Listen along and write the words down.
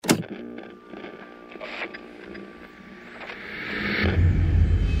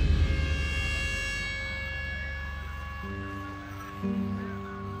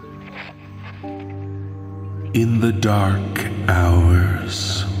the dark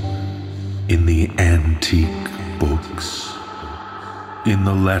hours, in the antique books, in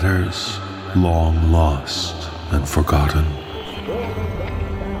the letters long lost and forgotten,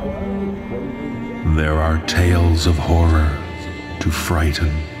 there are tales of horror to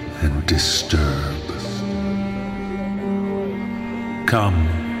frighten and disturb.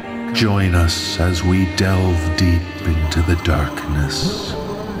 Come, join us as we delve deep into the darkness,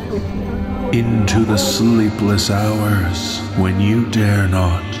 into the sleepless hours when you dare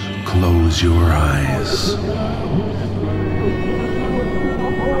not close your eyes.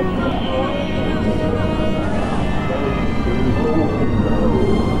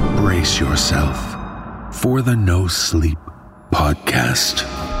 Brace yourself for the No Sleep Podcast.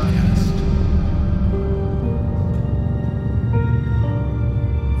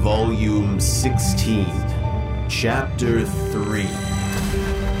 Volume 16, Chapter 3.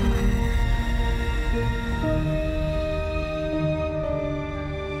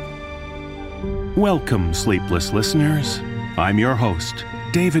 Welcome, sleepless listeners. I'm your host,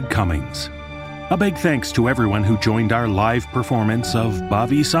 David Cummings. A big thanks to everyone who joined our live performance of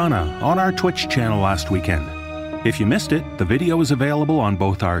Bhavi Sana on our Twitch channel last weekend. If you missed it, the video is available on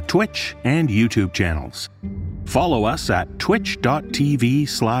both our Twitch and YouTube channels. Follow us at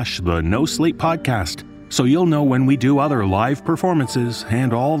twitch.tv/the No Sleep Podcast so you'll know when we do other live performances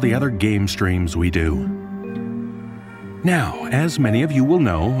and all the other game streams we do. Now, as many of you will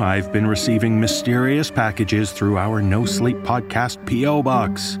know, I've been receiving mysterious packages through our No Sleep Podcast P.O.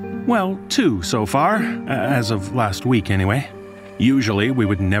 Box. Well, 2 so far, as of last week anyway. Usually, we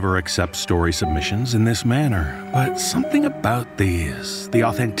would never accept story submissions in this manner, but something about these, the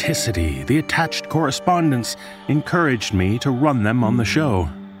authenticity, the attached correspondence, encouraged me to run them on the show.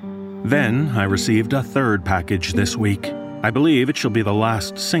 Then, I received a 3rd package this week. I believe it shall be the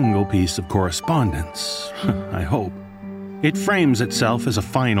last single piece of correspondence. I hope. It frames itself as a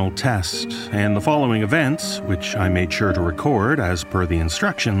final test, and the following events, which I made sure to record as per the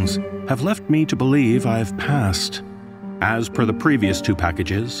instructions, have left me to believe I've passed. As per the previous 2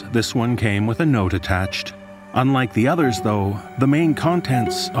 packages, this one came with a note attached. Unlike the others, though, the main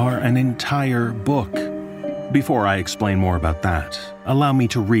contents are an entire book. Before I explain more about that, allow me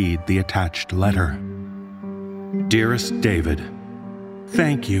to read the attached letter. Dearest David,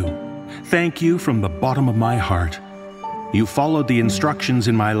 thank you. Thank you from the bottom of my heart. You followed the instructions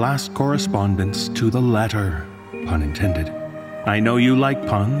in my last correspondence to the letter, pun intended. I know you like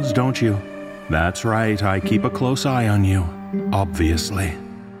puns, don't you? That's right, I keep a close eye on you, obviously.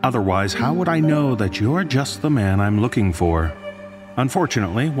 Otherwise, how would I know that you're just the man I'm looking for?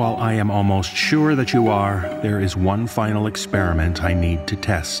 Unfortunately, while I am almost sure that you are, there is one final experiment I need to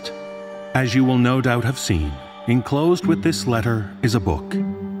test. As you will no doubt have seen, enclosed with this letter is a book.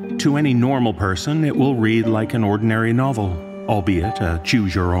 To any normal person, it will read like an ordinary novel, albeit a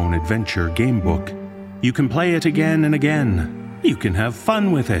choose-your-own-adventure game book. You can play it again and again. You can have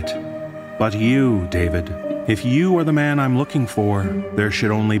fun with it. But you, David, if you are the man I'm looking for, there should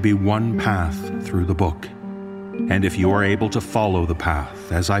only be one path through the book. And if you are able to follow the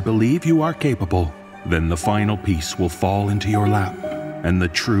path, as I believe you are capable, then the final piece will fall into your lap, and the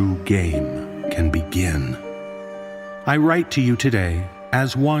true game can begin. I write to you today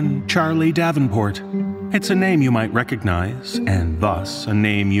as one Charlie Davenport. It's a name you might recognize, and thus a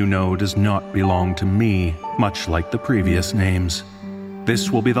name you know does not belong to me, much like the previous names. This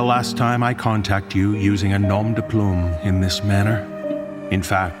will be the last time I contact you using a nom de plume in this manner. In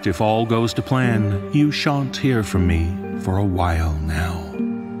fact, if all goes to plan, you shan't hear from me for a while now.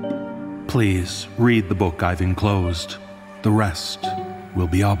 Please read the book I've enclosed. The rest will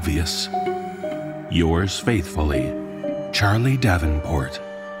be obvious. Yours faithfully, Charlie Davenport.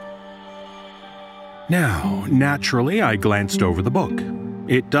 Now, naturally, I glanced over the book.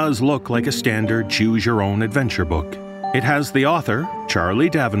 It does look like a standard choose-your-own-adventure book. It has the author, Charlie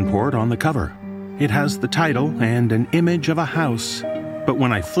Davenport, on the cover. It has the title and an image of a house. But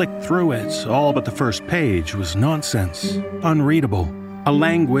when I flicked through it, all but the first page was nonsense, unreadable, a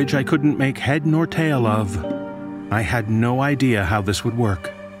language I couldn't make head nor tail of. I had no idea how this would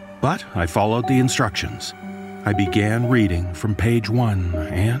work, but I followed the instructions. I began reading from page 1,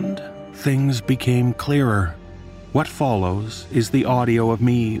 and things became clearer. What follows is the audio of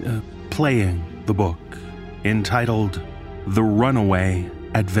me playing the book, entitled The Runaway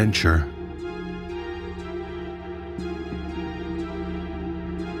Adventure.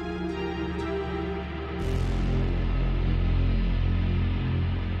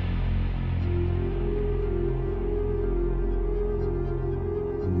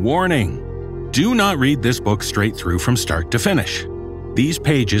 Warning! Do not read this book straight through from start to finish. These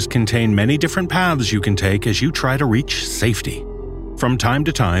pages contain many different paths you can take as you try to reach safety. From time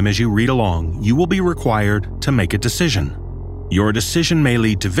to time, as you read along, you will be required to make a decision. Your decision may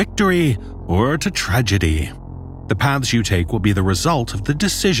lead to victory or to tragedy. The paths you take will be the result of the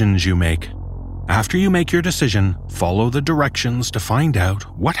decisions you make. After you make your decision, follow the directions to find out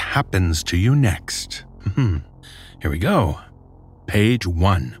what happens to you next. Here we go. Page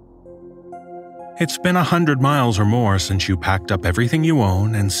 1. It's been 100 miles or more since you packed up everything you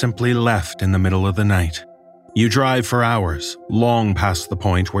own and simply left in the middle of the night. You drive for hours, long past the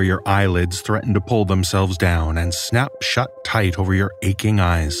point where your eyelids threaten to pull themselves down and snap shut tight over your aching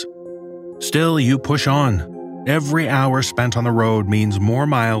eyes. Still, you push on. Every hour spent on the road means more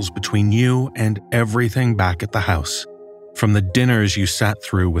miles between you and everything back at the house. From the dinners you sat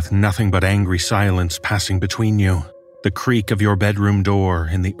through with nothing but angry silence passing between you, the creak of your bedroom door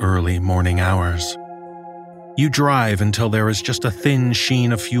in the early morning hours. You drive until there is just a thin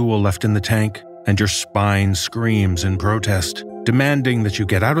sheen of fuel left in the tank, and your spine screams in protest, demanding that you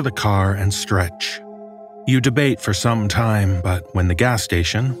get out of the car and stretch. You debate for some time, but when the gas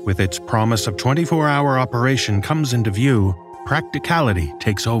station, with its promise of 24-hour operation, comes into view, practicality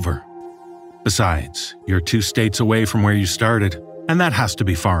takes over. Besides, you're 2 states away from where you started, and that has to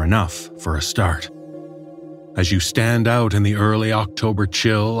be far enough for a start. As you stand out in the early October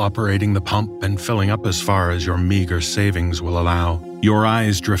chill, operating the pump and filling up as far as your meager savings will allow, your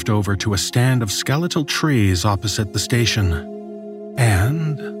eyes drift over to a stand of skeletal trees opposite the station.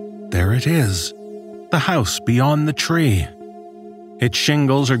 And there it is, the house beyond the tree. Its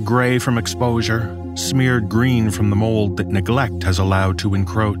shingles are gray from exposure, smeared green from the mold that neglect has allowed to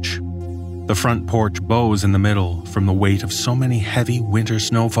encroach. The front porch bows in the middle from the weight of so many heavy winter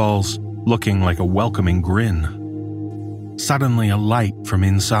snowfalls, looking like a welcoming grin. Suddenly a light from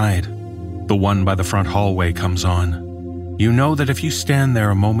inside. The one by the front hallway comes on. You know that if you stand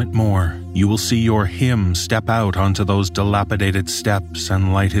there a moment more, you will see your him step out onto those dilapidated steps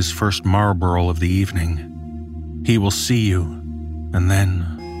and light his first Marlboro of the evening. He will see you, and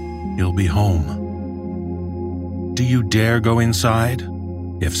then you'll be home. Do you dare go inside?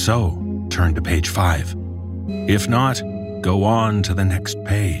 If so, turn to page 5. If not, go on to the next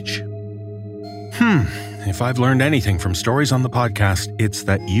page. If I've learned anything from stories on the podcast, it's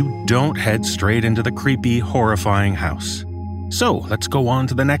that you don't head straight into the creepy, horrifying house. So, let's go on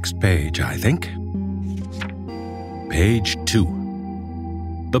to the next page, I think. Page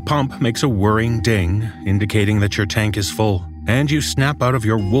 2. The pump makes a whirring ding, indicating that your tank is full, and you snap out of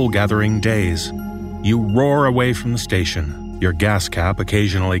your wool-gathering daze. You roar away from the station, your gas cap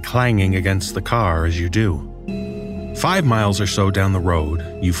occasionally clanging against the car as you do. 5 miles or so down the road,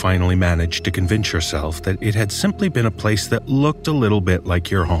 you finally managed to convince yourself that it had simply been a place that looked a little bit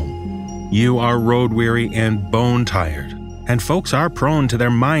like your home. You are road-weary and bone-tired, and folks are prone to their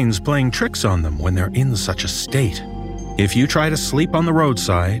minds playing tricks on them when they're in such a state. If you try to sleep on the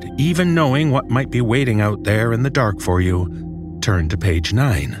roadside, even knowing what might be waiting out there in the dark for you, turn to page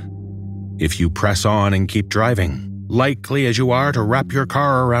 9. If you press on and keep driving, likely as you are to wrap your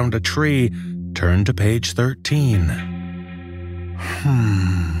car around a tree, turn to page 13.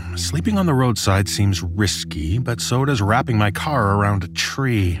 Sleeping on the roadside seems risky, but so does wrapping my car around a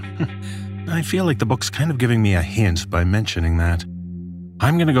tree. I feel like the book's kind of giving me a hint by mentioning that.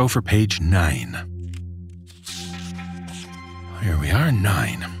 I'm going to go for page 9. Here we are,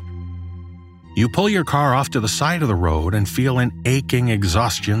 9. You pull your car off to the side of the road and feel an aching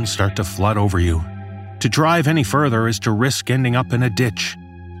exhaustion start to flood over you. To drive any further is to risk ending up in a ditch.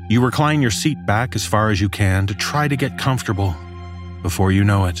 You recline your seat back as far as you can to try to get comfortable. Before you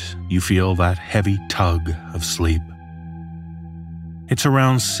know it, you feel that heavy tug of sleep. It's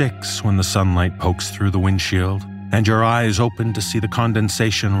around 6 when the sunlight pokes through the windshield, and your eyes open to see the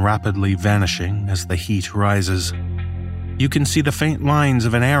condensation rapidly vanishing as the heat rises. You can see the faint lines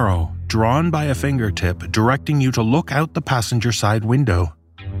of an arrow drawn by a fingertip directing you to look out the passenger side window.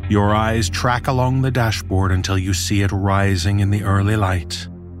 Your eyes track along the dashboard until you see it rising in the early light.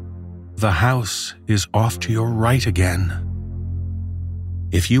 The house is off to your right again.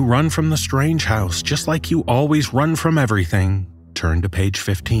 If you run from the strange house just like you always run from everything, turn to page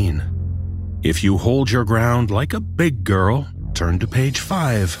 15. If you hold your ground like a big girl, turn to page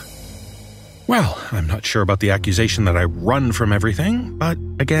 5. Well, I'm not sure about the accusation that I run from everything, but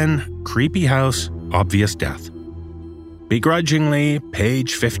again, creepy house, obvious death. Begrudgingly,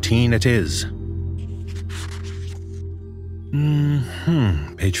 page 15 it is.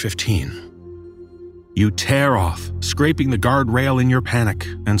 Page 15. You tear off, scraping the guardrail in your panic,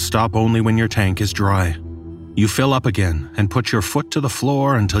 and stop only when your tank is dry. You fill up again and put your foot to the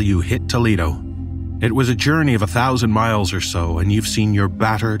floor until you hit Toledo. It was a journey of 1,000 miles or so, and you've seen your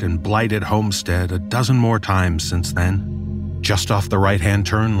battered and blighted homestead a dozen more times since then. Just off the right-hand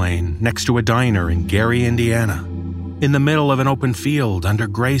turn lane, next to a diner in Gary, Indiana. In the middle of an open field, under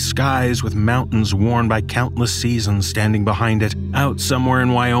gray skies with mountains worn by countless seasons standing behind it, out somewhere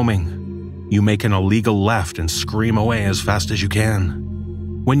in Wyoming. You make an illegal left and scream away as fast as you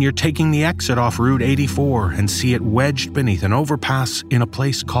can. When you're taking the exit off Route 84 and see it wedged beneath an overpass in a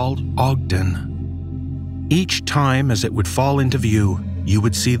place called Ogden. Each time as it would fall into view, you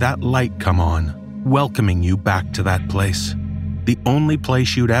would see that light come on, welcoming you back to that place, the only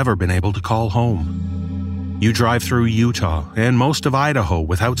place you'd ever been able to call home. You drive through Utah and most of Idaho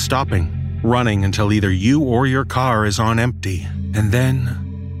without stopping, running until either you or your car is on empty, and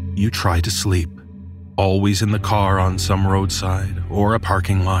then you try to sleep. Always in the car on some roadside or a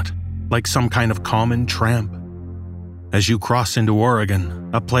parking lot, like some kind of common tramp. As you cross into Oregon,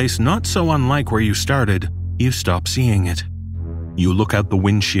 a place not so unlike where you started, you stop seeing it. You look out the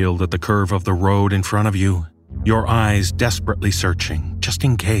windshield at the curve of the road in front of you, your eyes desperately searching, just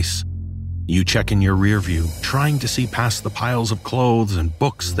in case. You check in your rear view, trying to see past the piles of clothes and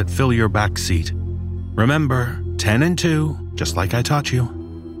books that fill your back seat. Remember, 10 and 2, just like I taught you.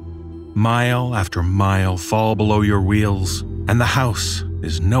 Mile after mile fall below your wheels, and the house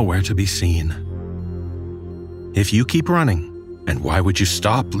is nowhere to be seen. If you keep running, and why would you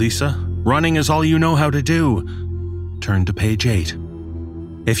stop, Lisa? Running is all you know how to do. Turn to page 8.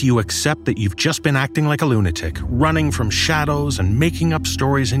 If you accept that you've just been acting like a lunatic, running from shadows and making up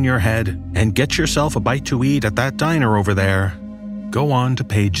stories in your head, and get yourself a bite to eat at that diner over there, go on to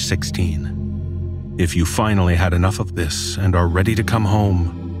page 16. If you finally had enough of this and are ready to come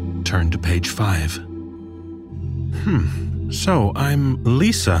home, turn to page 5. So I'm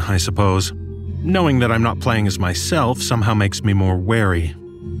Lisa, I suppose. Knowing that I'm not playing as myself somehow makes me more wary.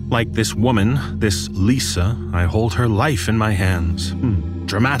 Like this woman, this Lisa, I hold her life in my hands.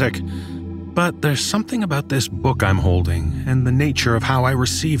 Dramatic. But there's something about this book I'm holding and the nature of how I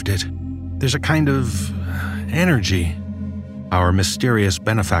received it. There's a kind of energy. Our mysterious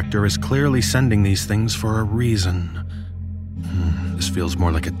benefactor is clearly sending these things for a reason. This feels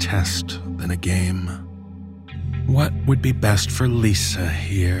more like a test than a game. What would be best for Lisa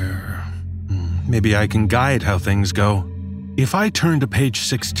here? Maybe I can guide how things go. If I turn to page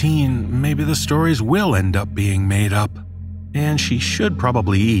 16, maybe the stories will end up being made up. And she should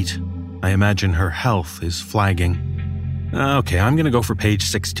probably eat. I imagine her health is flagging. Okay, I'm gonna go for page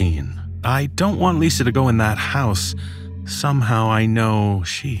 16. I don't want Lisa to go in that house. Somehow I know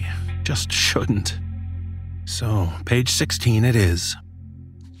she just shouldn't. So, page 16 it is.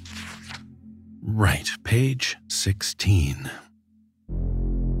 Right, page 16.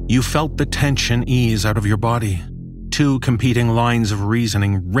 You felt the tension ease out of your body. 2 competing lines of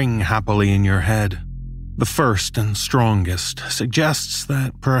reasoning ring happily in your head. The first and strongest suggests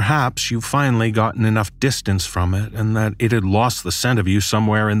that perhaps you've finally gotten enough distance from it and that it had lost the scent of you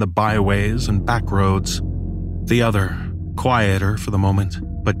somewhere in the byways and back roads. The other, quieter for the moment,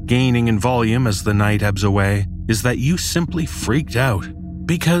 but gaining in volume as the night ebbs away, is that you simply freaked out.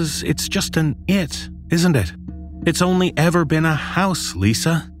 Because it's just an it, isn't it? It's only ever been a house,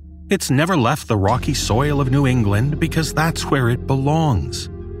 Lisa. It's never left the rocky soil of New England because that's where it belongs.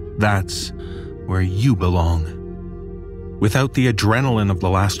 That's where you belong. Without the adrenaline of the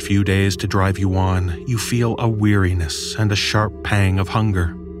last few days to drive you on, you feel a weariness and a sharp pang of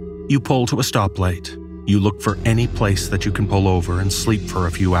hunger. You pull to a stoplight. You look for any place that you can pull over and sleep for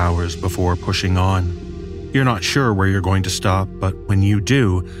a few hours before pushing on. You're not sure where you're going to stop, but when you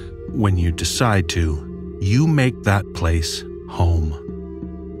do, when you decide to, you make that place home.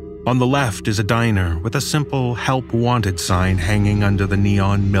 On the left is a diner with a simple Help Wanted sign hanging under the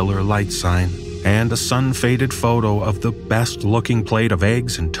neon Miller light sign, and a sun-faded photo of the best-looking plate of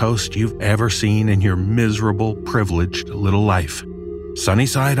eggs and toast you've ever seen in your miserable, privileged little life. Sunny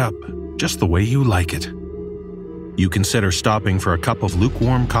side up, just the way you like it. You consider stopping for a cup of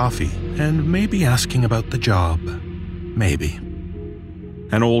lukewarm coffee and maybe asking about the job. Maybe.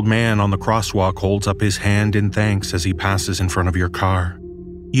 An old man on the crosswalk holds up his hand in thanks as he passes in front of your car.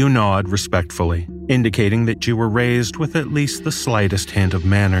 You nod respectfully, indicating that you were raised with at least the slightest hint of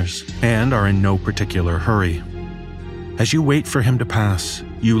manners and are in no particular hurry. As you wait for him to pass,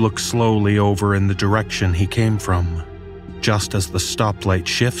 you look slowly over in the direction he came from. Just as the stoplight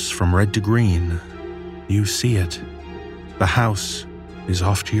shifts from red to green, you see it. The house is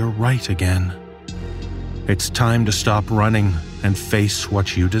off to your right again. It's time to stop running and face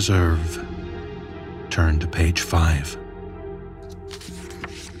what you deserve. Turn to page 5.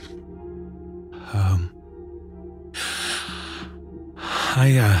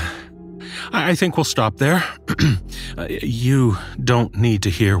 I think we'll stop there. You don't need to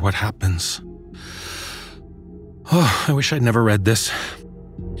hear what happens. Oh, I wish I'd never read this.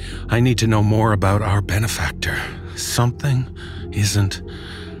 I need to know more about our benefactor. Something isn't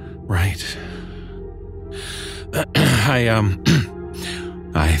right.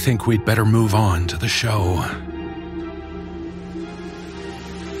 I think we'd better move on to the show.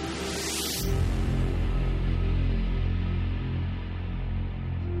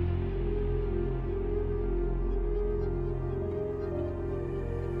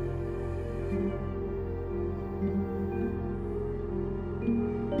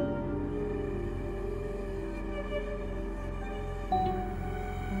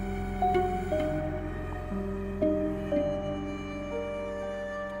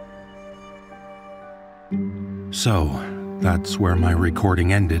 So, that's where my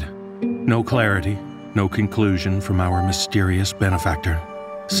recording ended. No clarity, no conclusion from our mysterious benefactor.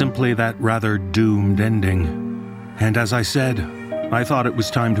 Simply that rather doomed ending. And as I said, I thought it was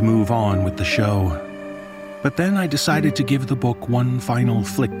time to move on with the show. But then I decided to give the book one final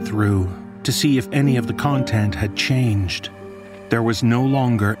flick through to see if any of the content had changed. There was no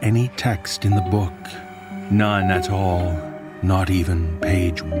longer any text in the book. None at all. Not even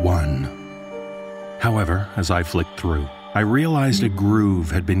page 1. However, as I flicked through, I realized a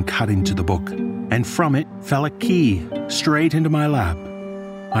groove had been cut into the book, and from it fell a key straight into my lap.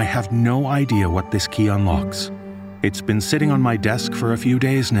 I have no idea what this key unlocks. It's been sitting on my desk for a few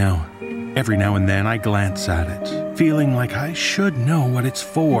days now. Every now and then I glance at it, feeling like I should know what it's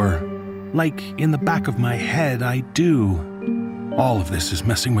for. Like in the back of my head I do. All of this is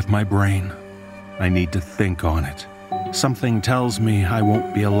messing with my brain. I need to think on it. Something tells me I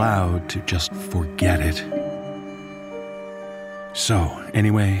won't be allowed to just forget it. So,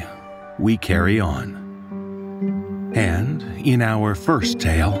 anyway, we carry on. And, in our first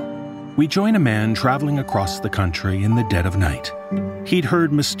tale, we join a man traveling across the country in the dead of night. He'd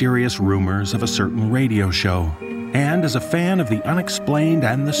heard mysterious rumors of a certain radio show, and as a fan of the unexplained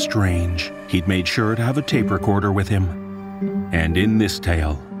and the strange, he'd made sure to have a tape recorder with him. And in this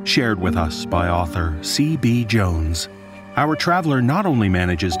tale, shared with us by author C.B. Jones, our traveler not only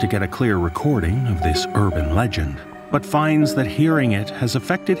manages to get a clear recording of this urban legend, but finds that hearing it has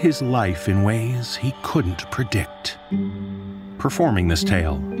affected his life in ways he couldn't predict. Performing this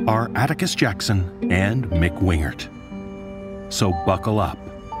tale are Atticus Jackson and Mick Wingert. So buckle up,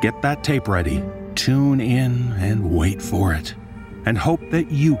 get that tape ready, tune in and wait for it, and hope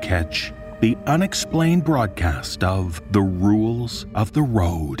that you catch the unexplained broadcast of The Rules of the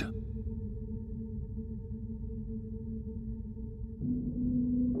Road.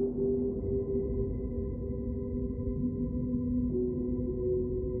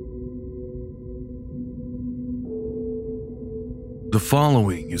 The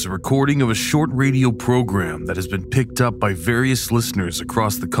following is a recording of a short radio program that has been picked up by various listeners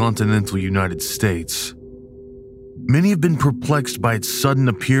across the continental United States. Many have been perplexed by its sudden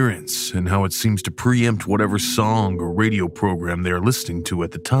appearance and how it seems to preempt whatever song or radio program they are listening to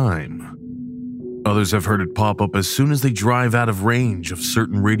at the time. Others have heard it pop up as soon as they drive out of range of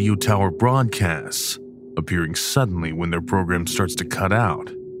certain radio tower broadcasts, appearing suddenly when their program starts to cut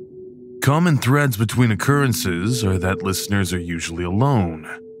out. Common threads between occurrences are that listeners are usually alone,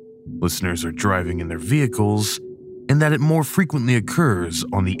 listeners are driving in their vehicles, and that it more frequently occurs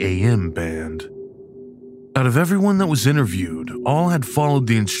on the AM band. Out of everyone that was interviewed, all had followed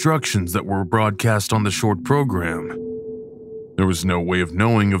the instructions that were broadcast on the short program. There was no way of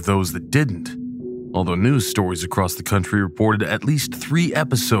knowing of those that didn't, although news stories across the country reported at least 3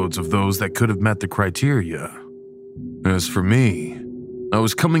 episodes of those that could have met the criteria. As for me, I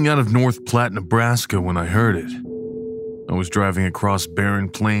was coming out of North Platte, Nebraska when I heard it. I was driving across barren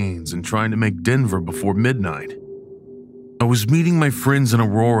plains and trying to make Denver before midnight. I was meeting my friends in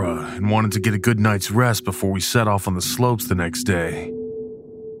Aurora and wanted to get a good night's rest before we set off on the slopes the next day.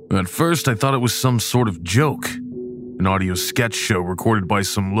 At first, I thought it was some sort of joke, an audio sketch show recorded by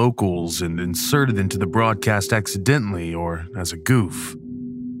some locals and inserted into the broadcast accidentally or as a goof.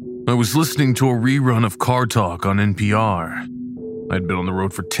 I was listening to a rerun of Car Talk on NPR. I'd been on the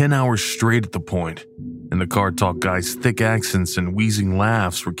road for 10 hours straight at the point, and the Car Talk guy's thick accents and wheezing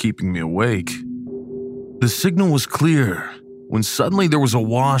laughs were keeping me awake. The signal was clear, when suddenly there was a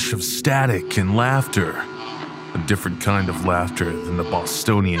wash of static and laughter, a different kind of laughter than the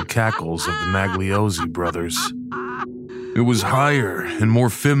Bostonian cackles of the Magliozzi brothers. It was higher and more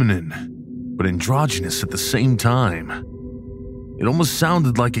feminine, but androgynous at the same time. It almost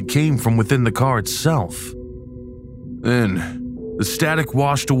sounded like it came from within the car itself. Then, the static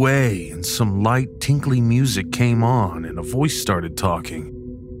washed away and some light, tinkly music came on and a voice started talking.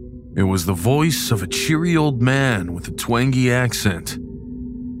 It was the voice of a cheery old man with a twangy accent.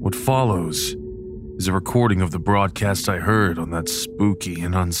 What follows is a recording of the broadcast I heard on that spooky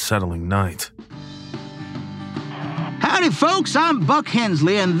and unsettling night. Howdy, folks. I'm Buck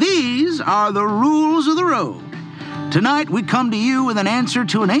Hensley, and these are the rules of the road. Tonight, we come to you with an answer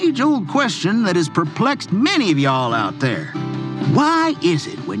to an age-old question that has perplexed many of y'all out there. Why is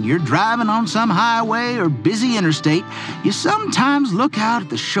it when you're driving on some highway or busy interstate, you sometimes look out at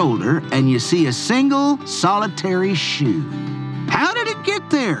the shoulder and you see a single, solitary shoe? How did it get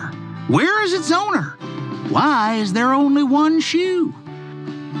there? Where is its owner? Why is there only one shoe?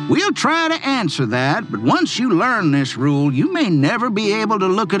 We'll try to answer that, but once you learn this rule, you may never be able to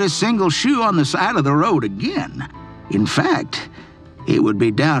look at a single shoe on the side of the road again. In fact, it would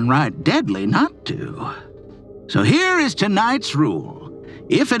be downright deadly not to. So here is tonight's rule.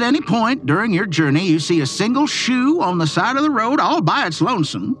 If at any point during your journey you see a single shoe on the side of the road all by its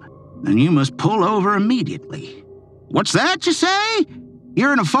lonesome, then you must pull over immediately. What's that, you say?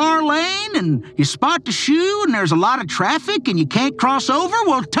 You're in a far lane and you spot the shoe and there's a lot of traffic and you can't cross over?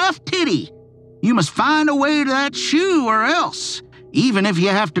 Well, tough titty. You must find a way to that shoe or else, even if you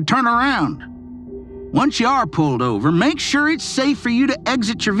have to turn around. Once you are pulled over, make sure it's safe for you to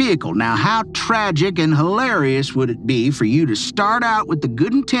exit your vehicle. Now, how tragic and hilarious would it be for you to start out with the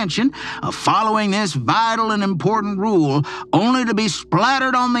good intention of following this vital and important rule, only to be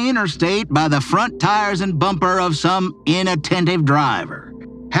splattered on the interstate by the front tires and bumper of some inattentive driver?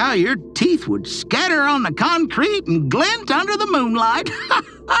 How your teeth would scatter on the concrete and glint under the moonlight.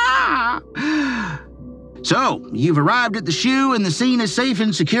 So, you've arrived at the shoe and the scene is safe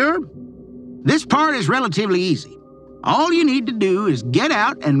and secure? This part is relatively easy. All you need to do is get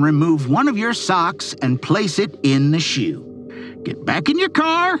out and remove one of your socks and place it in the shoe. Get back in your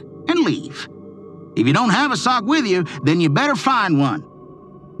car and leave. If you don't have a sock with you, then you better find one.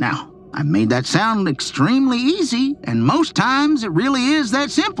 Now, I made that sound extremely easy, and most times it really is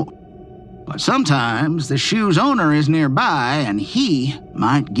that simple. But sometimes the shoe's owner is nearby, and he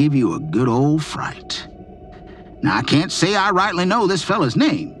might give you a good old fright. Now, I can't say I rightly know this fella's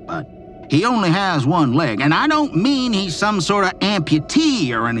name, but he only has one leg, and I don't mean he's some sort of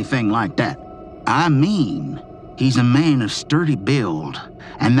amputee or anything like that. I mean he's a man of sturdy build,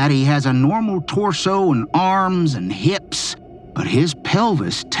 and that he has a normal torso and arms and hips, but his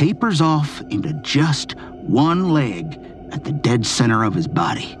pelvis tapers off into just one leg at the dead center of his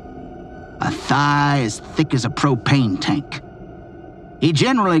body. A thigh as thick as a propane tank. He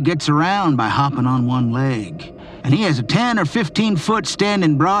generally gets around by hopping on one leg, and he has a 10 or 15-foot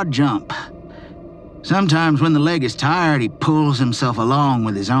standing broad jump. Sometimes when the leg is tired, he pulls himself along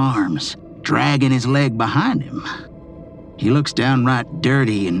with his arms, dragging his leg behind him. He looks downright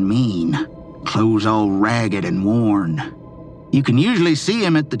dirty and mean, clothes all ragged and worn. You can usually see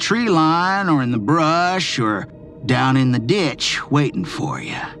him at the tree line or in the brush or down in the ditch waiting for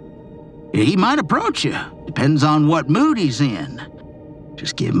you. He might approach you, depends on what mood he's in.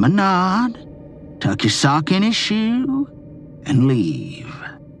 Just give him a nod, tuck your sock in his shoe, and leave.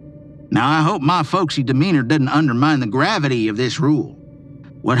 Now, I hope my folksy demeanor doesn't undermine the gravity of this rule.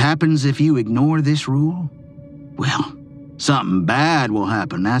 What happens if you ignore this rule? Well, something bad will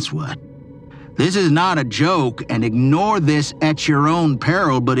happen, that's what. This is not a joke, and ignore this at your own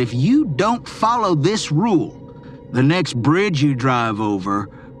peril, but if you don't follow this rule, the next bridge you drive over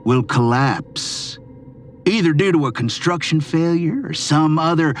will collapse. Either due to a construction failure or some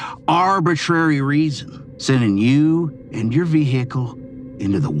other arbitrary reason, sending you and your vehicle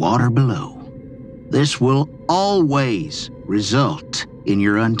into the water below. This will always result in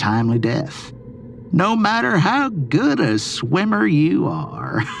your untimely death, no matter how good a swimmer you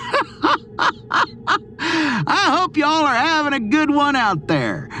are. I hope y'all are having a good one out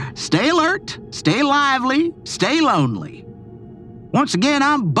there. Stay alert, stay lively, stay lonely. Once again,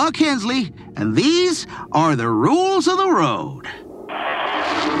 I'm Buck Hensley, and these are the rules of the road.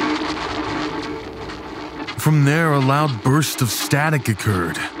 From there, a loud burst of static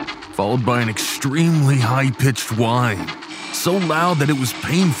occurred, followed by an extremely high-pitched whine, so loud that it was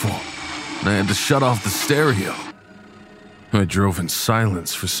painful, and I had to shut off the stereo. I drove in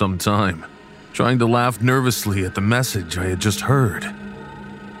silence for some time, trying to laugh nervously at the message I had just heard.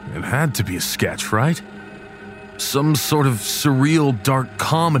 It had to be a sketch, right? Some sort of surreal dark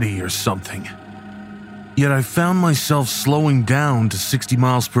comedy or something. Yet I found myself slowing down to 60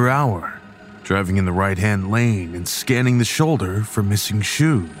 miles per hour, driving in the right-hand lane and scanning the shoulder for missing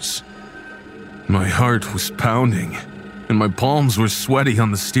shoes. My heart was pounding, and my palms were sweaty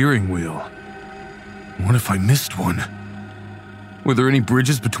on the steering wheel. What if I missed one? Were there any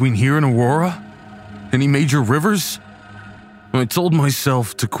bridges between here and Aurora? Any major rivers? I told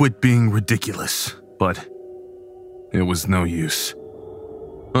myself to quit being ridiculous, but it was no use.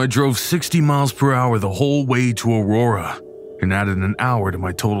 I drove 60 miles per hour the whole way to Aurora and added an hour to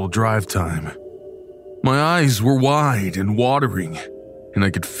my total drive time. My eyes were wide and watering, and I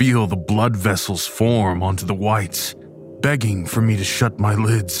could feel the blood vessels form onto the whites, begging for me to shut my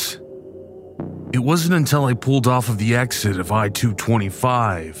lids. It wasn't until I pulled off of the exit of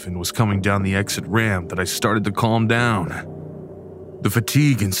I-225 and was coming down the exit ramp that I started to calm down. The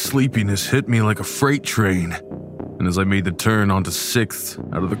fatigue and sleepiness hit me like a freight train, and as I made the turn onto 6th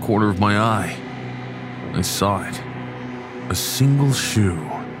out of the corner of my eye, I saw it. A single shoe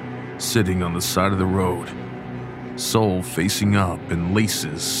sitting on the side of the road, sole facing up and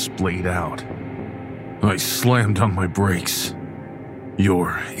laces splayed out. I slammed on my brakes.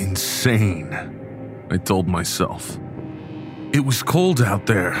 "You're insane," I told myself. It was cold out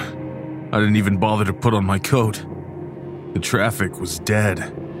there. I didn't even bother to put on my coat. The traffic was dead,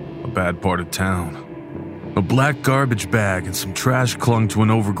 a bad part of town. A black garbage bag and some trash clung to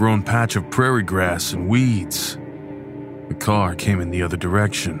an overgrown patch of prairie grass and weeds. The car came in the other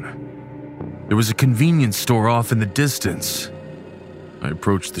direction. There was a convenience store off in the distance. I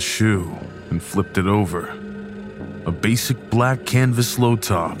approached the shoe and flipped it over. A basic black canvas low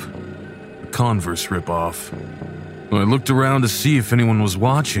top, a Converse ripoff. I looked around to see if anyone was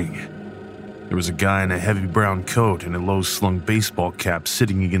watching. There was a guy in a heavy brown coat and a low-slung baseball cap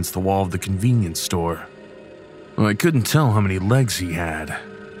sitting against the wall of the convenience store. I couldn't tell how many legs he had.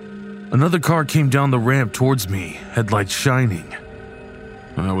 Another car came down the ramp towards me, headlights shining.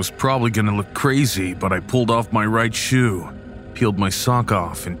 I was probably going to look crazy, but I pulled off my right shoe, peeled my sock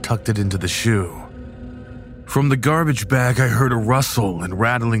off, and tucked it into the shoe. From the garbage bag, I heard a rustle and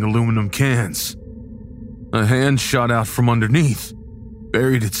rattling aluminum cans. A hand shot out from underneath,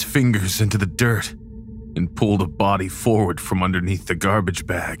 buried its fingers into the dirt, and pulled a body forward from underneath the garbage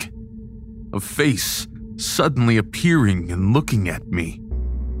bag. A face suddenly appearing and looking at me.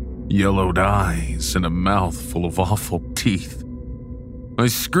 Yellowed eyes and a mouth full of awful teeth. I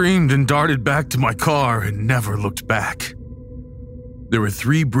screamed and darted back to my car and never looked back. There were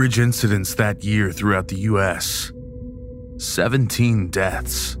 3 bridge incidents that year throughout the U.S. 17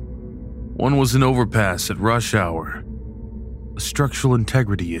 deaths. One was an overpass at rush hour, a structural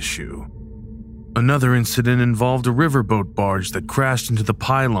integrity issue. Another incident involved a riverboat barge that crashed into the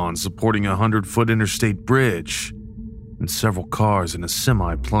pylon supporting a 100-foot interstate bridge, and several cars and a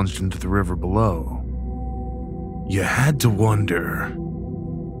semi plunged into the river below. You had to wonder.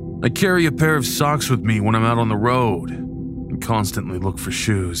 I carry a pair of socks with me when I'm out on the road and constantly look for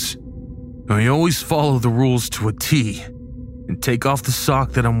shoes. I always follow the rules to a T and take off the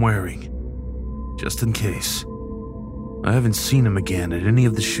sock that I'm wearing, just in case. I haven't seen him again at any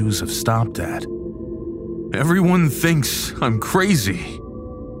of the shoes I've stopped at. Everyone thinks I'm crazy,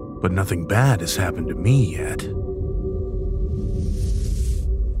 but nothing bad has happened to me yet.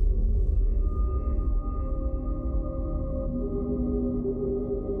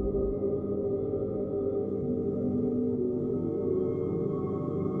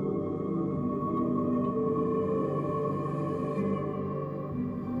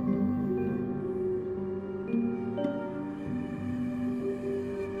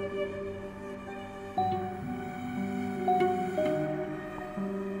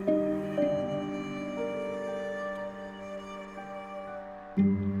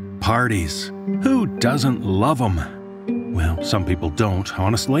 Parties. Who doesn't love them? Well, some people don't,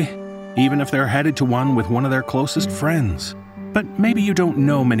 honestly, even if they're headed to one with one of their closest friends. But maybe you don't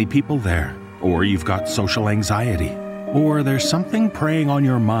know many people there, or you've got social anxiety, or there's something preying on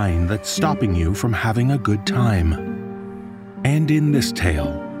your mind that's stopping you from having a good time. And in this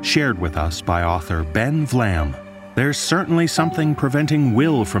tale, shared with us by author Ben Vlam, there's certainly something preventing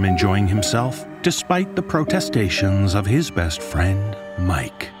Will from enjoying himself, despite the protestations of his best friend,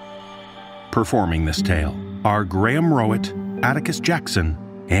 Mike. Performing this tale are Graham Rowett, Atticus Jackson,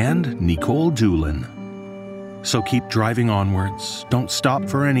 and Nicole Doolin. So keep driving onwards, don't stop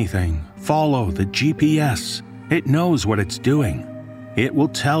for anything, follow the GPS. It knows what it's doing. It will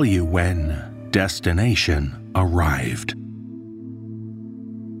tell you when destination arrived.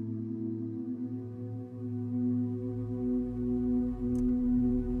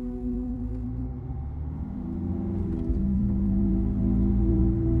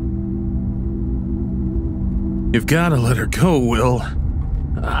 You've gotta let her go, Will.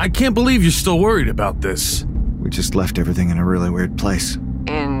 I can't believe you're still worried about this. We just left everything in a really weird place.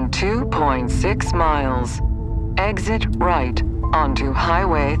 In 2.6 miles, exit right onto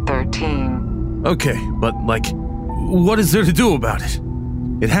Highway 13. Okay, but what is there to do about it?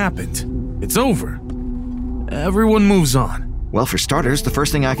 It happened. It's over. Everyone moves on. Well, for starters, the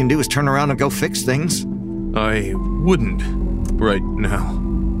first thing I can do is turn around and go fix things. I wouldn't right now.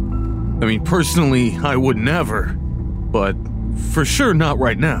 I mean, personally, I would never, but for sure not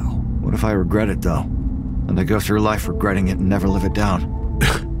right now. What if I regret it, though? And I go through life regretting it and never live it down?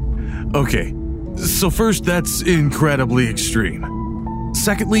 Okay, so first, that's incredibly extreme.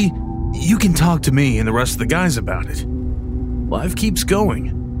 Secondly, you can talk to me and the rest of the guys about it. Life keeps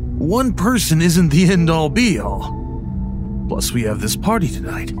going. One person isn't the end-all be-all. Plus, we have this party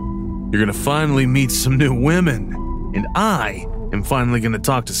tonight. You're gonna finally meet some new women, and I am finally gonna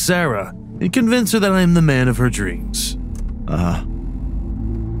talk to Sarah and convince her that I am the man of her dreams.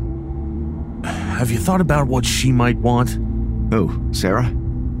 Have you thought about what she might want? Who, Sarah?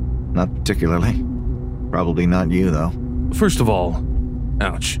 Not particularly. Probably not you, though. First of all,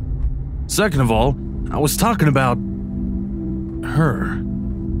 ouch. Second of all, I was talking about her.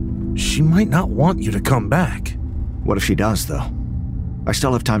 She might not want you to come back. What if she does, though? I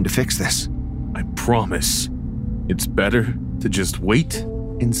still have time to fix this. I promise. It's better to just wait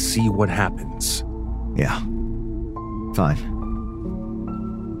and see what happens. Yeah. Fine.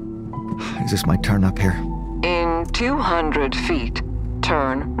 Is this my turn up here? In 200 feet,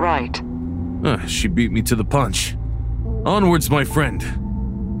 turn right. She beat me to the punch. Onwards, my friend.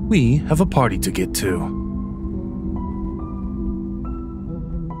 We have a party to get to.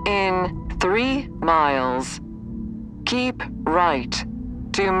 In 3 miles, keep right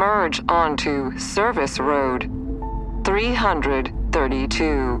to merge onto Service Road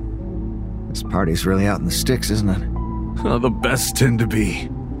 332. This party's really out in the sticks, isn't it? Oh, the best tend to be.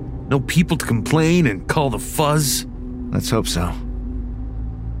 No people to complain and call the fuzz. Let's hope so.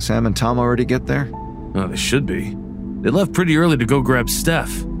 Sam and Tom already get there? Oh, they should be. They left pretty early to go grab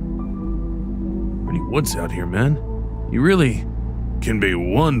Steph. Pretty woods out here, man. You really can be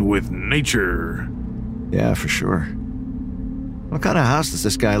one with nature. Yeah, for sure. What kind of house does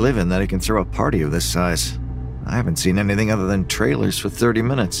this guy live in that he can throw a party of this size? I haven't seen anything other than trailers for 30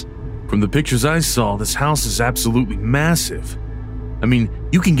 minutes. From the pictures I saw, this house is absolutely massive. I mean,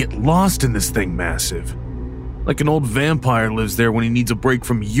 you can get lost in this thing massive. Like an old vampire lives there when he needs a break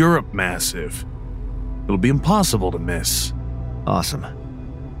from Europe massive. It'll be impossible to miss. Awesome.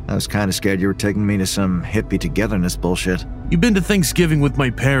 I was kind of scared you were taking me to some hippie togetherness bullshit. You've been to Thanksgiving with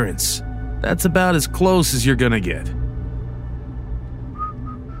my parents. That's about as close as you're gonna get.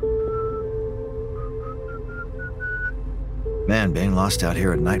 Man, being lost out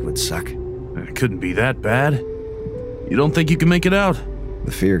here at night would suck. It couldn't be that bad. You don't think you can make it out?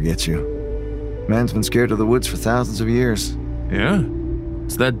 The fear gets you. Man's been scared of the woods for thousands of years. Yeah?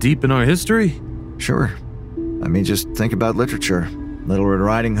 It's that deep in our history? Sure. I mean, just think about literature. Little Red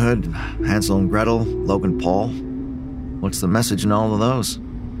Riding Hood, Hansel and Gretel, Logan Paul. What's the message in all of those?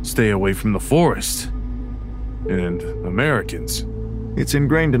 Stay away from the forest. And Americans. It's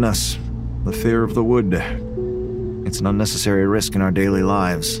ingrained in us. The fear of the wood. It's an unnecessary risk in our daily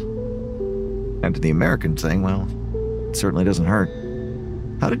lives. And to the American thing, well, it certainly doesn't hurt.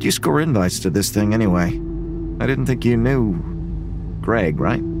 How did you score invites to this thing anyway? I didn't think you knew Greg,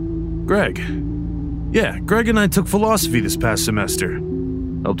 right? Greg? Yeah, Greg and I took philosophy this past semester.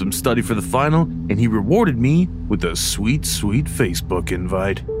 Helped him study for the final, and he rewarded me with a sweet, sweet Facebook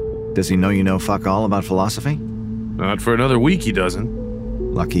invite. Does he know you know fuck all about philosophy? Not for another week, he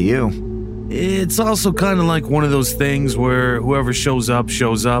doesn't. Lucky you. It's also kind of like one of those things where whoever shows up,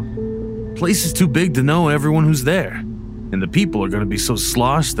 shows up. Place is too big to know everyone who's there. And the people are going to be so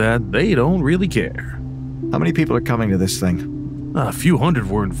sloshed that they don't really care. How many people are coming to this thing? A few hundred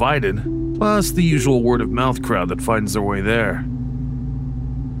were invited, plus the usual word-of-mouth crowd that finds their way there.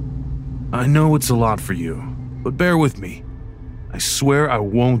 I know it's a lot for you, but bear with me. I swear I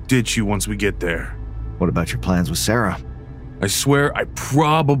won't ditch you once we get there. What about your plans with Sarah? I swear I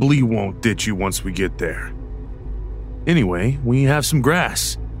probably won't ditch you once we get there. Anyway, we have some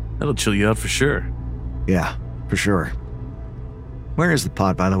grass. That'll chill you out for sure. Yeah, for sure. Where is the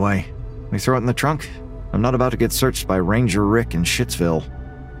pot, by the way? We throw it in the trunk? I'm not about to get searched by Ranger Rick in Shitsville.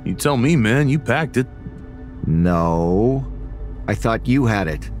 You tell me, man. You packed it. No. I thought you had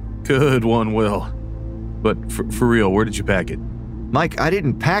it. Good one, Will. But for real, where did you pack it? Mike, I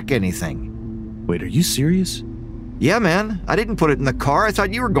didn't pack anything. Wait, are you serious? Yeah, man. I didn't put it in the car. I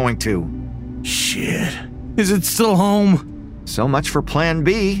thought you were going to. Shit. Is it still home? So much for plan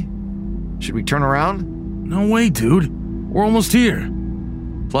B. Should we turn around? No way, dude. We're almost here.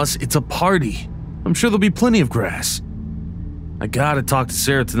 Plus, it's a party. I'm sure there'll be plenty of grass. I gotta talk to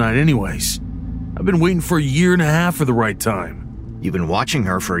Sarah tonight anyways. I've been waiting for 1.5 years for the right time. You've been watching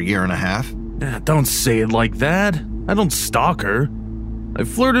her for 1.5 years? Don't say it like that. I don't stalk her. I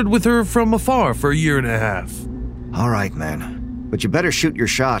flirted with her from afar for 1.5 years. All right, man. But you better shoot your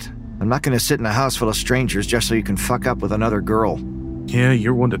shot. I'm not gonna sit in a house full of strangers just so you can fuck up with another girl. Yeah,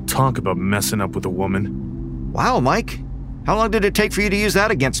 you're one to talk about messing up with a woman. Wow, Mike. How long did it take for you to use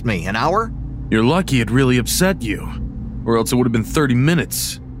that against me? An hour? You're lucky it really upset you. Or else it would have been 30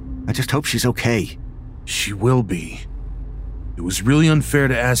 minutes. I just hope she's okay. She will be. It was really unfair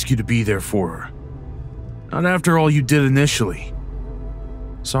to ask you to be there for her. Not after all you did initially.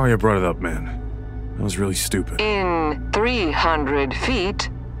 Sorry I brought it up, man. That was really stupid. In 300 feet,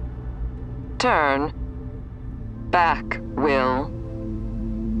 turn back, Will.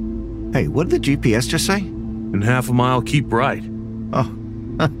 Hey, what did the GPS just say? In half a mile, keep right. Oh,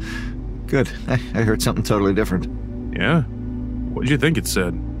 good. I heard something totally different. Yeah? What'd you think it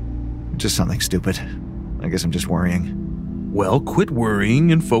said? Just something stupid. I guess I'm just worrying. Well, quit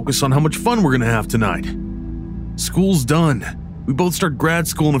worrying and focus on how much fun we're gonna have tonight. School's done. We both start grad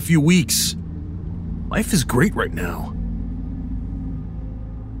school in a few weeks. Life is great right now.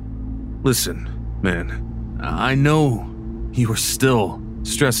 Listen, man, I know you are still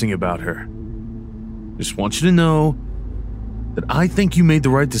stressing about her. Just want you to know that I think you made the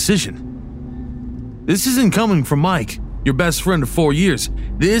right decision. This isn't coming from Mike, your best friend of 4 years.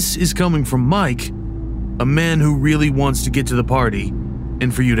 This is coming from Mike, a man who really wants to get to the party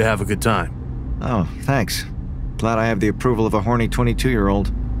and for you to have a good time. Oh, thanks. Glad I have the approval of a horny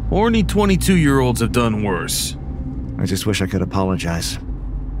 22-year-old. Horny 22-year-olds have done worse. I just wish I could apologize.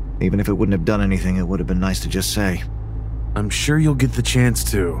 Even if it wouldn't have done anything, it would have been nice to just say. I'm sure you'll get the chance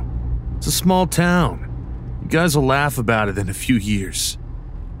to. It's a small town. You guys will laugh about it in a few years.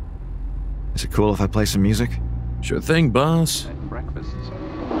 Is it cool if I play some music? Sure thing, boss.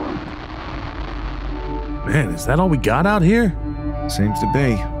 Man, is that all we got out here? Seems to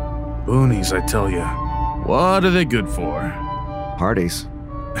be. Boonies, I tell ya. What are they good for? Parties.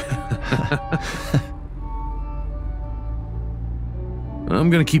 I'm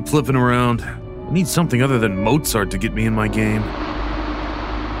gonna keep flipping around. I need something other than Mozart to get me in my game.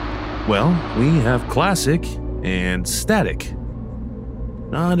 Well, we have classic and static.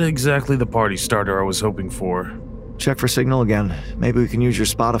 Not exactly the party starter I was hoping for. Check for signal again. Maybe we can use your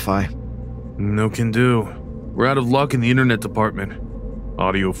Spotify. No can do. We're out of luck in the internet department.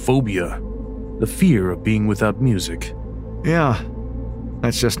 Audiophobia. The fear of being without music. Yeah,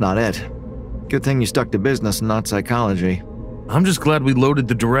 that's just not it. Good thing you stuck to business and not psychology. I'm just glad we loaded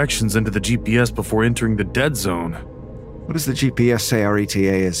the directions into the GPS before entering the dead zone. What does the GPS say our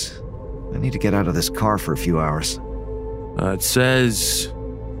ETA is? I need to get out of this car for a few hours. It says...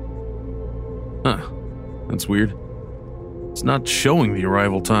 Huh. That's weird. It's not showing the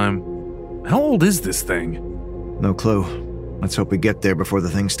arrival time. How old is this thing? No clue. Let's hope we get there before the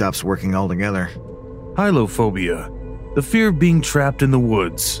thing stops working altogether. Hylophobia. The fear of being trapped in the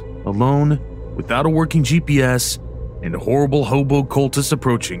woods, alone, without a working GPS, and horrible hobo cultists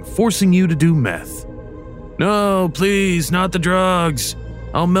approaching, forcing you to do meth. No, please, not the drugs.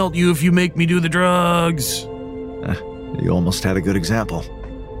 I'll melt you if you make me do the drugs. You almost had a good example.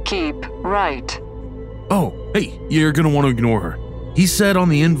 Keep right. Oh, hey, you're gonna want to ignore her. He said on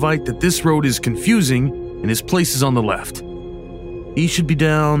the invite that this road is confusing and his place is on the left. He should be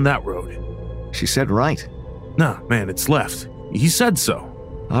down that road. She said right. Nah, man, it's left. He said so.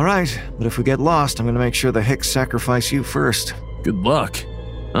 All right, but if we get lost, I'm going to make sure the Hicks sacrifice you first. Good luck.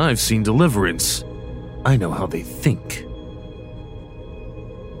 I've seen Deliverance. I know how they think.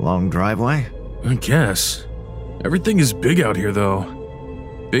 Long driveway? I guess. Everything is big out here, though.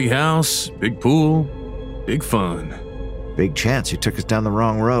 Big house, big pool, big fun. Big chance you took us down the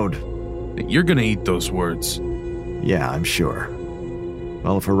wrong road. You're gonna eat those words. Yeah, I'm sure.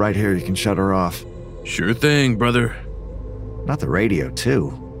 Well, if we're right here, you can shut her off. Sure thing, brother. Not the radio,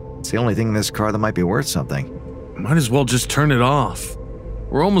 too. It's the only thing in this car that might be worth something. Might as well just turn it off.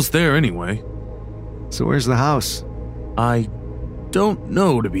 We're almost there anyway. So where's the house? I don't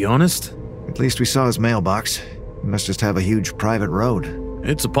know, to be honest. At least we saw his mailbox. He must just have a huge private road.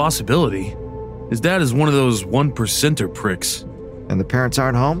 It's a possibility. His dad is one of those 1%er pricks. And the parents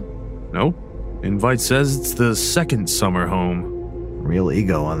aren't home? Nope. Invite says it's the second summer home. Real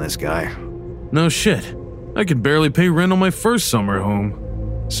ego on this guy. No shit. I could barely pay rent on my first summer home.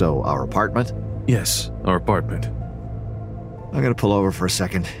 So, our apartment? Yes, our apartment. I'm gonna pull over for a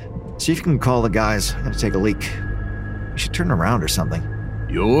second. See if you can call the guys. I'm gonna take a leak. You should turn around or something.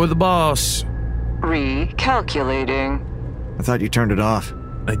 You're the boss. Recalculating. I thought you turned it off.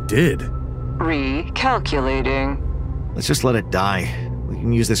 I did. Recalculating. Let's just let it die. We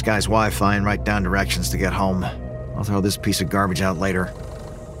can use this guy's Wi-Fi and write down directions to get home. I'll throw this piece of garbage out later.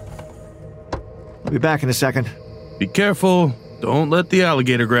 I'll be back in a second. Be careful. Don't let the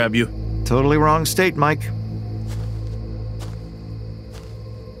alligator grab you. Totally wrong state, Mike.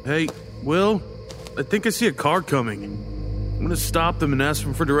 Hey, Will, I think I see a car coming. I'm gonna stop them and ask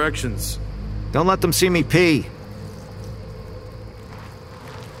them for directions. Don't let them see me pee.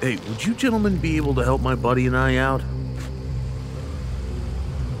 Hey, would you gentlemen be able to help my buddy and I out?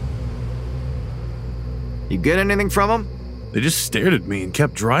 You get anything from them? They just stared at me and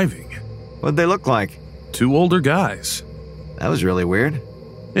kept driving. What'd they look like? 2 older guys. That was really weird.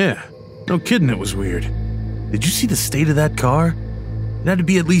 Yeah, no kidding, it was weird. Did you see the state of that car? It had to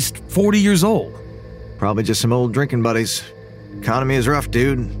be at least 40 years old. Probably just some old drinking buddies. Economy is rough,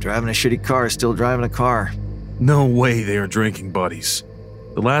 dude. Driving a shitty car is still driving a car. No way they are drinking buddies.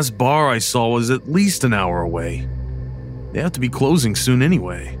 The last bar I saw was at least an hour away. They have to be closing soon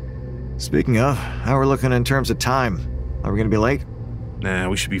anyway. Speaking of, how are we looking in terms of time? Are we gonna be late? Nah,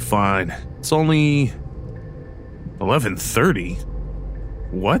 we should be fine. It's only 11:30.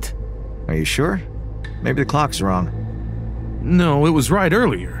 What? Are you sure? Maybe the clock's wrong. No, it was right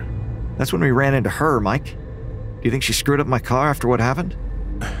earlier. That's when we ran into her, Mike. Do you think she screwed up my car after what happened?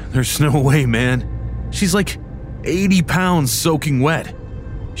 There's no way, man. She's like 80 pounds soaking wet.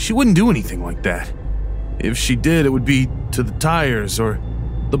 She wouldn't do anything like that. If she did, it would be to the tires or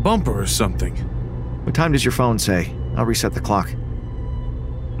the bumper or something. What time does your phone say? I'll reset the clock.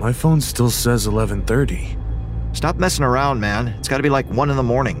 My phone still says 11:30. Stop messing around, man. It's gotta be like 1 in the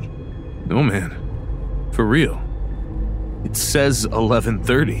morning. No, man. For real. It says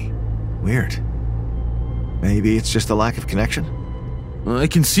 11:30. Weird. Maybe it's just a lack of connection? I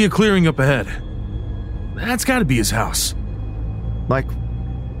can see a clearing up ahead. That's gotta be his house. Mike,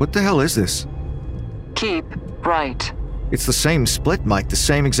 what the hell is this? Keep right. It's the same split, Mike, the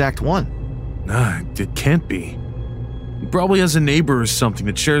same exact one. Nah, it can't be. He probably has a neighbor or something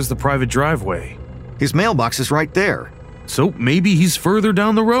that shares the private driveway. His mailbox is right there. So maybe he's further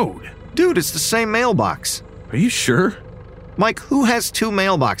down the road. Dude, it's the same mailbox. Are you sure? Mike, who has 2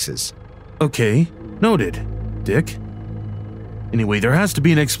 mailboxes? Okay, noted, Dick. Anyway, there has to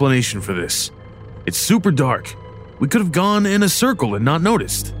be an explanation for this. It's super dark. We could have gone in a circle and not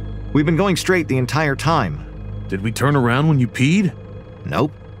noticed. We've been going straight the entire time. Did we turn around when you peed?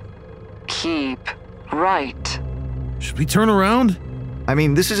 Nope. Keep right. Should we turn around? I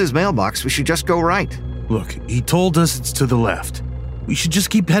mean, this is his mailbox. We should just go right. Look, he told us it's to the left. We should just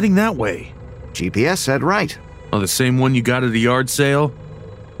keep heading that way. GPS said right. Oh, the same one you got at a yard sale?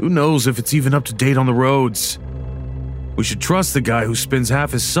 Who knows if it's even up to date on the roads? We should trust the guy who spends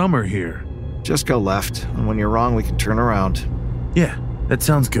half his summer here. Just go left, and when you're wrong, we can turn around. Yeah, that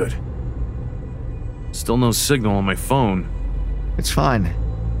sounds good. Still no signal on my phone. It's fine.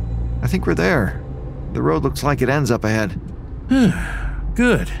 I think we're there. The road looks like it ends up ahead.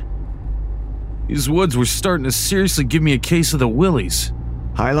 Good. These woods were starting to seriously give me a case of the willies.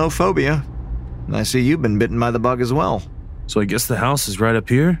 High-low phobia. And I see you've been bitten by the bug as well. So I guess the house is right up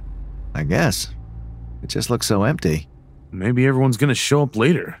here? I guess. It just looks so empty. Maybe everyone's gonna show up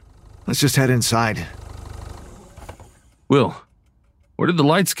later. Let's just head inside. Will, where did the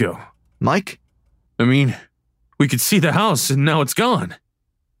lights go? Mike? I mean, we could see the house and now it's gone.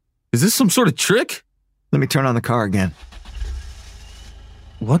 Is this some sort of trick? Let me turn on the car again.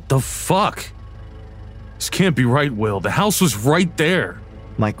 What the fuck? This can't be right, Will. The house was right there.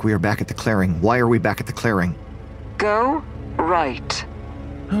 Mike, we are back at the clearing. Why are we back at the clearing? Go right.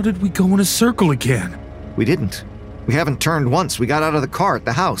 How did we go in a circle again? We didn't. We haven't turned once. We got out of the car at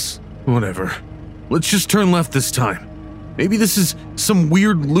the house. Whatever. Let's just turn left this time. Maybe this is some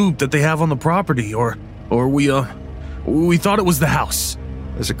weird loop that they have on the property, or we thought it was the house.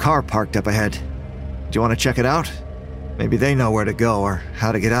 There's a car parked up ahead. Do you want to check it out? Maybe they know where to go or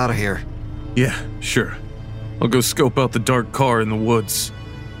how to get out of here. Yeah, sure. I'll go scope out the dark car in the woods.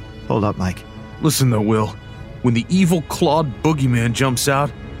 Hold up, Mike. Listen though, Will. When the evil clawed boogeyman jumps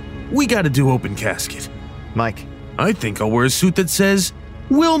out, we gotta do open casket. Mike. I think I'll wear a suit that says,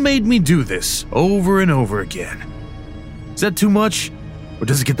 Will made me do this, over and over again. Is that too much? Or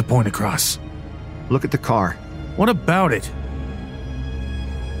does it get the point across? Look at the car. What about it?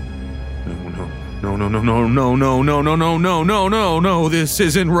 No, this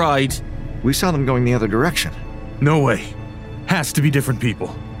isn't right. We saw them going the other direction. No way. Has to be different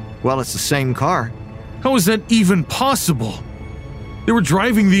people. Well, it's the same car. How is that even possible? They were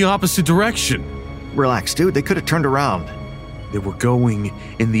driving the opposite direction. Relax, dude. They could have turned around. They were going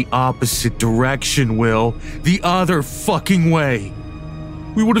in the opposite direction, Will. The other fucking way.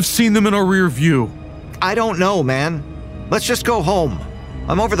 We would have seen them in our rear view. I don't know, man. Let's just go home.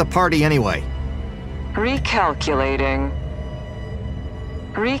 I'm over the party anyway. Recalculating.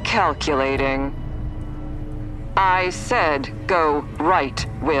 I said go right,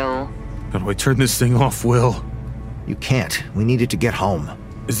 Will. How do I turn this thing off, Will? You can't. We needed to get home.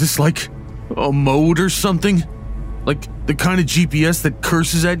 Is this like a mode or something? Like the kind of GPS that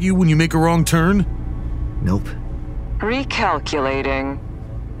curses at you when you make a wrong turn? Nope. Recalculating.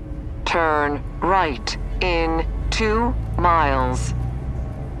 Turn right in 2 miles.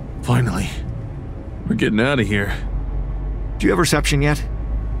 Finally. We're getting out of here. Do you have reception yet?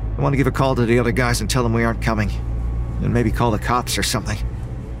 I want to give a call to the other guys and tell them we aren't coming. And maybe call the cops or something.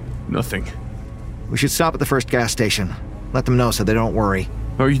 Nothing. We should stop at the first gas station. Let them know so they don't worry.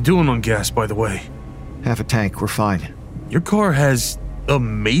 How are you doing on gas, by the way? Half a tank, we're fine. Your car has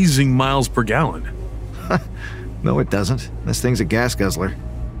amazing miles per gallon. No, it doesn't. This thing's a gas guzzler.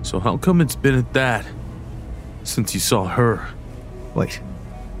 So how come it's been at that since you saw her? Wait,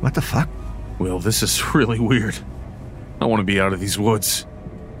 what the fuck? Well, this is really weird. I want to be out of these woods.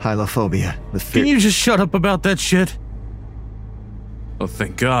 Hylophobia, the fear. Can you just shut up about that shit? Oh,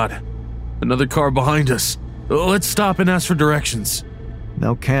 thank God. Another car behind us. Oh, let's stop and ask for directions.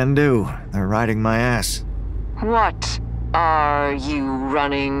 No can do. They're riding my ass. What are you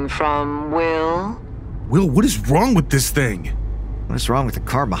running from, Will? Will, what is wrong with this thing? What is wrong with the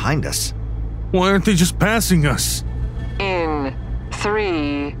car behind us? Why aren't they just passing us? In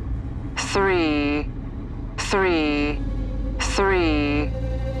 3, 3, 3, 3,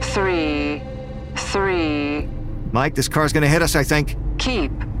 3, 3. Mike, this car's gonna hit us, I think.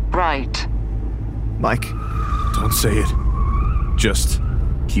 Keep right. Mike, Don't say it. Just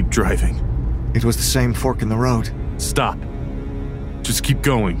keep driving. it was the same fork in the road. Stop. Just keep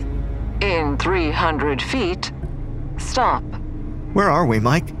going. In 300 feet, stop. Where are we,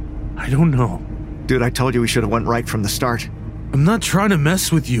 Mike? I don't know. Dude, I told you we should have went right from the start. I'm not trying to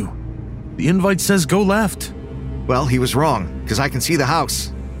mess with you. The invite says go left. Well, he was wrong, because I can see the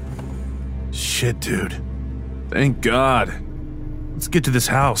house. Shit, dude. Thank God. Let's get to this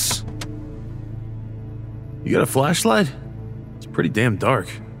house. You got a flashlight? It's pretty damn dark.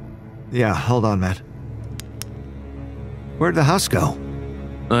 Yeah, hold on, Matt. Where'd the house go?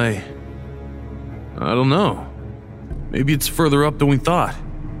 I don't know. Maybe it's further up than we thought.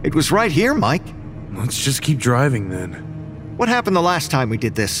 It was right here, Mike. Let's just keep driving then. What happened the last time we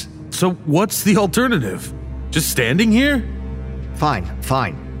did this? So what's the alternative? Just standing here? Fine,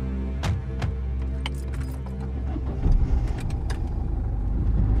 fine.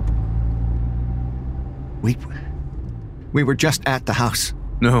 We were just at the house.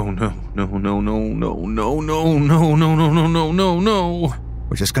 No.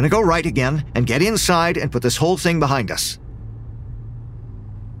 We're just gonna go right again and get inside and put this whole thing behind us.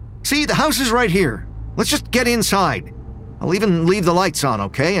 See, the house is right here. Let's just get inside. I'll even leave the lights on,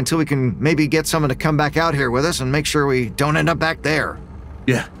 okay? Until we can maybe get someone to come back out here with us and make sure we don't end up back there.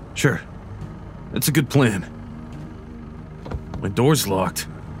 Yeah, sure. That's a good plan. My door's locked.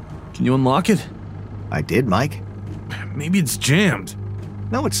 Can you unlock it? I did, Mike. Maybe it's jammed.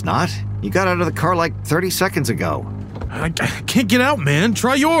 No, it's not. You got out of the car like 30 seconds ago. I can't get out, man.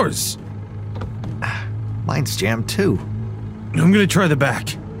 Try yours. Mine's jammed too. I'm gonna try the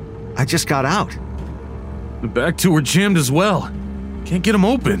back. I just got out. The back two are jammed as well. Can't get them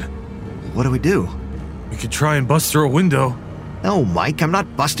open. What do we do? We could try and bust through a window. No, Mike, I'm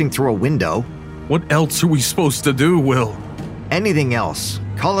not busting through a window. What else are we supposed to do, Will? Anything else.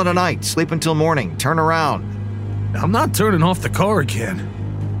 Call it a night, sleep until morning, turn around. I'm not turning off the car again.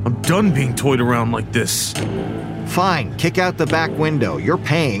 I'm done being toyed around like this. Fine, kick out the back window. You're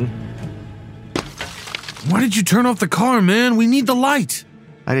paying. Why did you turn off the car, man? We need the light.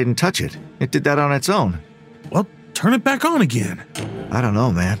 I didn't touch it. It did that on its own. Well, turn it back on again. I don't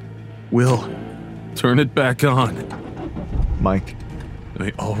know, man. Will, turn it back on. Mike,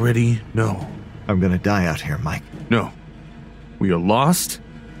 I already know. I'm gonna die out here, Mike. No. We are lost,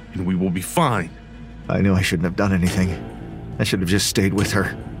 and we will be fine. I knew I shouldn't have done anything. I should have just stayed with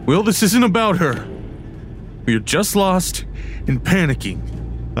her. Will, this isn't about her. We are just lost and panicking.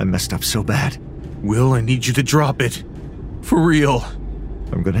 I messed up so bad. Will, I need you to drop it. For real.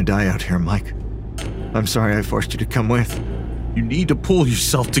 I'm gonna die out here, Mike. I'm sorry I forced you to come with. You need to pull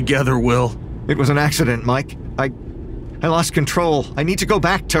yourself together, Will. It was an accident, Mike. I lost control. I need to go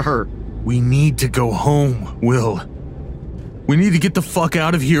back to her. We need to go home, Will. We need to get the fuck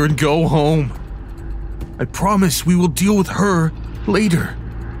out of here and go home. I promise we will deal with her later.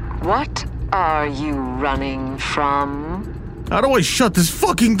 What are you running from? How do I shut this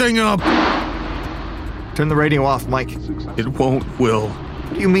fucking thing up? Turn the radio off, Mike. It won't, Will.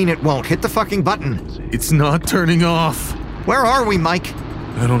 What do you mean it won't? Hit the fucking button. It's not turning off. Where are we, Mike?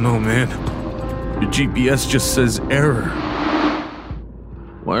 I don't know, man. Your GPS just says error.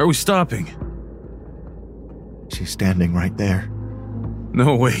 Why are we stopping? She's standing right there.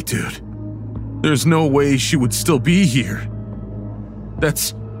 No way, dude. There's no way she would still be here.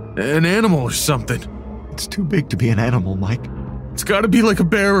 That's An animal or something. It's too big to be an animal, Mike. It's gotta be like a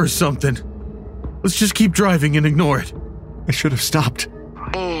bear or something. Let's just keep driving and ignore it. I should have stopped.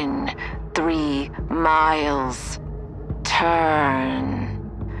 In 3 miles. Turn.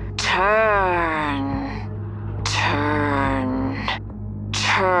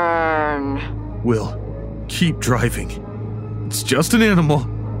 Will, keep driving. It's just an animal.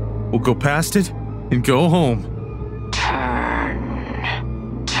 We'll go past it and go home. Turn.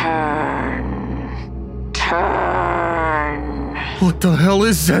 What the hell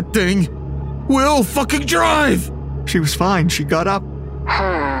is that thing? Will, fucking drive! She was fine. She got up.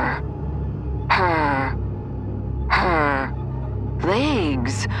 Her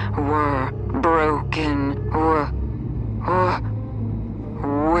legs were broken.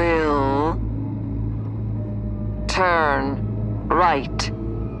 Will turn right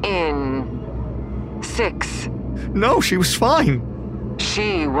in 6. No, she was fine.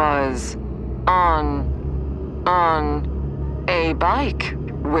 She was on a bike,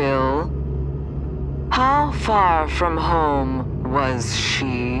 Will. How far from home was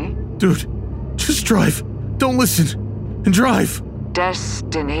she? Dude, just drive. Don't listen. And drive.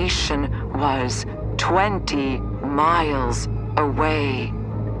 Destination was 20 miles away.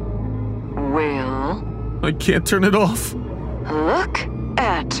 Will? I can't turn it off. Look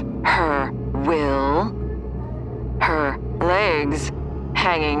at her, Will. Her legs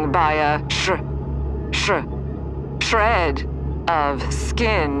hanging by a shred of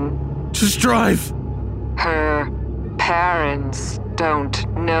skin. Just drive. Her parents don't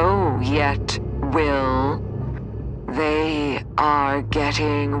know yet, Will. They are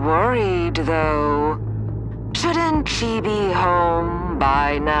getting worried, though. Shouldn't she be home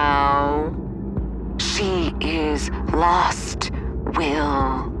by now? She is lost,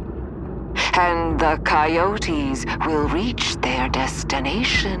 Will. And the coyotes will reach their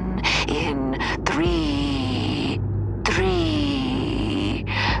destination in 3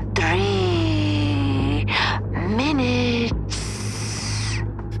 minutes.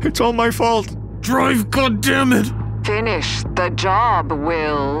 It's all my fault. Drive, goddammit! Finish the job,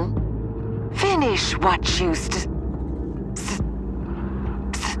 Will. Finish what you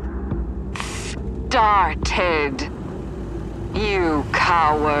started, you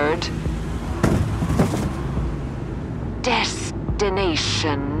coward.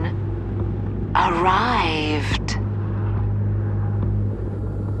 Destination arrived.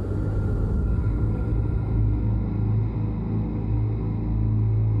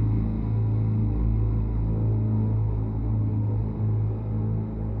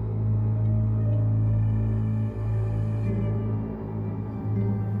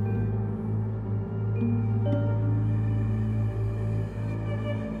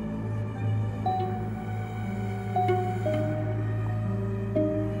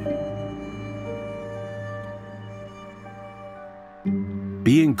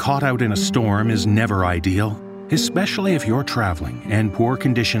 Being caught out in a storm is never ideal, especially if you're traveling and poor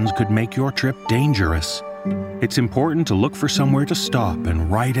conditions could make your trip dangerous. It's important to look for somewhere to stop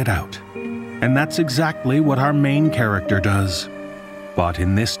and ride it out. And that's exactly what our main character does. But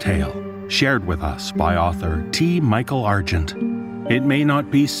in this tale, shared with us by author T. Michael Argent, it may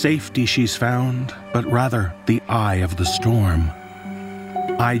not be safety she's found, but rather the eye of the storm.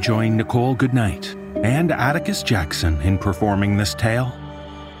 I join Nicole Goodnight and Atticus Jackson in performing this tale.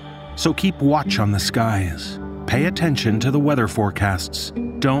 So keep watch on the skies, pay attention to the weather forecasts,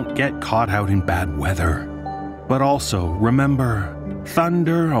 don't get caught out in bad weather. But also remember,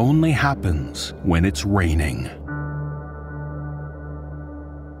 thunder only happens when it's raining.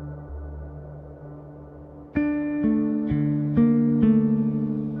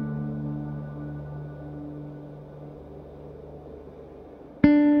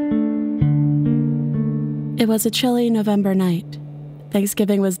 It was a chilly November night.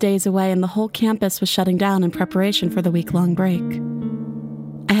 Thanksgiving was days away and the whole campus was shutting down in preparation for the week-long break.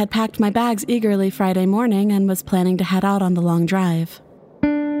 I had packed my bags eagerly Friday morning and was planning to head out on the long drive.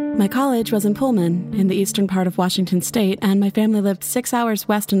 My college was in Pullman, in the eastern part of Washington state, and my family lived 6 hours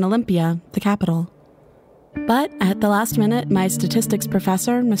west in Olympia, the capital. But at the last minute, my statistics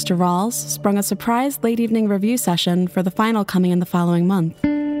professor, Mr. Rawls, sprung a surprise late-evening review session for the final coming in the following month.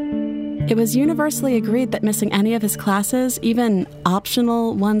 It was universally agreed that missing any of his classes, even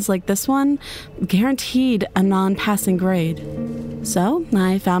optional ones like this one, guaranteed a non-passing grade. So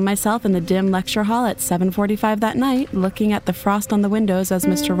I found myself in the dim lecture hall at 7:45 that night, looking at the frost on the windows as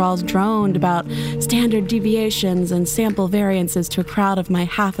Mr. Rawls droned about standard deviations and sample variances to a crowd of my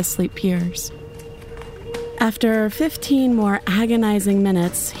half-asleep peers. After 15 more agonizing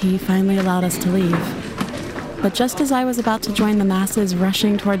minutes, he finally allowed us to leave. But just as I was about to join the masses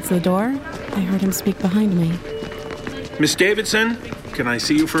rushing towards the door, I heard him speak behind me. Miss Davidson, can I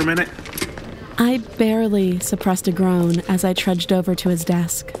see you for a minute? I barely suppressed a groan as I trudged over to his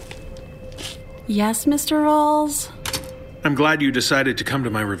desk. Yes, Mr. Rawls? I'm glad you decided to come to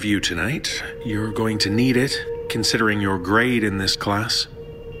my review tonight. You're going to need it, considering your grade in this class.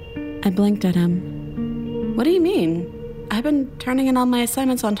 I blinked at him. What do you mean? I've been turning in all my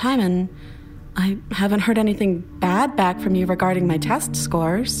assignments on time, and I haven't heard anything bad back from you regarding my test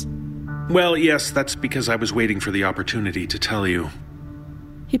scores. Well, yes, that's because I was waiting for the opportunity to tell you.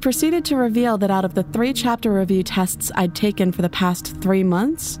 He proceeded to reveal that out of the 3 chapter review tests I'd taken for the past 3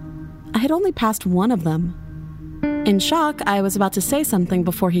 months, I had only passed 1 of them. In shock, I was about to say something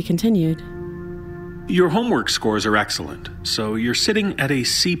before he continued. Your homework scores are excellent, so you're sitting at a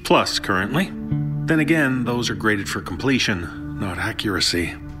C+ currently. Then again, those are graded for completion, not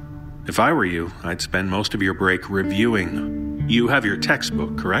accuracy. If I were you, I'd spend most of your break reviewing. You have your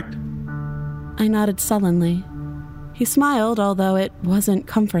textbook, correct? I nodded sullenly. He smiled, although it wasn't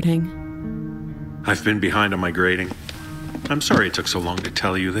comforting. I've been behind on my grading. I'm sorry it took so long to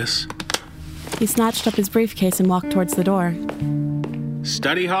tell you this. He snatched up his briefcase and walked towards the door.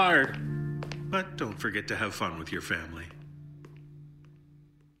 Study hard, but don't forget to have fun with your family.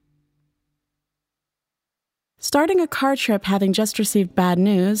 Starting a car trip having just received bad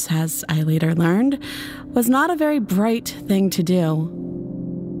news, as I later learned, was not a very bright thing to do.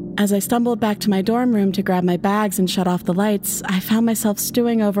 As I stumbled back to my dorm room to grab my bags and shut off the lights, I found myself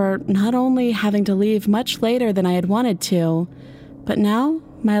stewing over not only having to leave much later than I had wanted to, but now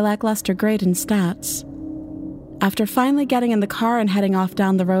my lackluster grade in stats. After finally getting in the car and heading off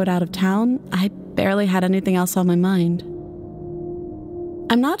down the road out of town, I barely had anything else on my mind.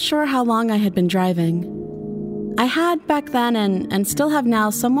 I'm not sure how long I had been driving. I had back then and still have now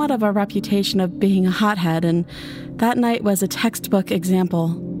somewhat of a reputation of being a hothead, and that night was a textbook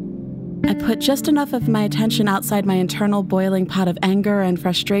example. I put just enough of my attention outside my internal boiling pot of anger and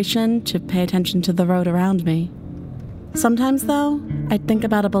frustration to pay attention to the road around me. Sometimes, though, I'd think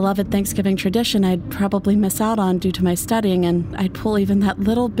about a beloved Thanksgiving tradition I'd probably miss out on due to my studying, and I'd pull even that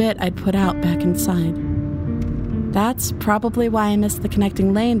little bit I'd put out back inside. That's probably why I missed the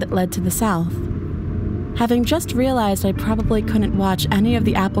connecting lane that led to the south. Having just realized I probably couldn't watch any of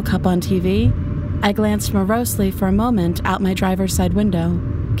the Apple Cup on TV, I glanced morosely for a moment out my driver's side window,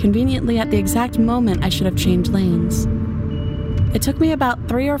 conveniently at the exact moment I should have changed lanes. It took me about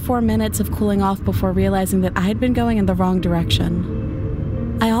 3 or 4 minutes of cooling off before realizing that I'd been going in the wrong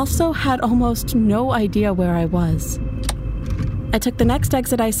direction. I also had almost no idea where I was. I took the next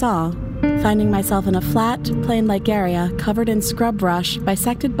exit I saw, finding myself in a flat, plain-like area covered in scrub brush,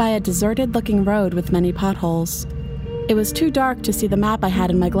 bisected by a deserted-looking road with many potholes. It was too dark to see the map I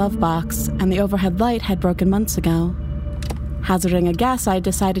had in my glove box, and the overhead light had broken months ago. Hazarding a guess, I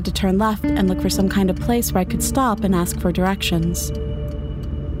decided to turn left and look for some kind of place where I could stop and ask for directions.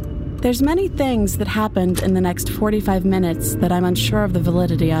 There's many things that happened in the next 45 minutes that I'm unsure of the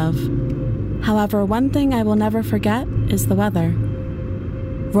validity of. However, one thing I will never forget is the weather.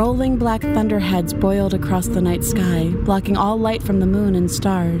 Rolling black thunderheads boiled across the night sky, blocking all light from the moon and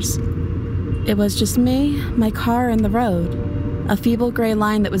stars. It was just me, my car, and the road, a feeble gray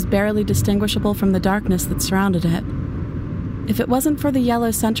line that was barely distinguishable from the darkness that surrounded it. If it wasn't for the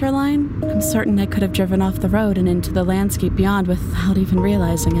yellow center line, I'm certain I could have driven off the road and into the landscape beyond without even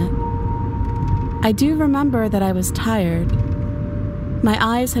realizing it. I do remember that I was tired. My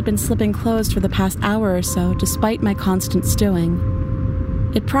eyes had been slipping closed for the past hour or so, despite my constant stewing.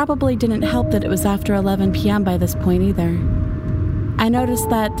 It probably didn't help that it was after 11 p.m. by this point either. I noticed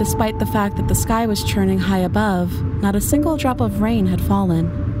that despite the fact that the sky was churning high above, not a single drop of rain had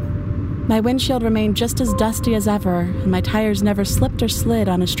fallen. My windshield remained just as dusty as ever, and my tires never slipped or slid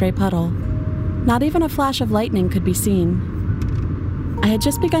on a stray puddle. Not even a flash of lightning could be seen. I had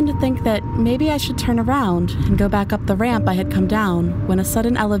just begun to think that maybe I should turn around and go back up the ramp I had come down when a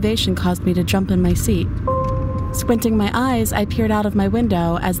sudden elevation caused me to jump in my seat. Squinting my eyes, I peered out of my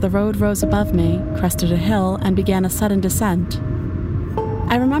window as the road rose above me, crested a hill, and began a sudden descent.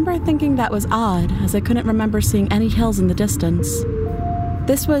 I remember thinking that was odd, as I couldn't remember seeing any hills in the distance.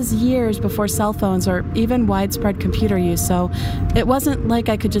 This was years before cell phones or even widespread computer use, so it wasn't like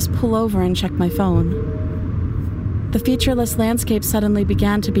I could just pull over and check my phone. The featureless landscape suddenly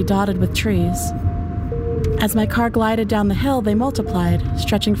began to be dotted with trees. As my car glided down the hill, they multiplied,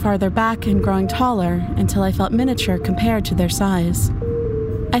 stretching farther back and growing taller until I felt miniature compared to their size.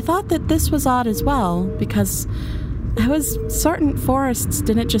 I thought that this was odd as well, because I was certain forests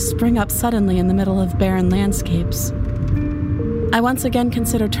didn't just spring up suddenly in the middle of barren landscapes. I once again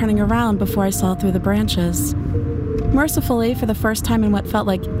considered turning around before I saw through the branches. Mercifully, for the first time in what felt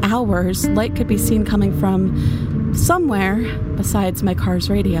like hours, light could be seen coming from somewhere besides my car's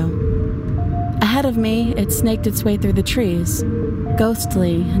radio. Ahead of me, it snaked its way through the trees,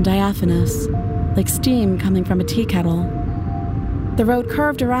 ghostly and diaphanous, like steam coming from a tea kettle. The road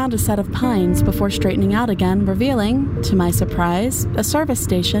curved around a set of pines before straightening out again, revealing, to my surprise, a service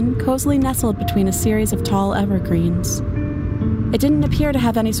station cozily nestled between a series of tall evergreens. It didn't appear to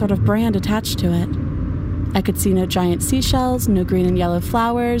have any sort of brand attached to it. I could see no giant seashells, no green and yellow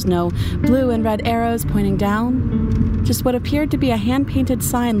flowers, no blue and red arrows pointing down. Just what appeared to be a hand-painted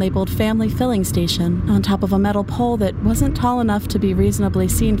sign labeled Family Filling Station on top of a metal pole that wasn't tall enough to be reasonably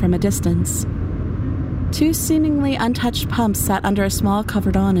seen from a distance. 2 seemingly untouched pumps sat under a small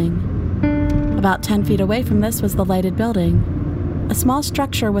covered awning. About 10 feet away from this was the lighted building, a small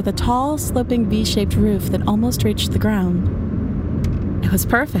structure with a tall, sloping V-shaped roof that almost reached the ground. It was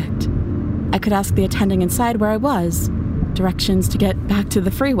perfect. I could ask the attending inside where I was, directions to get back to the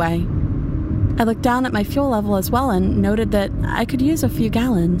freeway. I looked down at my fuel level as well and noted that I could use a few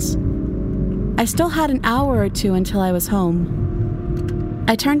gallons. I still had an hour or two until I was home.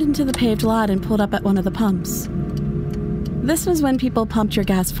 I turned into the paved lot and pulled up at one of the pumps. This was when people pumped your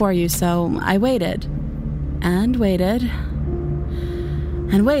gas for you, so I waited. And waited.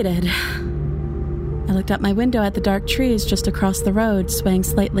 And waited. I looked out my window at the dark trees just across the road, swaying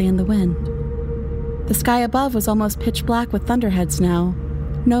slightly in the wind. The sky above was almost pitch black with thunderheads now,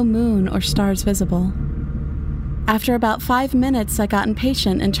 no moon or stars visible. After about 5 minutes, I got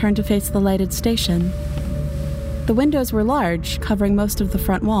impatient and turned to face the lighted station. The windows were large, covering most of the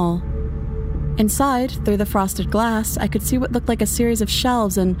front wall. Inside, through the frosted glass, I could see what looked like a series of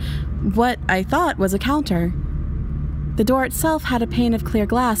shelves and what I thought was a counter. The door itself had a pane of clear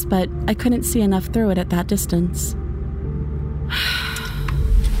glass, but I couldn't see enough through it at that distance.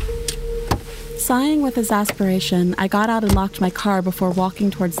 Sighing with exasperation, I got out and locked my car before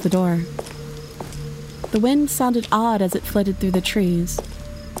walking towards the door. The wind sounded odd as it flitted through the trees.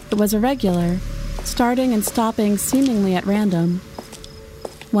 It was irregular, starting and stopping seemingly at random.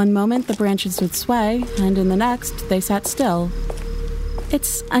 One moment the branches would sway, and in the next they sat still.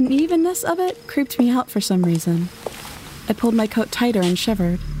 Its unevenness of it creeped me out for some reason. I pulled my coat tighter and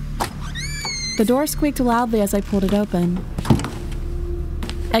shivered. The door squeaked loudly as I pulled it open.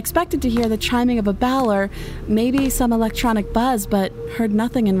 I expected to hear the chiming of a bell or maybe some electronic buzz, but heard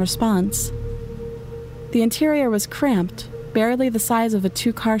nothing in response. The interior was cramped, barely the size of a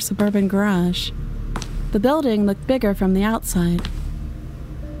 2-car suburban garage. The building looked bigger from the outside.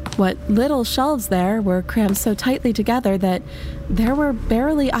 What little shelves there were crammed so tightly together that there were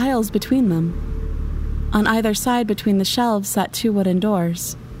barely aisles between them. On either side between the shelves sat 2 wooden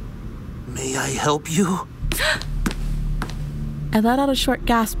doors. May I help you? I let out a short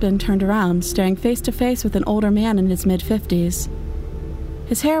gasp and turned around, staring face to face with an older man in his mid-50s.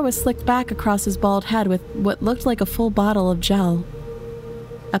 His hair was slicked back across his bald head with what looked like a full bottle of gel.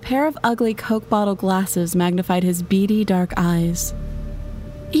 A pair of ugly Coke bottle glasses magnified his beady, dark eyes.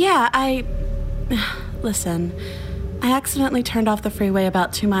 Yeah, Listen, I accidentally turned off the freeway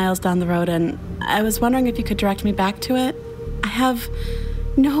about 2 miles down the road, and I was wondering if you could direct me back to it. I have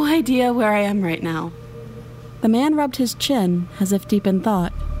no idea where I am right now. The man rubbed his chin, as if deep in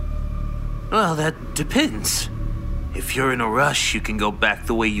thought. Well, that depends. If you're in a rush, you can go back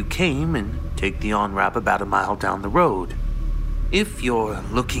the way you came and take the on-ramp about a mile down the road. If you're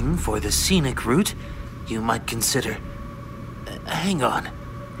looking for the scenic route, you might consider... hang on.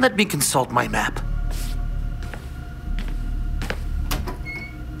 Let me consult my map.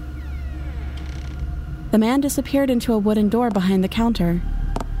 The man disappeared into a wooden door behind the counter.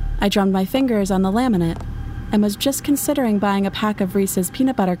 I drummed my fingers on the laminate and was just considering buying a pack of Reese's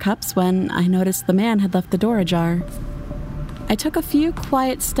peanut butter cups when I noticed the man had left the door ajar. I took a few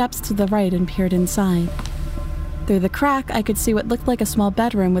quiet steps to the right and peered inside. Through the crack, I could see what looked like a small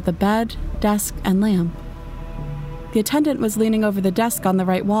bedroom with a bed, desk, and lamp. The attendant was leaning over the desk on the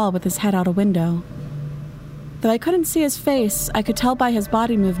right wall with his head out a window. Though I couldn't see his face, I could tell by his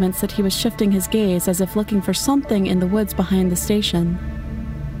body movements that he was shifting his gaze as if looking for something in the woods behind the station.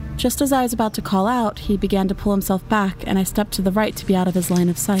 Just as I was about to call out, he began to pull himself back, and I stepped to the right to be out of his line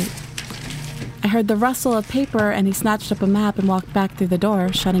of sight. I heard the rustle of paper, and he snatched up a map and walked back through the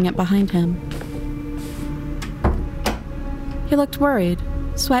door, shutting it behind him. He looked worried,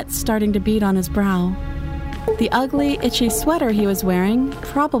 sweat starting to bead on his brow. The ugly, itchy sweater he was wearing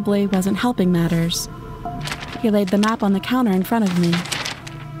probably wasn't helping matters. He laid the map on the counter in front of me.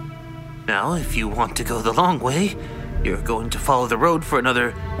 Now, if you want to go the long way, you're going to follow the road for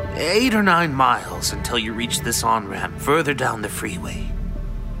another 8 or 9 miles until you reach this on-ramp further down the freeway.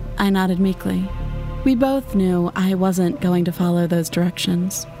 I nodded meekly. We both knew I wasn't going to follow those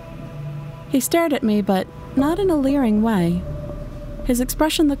directions. He stared at me, but not in a leering way. His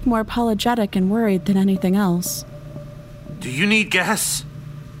expression looked more apologetic and worried than anything else. Do you need gas?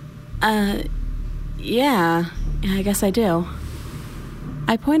 Yeah, I guess I do.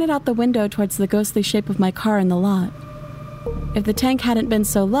 I pointed out the window towards the ghostly shape of my car in the lot. If the tank hadn't been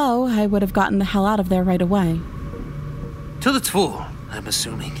so low, I would have gotten the hell out of there right away. Till it's full, I'm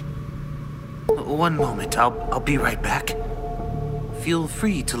assuming. One moment, I'll be right back. Feel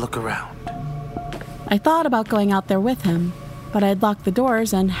free to look around. I thought about going out there with him, but I'd locked the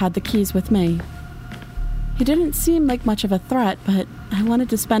doors and had the keys with me. He didn't seem like much of a threat, but I wanted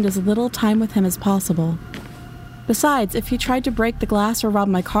to spend as little time with him as possible. Besides, if he tried to break the glass or rob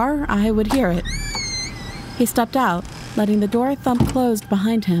my car, I would hear it. He stepped out, letting the door thump closed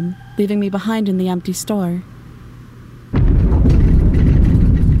behind him, leaving me behind in the empty store.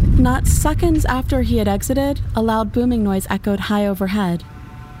 Not seconds after he had exited, a loud booming noise echoed high overhead.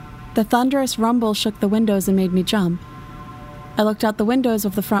 The thunderous rumble shook the windows and made me jump. I looked out the windows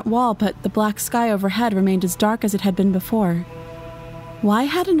of the front wall, but the black sky overhead remained as dark as it had been before. Why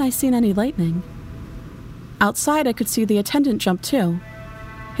hadn't I seen any lightning? Outside, I could see the attendant jump too.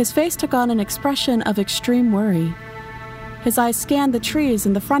 His face took on an expression of extreme worry. His eyes scanned the trees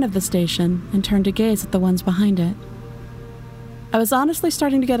in the front of the station and turned to gaze at the ones behind it. I was honestly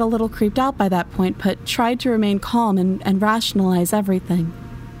starting to get a little creeped out by that point, but tried to remain calm and rationalize everything.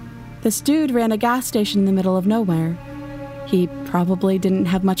 This dude ran a gas station in the middle of nowhere. He probably didn't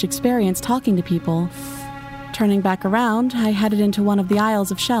have much experience talking to people. Turning back around, I headed into one of the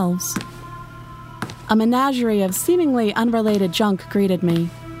aisles of shelves. A menagerie of seemingly unrelated junk greeted me.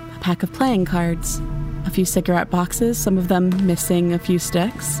 A pack of playing cards, a few cigarette boxes, some of them missing a few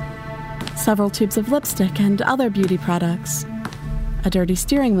sticks, several tubes of lipstick and other beauty products, a dirty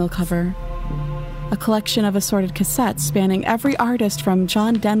steering wheel cover, a collection of assorted cassettes spanning every artist from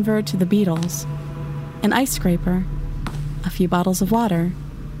John Denver to the Beatles, an ice scraper, a few bottles of water,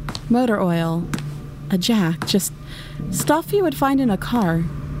 motor oil, a jack, just stuff you would find in a car.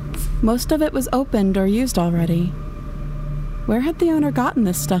 Most of it was opened or used already. Where had the owner gotten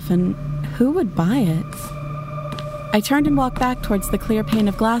this stuff, and who would buy it? I turned and walked back towards the clear pane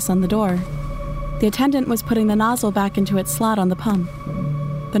of glass on the door. The attendant was putting the nozzle back into its slot on the pump.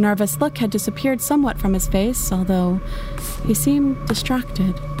 The nervous look had disappeared somewhat from his face, although he seemed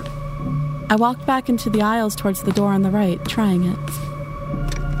distracted. I walked back into the aisles towards the door on the right, trying it.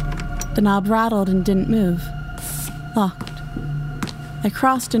 The knob rattled and didn't move. Locked. I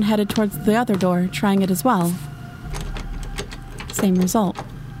crossed and headed towards the other door, trying it as well. Same result.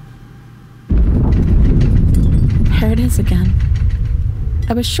 There it is again.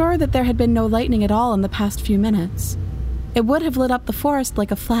 I was sure that there had been no lightning at all in the past few minutes. It would have lit up the forest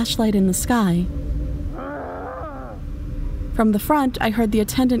like a flashlight in the sky. From the front, I heard the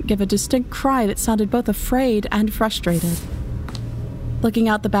attendant give a distinct cry that sounded both afraid and frustrated. Looking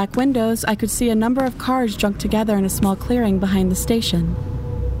out the back windows, I could see a number of cars junked together in a small clearing behind the station.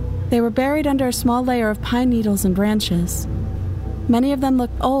 They were buried under a small layer of pine needles and branches. Many of them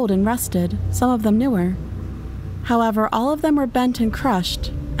looked old and rusted, some of them newer. However, all of them were bent and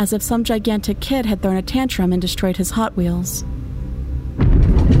crushed, as if some gigantic kid had thrown a tantrum and destroyed his Hot Wheels.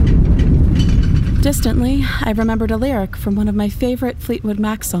 Distantly, I remembered a lyric from one of my favorite Fleetwood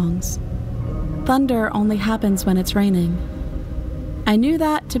Mac songs. Thunder only happens when it's raining. I knew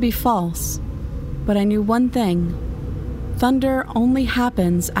that to be false, but I knew one thing. Thunder only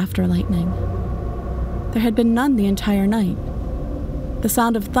happens after lightning. There had been none the entire night. The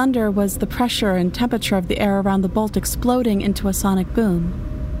sound of thunder was the pressure and temperature of the air around the bolt exploding into a sonic boom.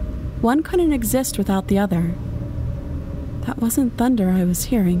 One couldn't exist without the other. That wasn't thunder I was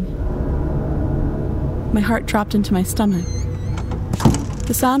hearing. My heart dropped into my stomach.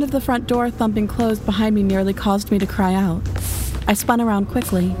 The sound of the front door thumping closed behind me nearly caused me to cry out. I spun around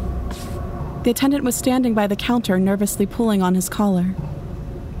quickly. The attendant was standing by the counter, nervously pulling on his collar.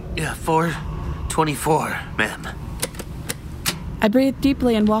 Yeah, 424, ma'am. I breathed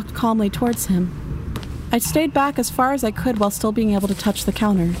deeply and walked calmly towards him. I stayed back as far as I could while still being able to touch the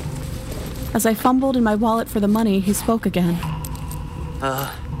counter. As I fumbled in my wallet for the money, he spoke again.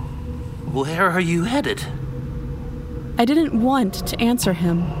 Where are you headed? I didn't want to answer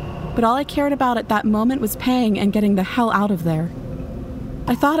him, but all I cared about at that moment was paying and getting the hell out of there.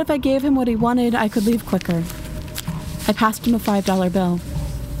 I thought if I gave him what he wanted, I could leave quicker. I passed him a $5 bill.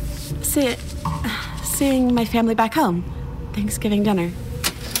 Seeing my family back home. Thanksgiving dinner.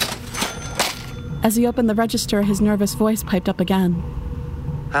 As he opened the register, his nervous voice piped up again.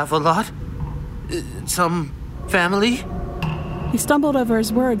 have a lot? Some family? He stumbled over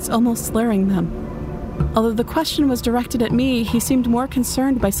his words, almost slurring them. Although the question was directed at me, he seemed more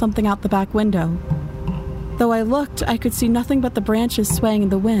concerned by something out the back window. Though I looked, I could see nothing but the branches swaying in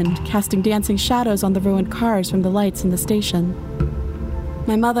the wind, casting dancing shadows on the ruined cars from the lights in the station.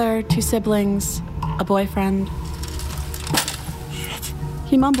 My mother, 2 siblings, a boyfriend. Shit.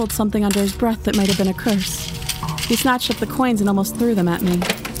 He mumbled something under his breath that might have been a curse. He snatched up the coins and almost threw them at me.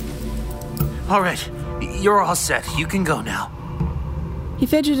 All right, you're all set. You can go now. He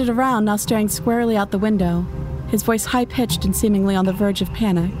fidgeted around, now staring squarely out the window, his voice high-pitched and seemingly on the verge of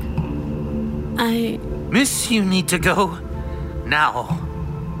panic. Miss, you need to go now.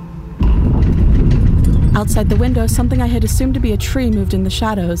 Outside the window, something I had assumed to be a tree moved in the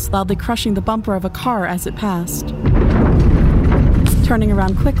shadows, loudly crushing the bumper of a car as it passed. Turning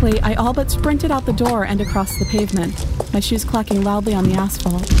around quickly, I all but sprinted out the door and across the pavement, my shoes clacking loudly on the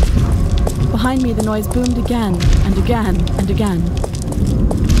asphalt. Behind me, the noise boomed again and again and again.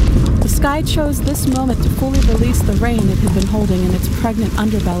 The sky chose this moment to fully release the rain it had been holding in its pregnant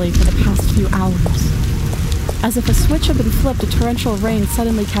underbelly for the past few hours. As if a switch had been flipped, a torrential rain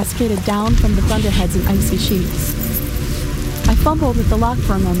suddenly cascaded down from the thunderheads in icy sheets. I fumbled with the lock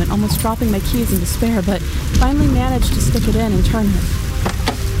for a moment, almost dropping my keys in despair, but finally managed to stick it in and turn it.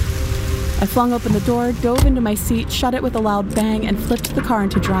 I flung open the door, dove into my seat, shut it with a loud bang, and flipped the car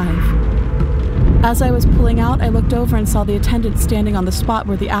into drive. As I was pulling out, I looked over and saw the attendant standing on the spot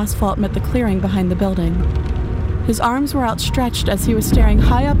where the asphalt met the clearing behind the building. His arms were outstretched as he was staring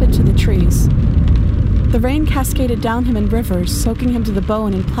high up into the trees. The rain cascaded down him in rivers, soaking him to the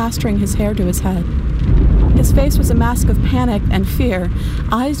bone and plastering his hair to his head. His face was a mask of panic and fear,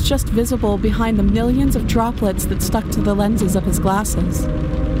 eyes just visible behind the millions of droplets that stuck to the lenses of his glasses.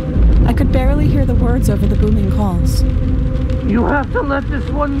 I could barely hear the words over the booming calls. You have to let this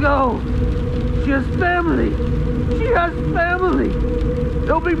one go. She has family. She has family.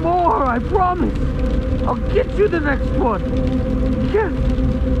 There'll be more, I promise. I'll get you the next one.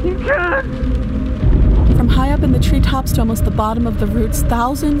 You can't. From high up in the treetops to almost the bottom of the roots,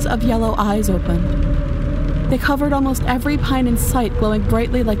 thousands of yellow eyes opened. They covered almost every pine in sight, glowing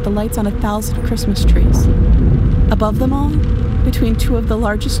brightly like the lights on 1,000 Christmas trees. Above them all, between 2 of the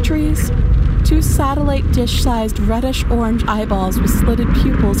largest trees, 2 satellite dish-sized reddish-orange eyeballs with slitted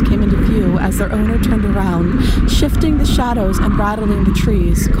pupils came into view as their owner turned around, shifting the shadows and rattling the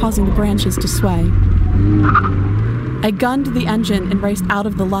trees, causing the branches to sway. I gunned the engine and raced out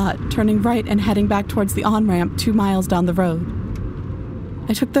of the lot, turning right and heading back towards the on-ramp 2 miles down the road.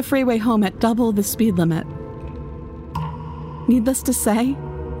 I took the freeway home at double the speed limit. Needless to say,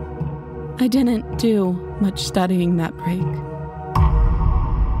 I didn't do much studying that break.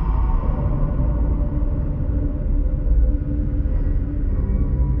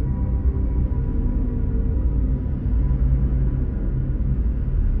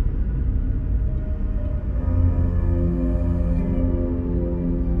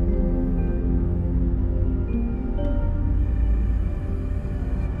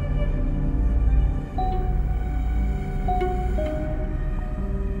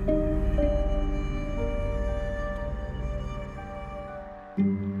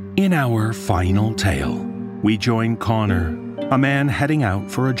 In our final tale, we join Connor, a man heading out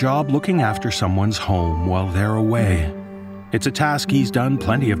for a job looking after someone's home while they're away. It's a task he's done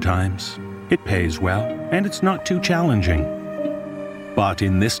plenty of times. It pays well, and it's not too challenging. But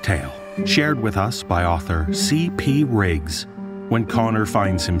in this tale, shared with us by author C.P. Riggs, when Connor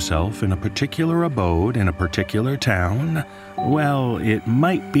finds himself in a particular abode in a particular town, well, it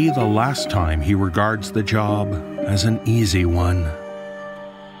might be the last time he regards the job as an easy one.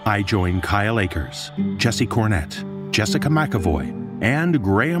 I join Kyle Akers, Jesse Cornett, Jessica McAvoy, and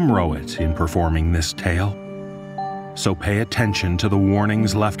Graham Rowett in performing this tale. So pay attention to the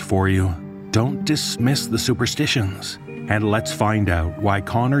warnings left for you. Don't dismiss the superstitions. And let's find out why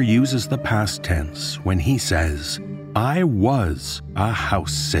Connor uses the past tense when he says, "I was a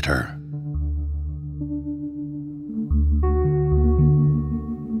house sitter."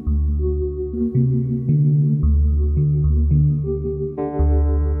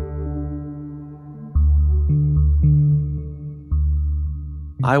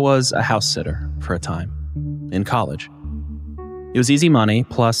 I was a house sitter for a time, in college. It was easy money,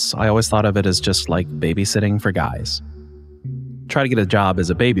 plus I always thought of it as just like babysitting for guys. Try to get a job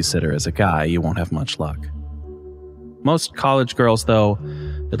as a babysitter as a guy, you won't have much luck. Most college girls, though,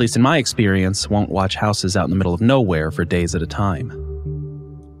 at least in my experience, won't watch houses out in the middle of nowhere for days at a time.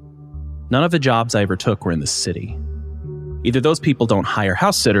 None of the jobs I ever took were in the city. Either those people don't hire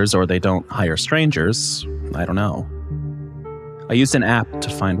house sitters or they don't hire strangers, I don't know. I used an app to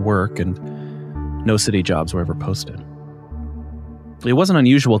find work, and no city jobs were ever posted. It wasn't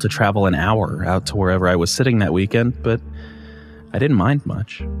unusual to travel an hour out to wherever I was sitting that weekend, but I didn't mind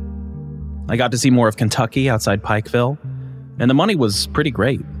much. I got to see more of Kentucky outside Pikeville, and the money was pretty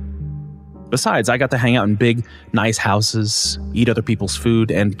great. Besides, I got to hang out in big, nice houses, eat other people's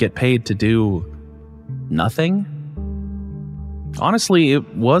food, and get paid to do nothing. Honestly,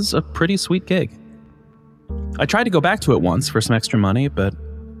 it was a pretty sweet gig. I tried to go back to it once for some extra money, but,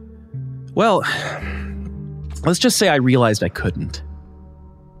 well, let's just say I realized I couldn't.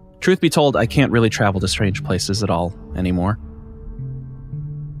 Truth be told, I can't really travel to strange places at all anymore.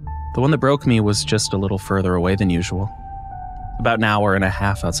 The one that broke me was just a little further away than usual. About an hour and a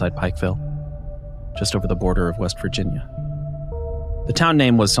half outside Pikeville, just over the border of West Virginia. The town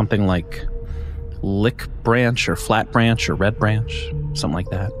name was something like Lick Branch or Flat Branch or Red Branch, something like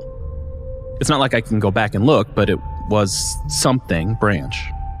that. It's not like I can go back and look, but it was something branch.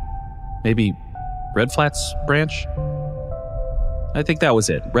 Maybe Red Flats Branch? I think that was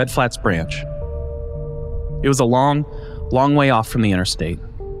it, Red Flats Branch. It was a long way off from the interstate,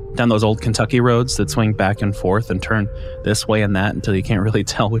 down those old Kentucky roads that swing back and forth and turn this way and that until you can't really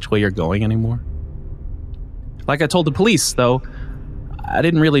tell which way you're going anymore. Like I told the police, though, I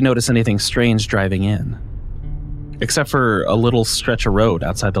didn't really notice anything strange driving in, except for a little stretch of road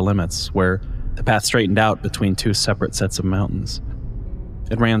outside the limits where the path straightened out between two separate sets of mountains.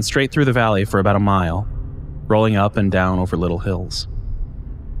 It ran straight through the valley for about a mile, rolling up and down over little hills.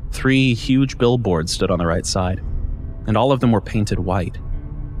 3 huge billboards stood on the right side, and all of them were painted white.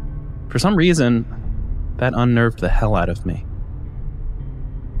 For some reason, that unnerved the hell out of me.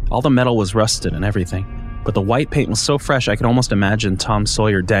 All the metal was rusted and everything, but the white paint was so fresh I could almost imagine Tom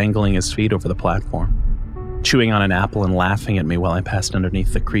Sawyer dangling his feet over the platform, chewing on an apple and laughing at me while I passed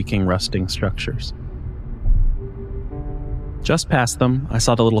underneath the creaking, rusting structures. Just past them, I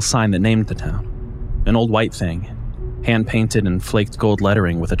saw the little sign that named the town. An old white thing, hand-painted in flaked gold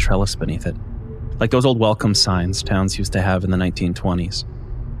lettering with a trellis beneath it, like those old welcome signs towns used to have in the 1920s.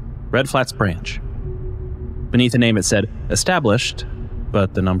 Red Flats Branch. Beneath the name it said, established,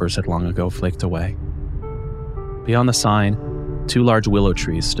 but the numbers had long ago flaked away. Beyond the sign, 2 large willow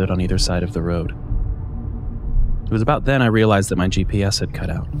trees stood on either side of the road. It was about then I realized that my GPS had cut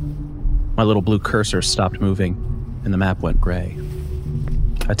out. My little blue cursor stopped moving, and the map went gray.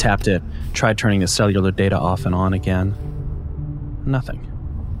 I tapped it, tried turning the cellular data off and on again. Nothing.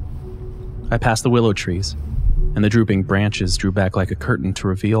 I passed the willow trees, and the drooping branches drew back like a curtain to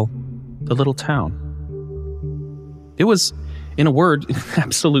reveal the little town. It was, in a word,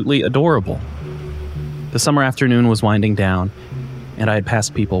 absolutely adorable. The summer afternoon was winding down, and I had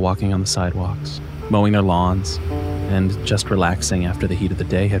passed people walking on the sidewalks, mowing their lawns, and just relaxing after the heat of the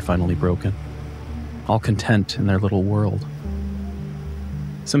day had finally broken, all content in their little world.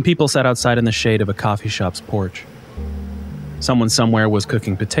 Some people sat outside in the shade of a coffee shop's porch. Someone somewhere was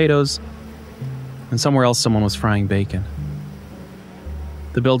cooking potatoes, and somewhere else someone was frying bacon.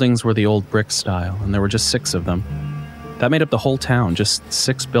 The buildings were the old brick style, and there were just 6 of them. That made up the whole town, just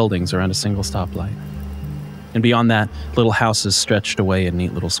 6 buildings around a single stoplight. And beyond that, little houses stretched away in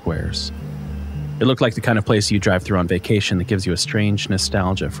neat little squares. It looked like the kind of place you drive through on vacation that gives you a strange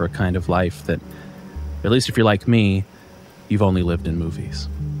nostalgia for a kind of life that, at least if you're like me, you've only lived in movies.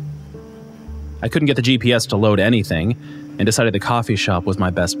 I couldn't get the GPS to load anything, and decided the coffee shop was my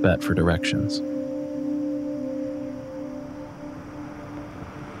best bet for directions.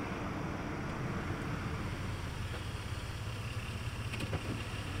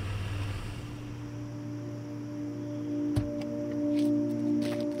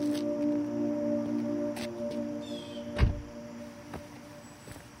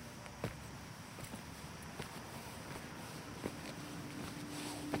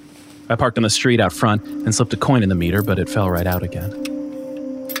 I parked on the street out front and slipped a coin in the meter, but it fell right out again.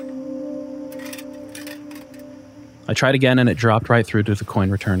 I tried again and it dropped right through to the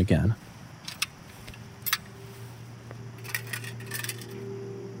coin return again.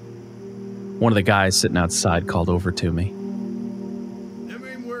 One of the guys sitting outside called over to me. Them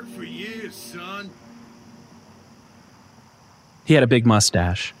ain't worked for years, son. He had a big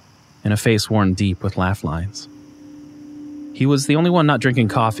mustache and a face worn deep with laugh lines. He was the only one not drinking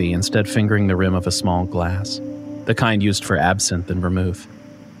coffee, instead fingering the rim of a small glass, the kind used for absinthe and vermouth.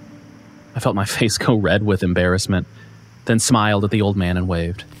 I felt my face go red with embarrassment, then smiled at the old man and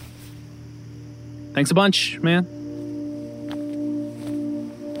waved. Thanks a bunch, man.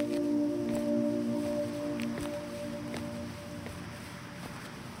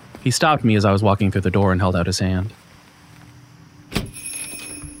 He stopped me as I was walking through the door and held out his hand.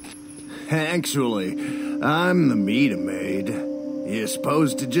 Actually, I'm the meter maid. You're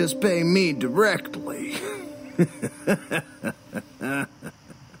supposed to just pay me directly.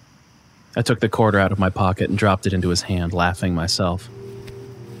 I took the quarter out of my pocket and dropped it into his hand, laughing myself.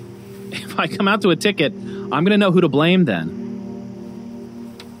 If I come out to a ticket, I'm going to know who to blame then.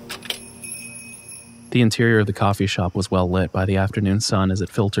 The interior of the coffee shop was well lit by the afternoon sun as it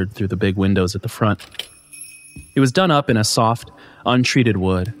filtered through the big windows at the front. It was done up in a soft, untreated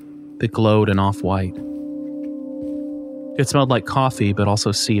wood that glowed an off-white. It smelled like coffee, but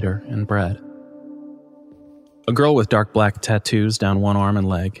also cedar and bread. A girl with dark black tattoos down one arm and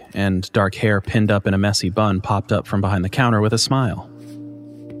leg, and dark hair pinned up in a messy bun popped up from behind the counter with a smile.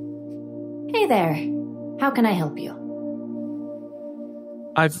 Hey there. How can I help you?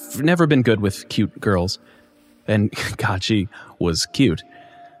 I've never been good with cute girls. And God, she was cute.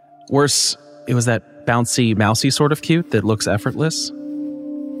 Worse, it was that bouncy, mousy sort of cute that looks effortless.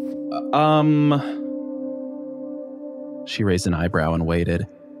 She raised an eyebrow and waited.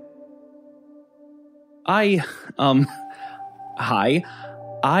 Hi.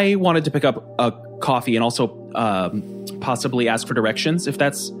 I wanted to pick up a coffee and also, possibly ask for directions, if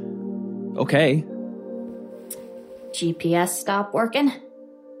that's okay. GPS stop working?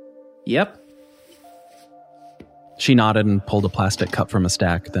 Yep. She nodded and pulled a plastic cup from a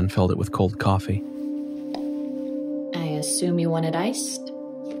stack, then filled it with cold coffee. I assume you want it iced?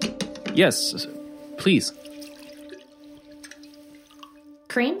 Yes, please.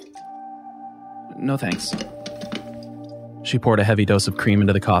 Cream? No thanks. She poured a heavy dose of cream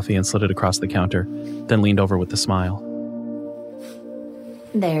into the coffee and slid it across the counter, then leaned over with a smile.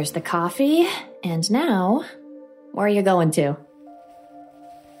 There's the coffee, and now, where are you going to?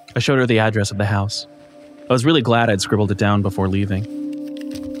 I showed her the address of the house. I was really glad I'd scribbled it down before leaving.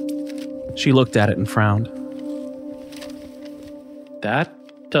 She looked at it and frowned. That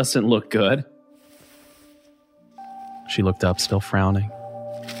doesn't look good. She looked up, still frowning.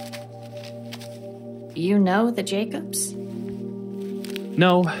 You know the Jacobs?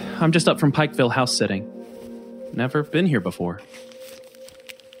 No, I'm just up from Pikeville house sitting. Never been here before.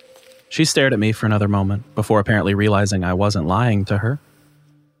 She stared at me for another moment, before apparently realizing I wasn't lying to her.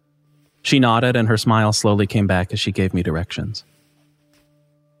 She nodded, and her smile slowly came back as she gave me directions.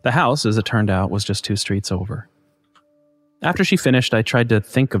 The house, as it turned out, was just 2 streets over. After she finished, I tried to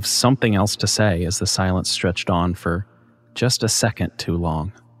think of something else to say as the silence stretched on for just a second too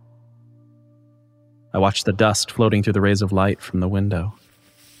long. I watched the dust floating through the rays of light from the window.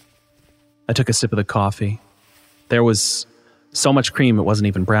 I took a sip of the coffee. There was so much cream it wasn't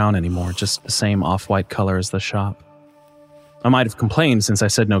even brown anymore, just the same off-white color as the shop. I might have complained since I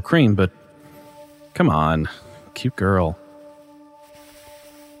said no cream, but come on, cute girl.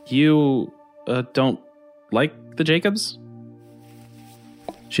 You, don't like the Jacobs?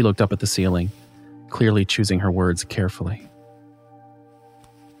 She looked up at the ceiling, clearly choosing her words carefully.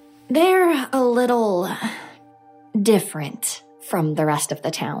 They're a little different from the rest of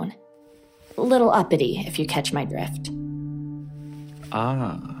the town. A little uppity, if you catch my drift.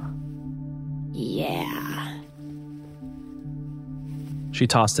 Ah. Yeah. She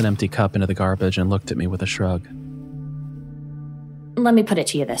tossed an empty cup into the garbage and looked at me with a shrug. Let me put it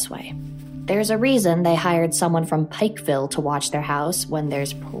to you this way. There's a reason they hired someone from Pikeville to watch their house when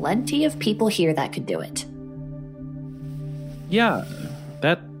there's plenty of people here that could do it. Yeah,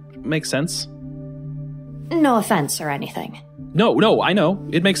 that makes sense. No offense or anything. No, I know.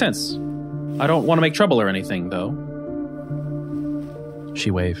 It makes sense. I don't want to make trouble or anything, though.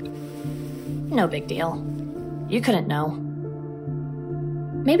 She waved. No big deal. You couldn't know.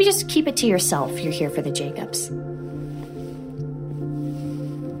 Maybe just keep it to yourself. You're here for the Jacobs.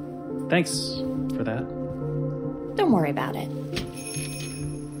 Thanks for that. Don't worry about it.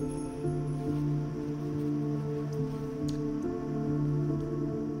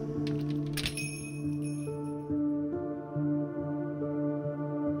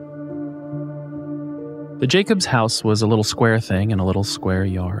 The Jacobs house was a little square thing in a little square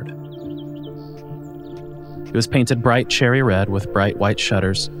yard. It was painted bright cherry red with bright white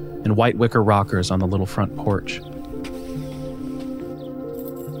shutters and white wicker rockers on the little front porch.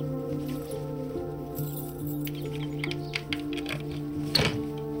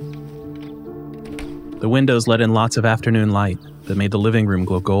 The windows let in lots of afternoon light that made the living room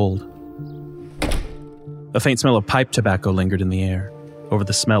glow gold. A faint smell of pipe tobacco lingered in the air, over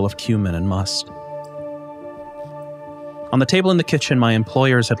the smell of cumin and must. On the table in the kitchen, my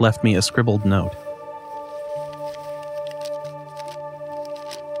employers had left me a scribbled note.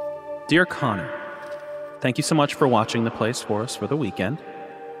 Dear Connor, thank you so much for watching the place for us for the weekend.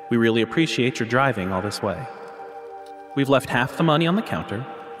 We really appreciate your driving all this way. We've left half the money on the counter,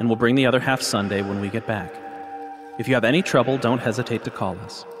 and we'll bring the other half Sunday when we get back. If you have any trouble, don't hesitate to call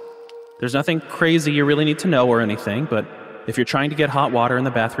us. There's nothing crazy you really need to know or anything, but if you're trying to get hot water in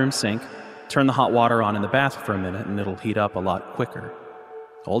the bathroom sink, turn the hot water on in the bath for a minute and it'll heat up a lot quicker.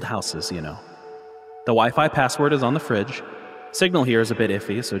 Old houses, you know. The Wi-Fi password is on the fridge. Signal here is a bit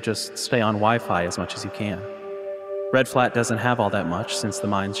iffy, so just stay on Wi-Fi as much as you can. Red Flat doesn't have all that much since the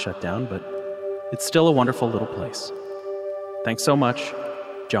mine's shut down, but it's still a wonderful little place. Thanks so much,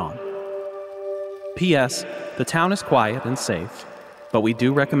 John. P.S. The town is quiet and safe, but we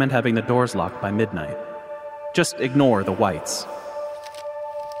do recommend having the doors locked by midnight. Just ignore the whites.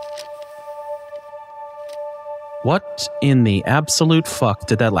 What in the absolute fuck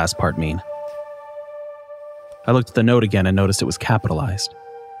did that last part mean? I looked at the note again and noticed it was capitalized.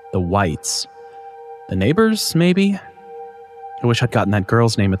 The whites. The neighbors, maybe? I wish I'd gotten that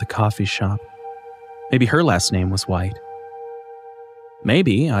girl's name at the coffee shop. Maybe her last name was White.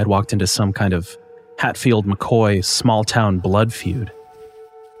 Maybe I'd walked into some kind of Hatfield-McCoy small-town blood feud.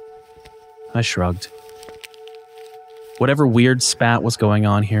 I shrugged. Whatever weird spat was going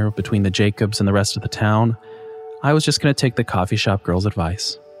on here between the Jacobs and the rest of the town, I was just going to take the coffee shop girl's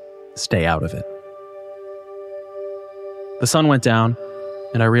advice. Stay out of it. The sun went down,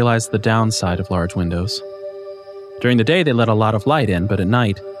 and I realized the downside of large windows. During the day, they let a lot of light in, but at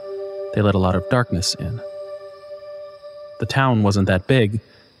night, they let a lot of darkness in. The town wasn't that big,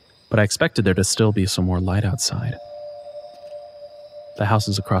 but I expected there to still be some more light outside. The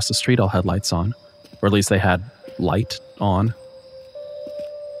houses across the street all had lights on, or at least they had light on.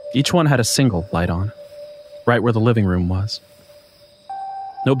 Each one had a single light on, right where the living room was.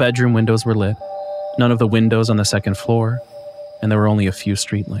 No bedroom windows were lit, none of the windows on the second floor, and there were only a few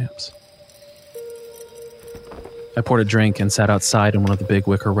street lamps. I poured a drink and sat outside in one of the big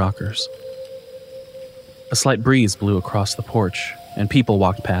wicker rockers. A slight breeze blew across the porch, and people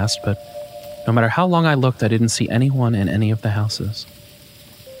walked past, but no matter how long I looked, I didn't see anyone in any of the houses.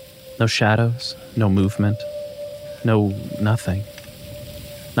 No shadows, no movement, no nothing.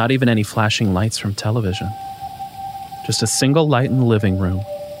 Not even any flashing lights from television. Just a single light in the living room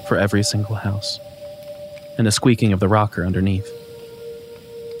for every single house, and the squeaking of the rocker underneath.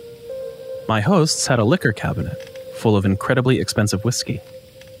 My hosts had a liquor cabinet full of incredibly expensive whiskey.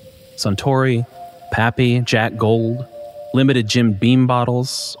 Suntory, Pappy, Jack Gold, limited Jim Beam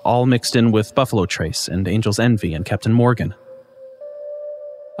bottles, all mixed in with Buffalo Trace and Angel's Envy and Captain Morgan.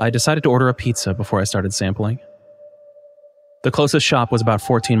 I decided to order a pizza before I started sampling. The closest shop was about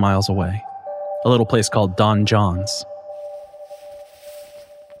 14 miles away, a little place called Don John's.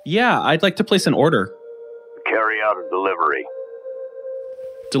 Yeah, I'd like to place an order. Carry out a delivery.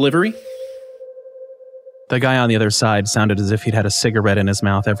 Delivery? The guy on the other side sounded as if he'd had a cigarette in his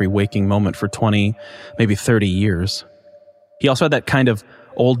mouth every waking moment for 20, maybe 30 years. He also had that kind of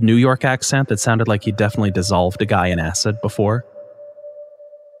old New York accent that sounded like he'd definitely dissolved a guy in acid before.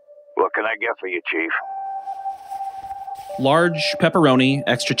 What can I get for you, Chief? Large pepperoni,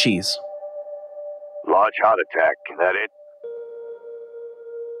 extra cheese. Large heart attack, is that it?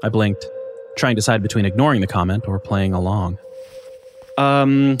 I blinked, trying to decide between ignoring the comment or playing along.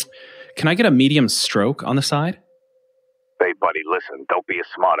 Can I get a medium stroke on the side? Hey, buddy, listen, don't be a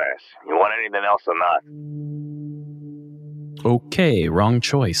smartass. You want anything else or not? Okay, wrong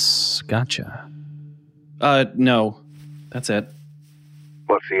choice. Gotcha. No. That's it.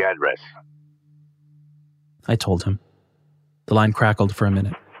 What's the address? I told him. The line crackled for a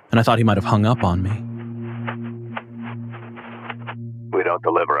minute, and I thought he might have hung up on me. We don't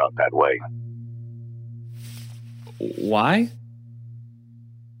deliver out that way. Why?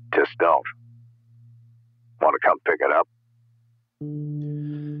 Just don't. Want to come pick it up?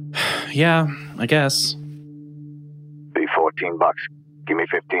 Yeah, I guess. Be $14. Give me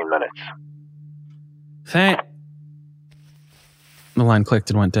 15 minutes. The line clicked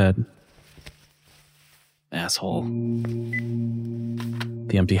and went dead. Asshole.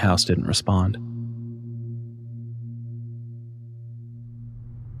 The empty house didn't respond.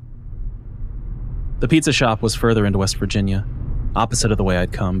 The pizza shop was further into West Virginia, opposite of the way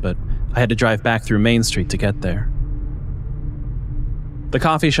I'd come, but I had to drive back through Main Street to get there. The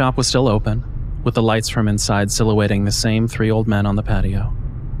coffee shop was still open, with the lights from inside silhouetting the same 3 old men on the patio.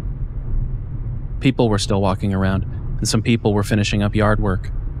 People were still walking around, and some people were finishing up yard work.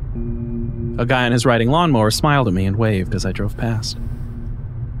 A guy on his riding lawnmower smiled at me and waved as I drove past.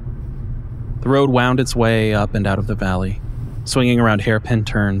 The road wound its way up and out of the valley, swinging around hairpin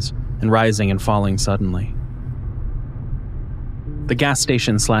turns and rising and falling suddenly. The gas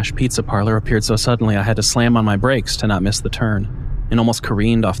station/pizza parlor appeared so suddenly I had to slam on my brakes to not miss the turn, and almost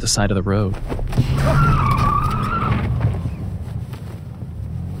careened off the side of the road.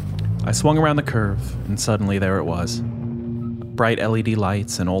 I swung around the curve, and suddenly there it was. Bright LED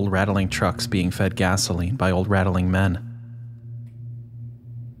lights and old rattling trucks being fed gasoline by old rattling men.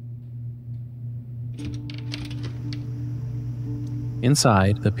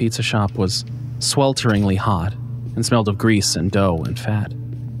 Inside, the pizza shop was swelteringly hot and smelled of grease and dough and fat.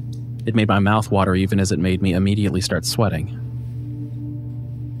 It made my mouth water even as it made me immediately start sweating.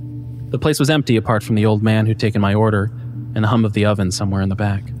 The place was empty apart from the old man who'd taken my order and the hum of the oven somewhere in the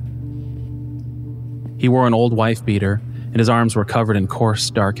back. He wore an old wife beater, and his arms were covered in coarse,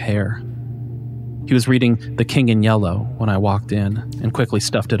 dark hair. He was reading The King in Yellow when I walked in and quickly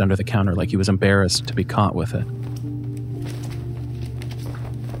stuffed it under the counter like he was embarrassed to be caught with it.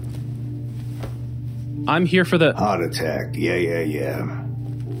 I'm here for the... Heart attack, yeah.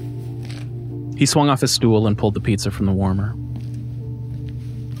 He swung off his stool and pulled the pizza from the warmer.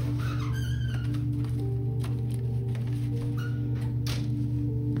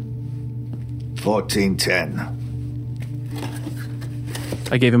 $14.10.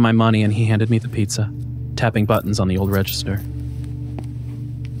 I gave him my money and he handed me the pizza, tapping buttons on the old register.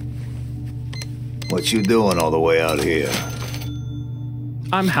 What you doing all the way out here?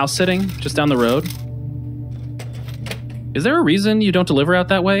 I'm house sitting, just down the road. Is there a reason you don't deliver out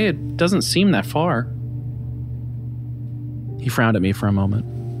that way? It doesn't seem that far. He frowned at me for a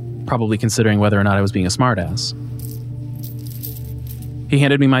moment, probably considering whether or not I was being a smartass. He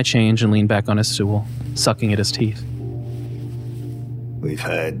handed me my change and leaned back on his stool, sucking at his teeth. We've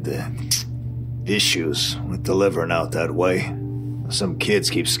had issues with delivering out that way. Some kids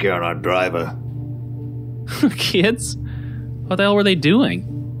keep scaring our driver. Kids? What the hell were they doing?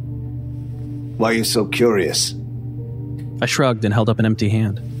 Why are you so curious? I shrugged and held up an empty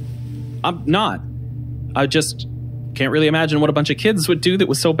hand. I'm not. I just can't really imagine what a bunch of kids would do that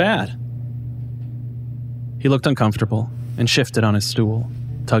was so bad. He looked uncomfortable and shifted on his stool,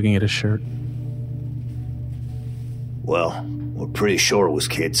 tugging at his shirt. Well, we're pretty sure it was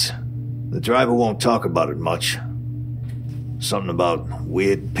kids. The driver won't talk about it much. Something about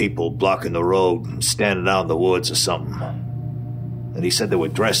weird people blocking the road and standing out in the woods or something. And he said they were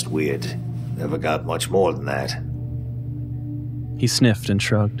dressed weird. Never got much more than that. He sniffed and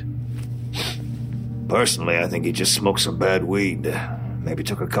shrugged. Personally, I think he just smoked some bad weed. Maybe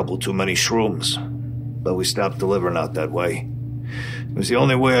took a couple too many shrooms. But we stopped delivering out that way. It was the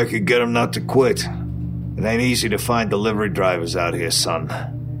only way I could get him not to quit. It ain't easy to find delivery drivers out here, son.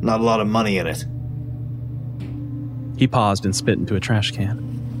 Not a lot of money in it. He paused and spit into a trash can.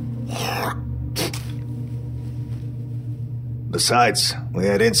 Besides, we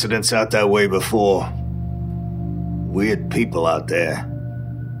had incidents out that way before. Weird people out there.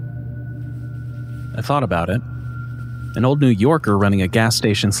 I thought about it. An old New Yorker running a gas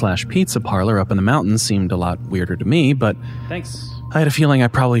station / pizza parlor up in the mountains seemed a lot weirder to me, but Thanks. I had a feeling I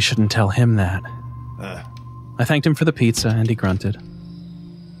probably shouldn't tell him that. I thanked him for the pizza and he grunted.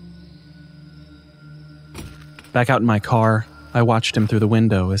 Back out in my car, I watched him through the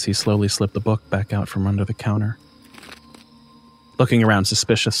window as he slowly slipped the book back out from under the counter, looking around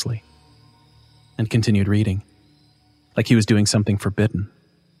suspiciously, and continued reading, like he was doing something forbidden.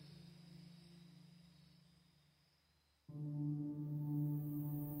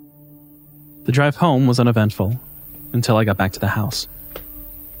 The drive home was uneventful until I got back to the house.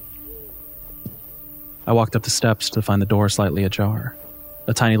 I walked up the steps to find the door slightly ajar,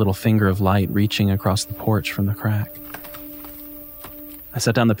 a tiny little finger of light reaching across the porch from the crack. I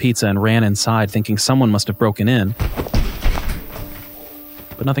set down the pizza and ran inside, thinking someone must have broken in.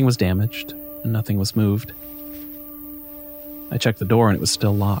 But nothing was damaged, and nothing was moved. I checked the door and it was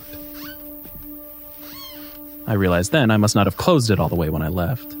still locked. I realized then I must not have closed it all the way when I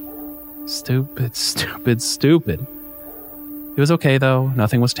left. Stupid. It was okay though,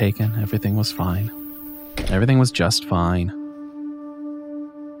 nothing was taken, everything was fine. Everything was just fine.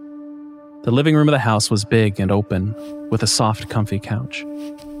 The living room of the house was big and open, with a soft, comfy couch.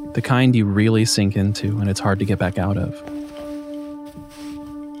 The kind you really sink into and it's hard to get back out of.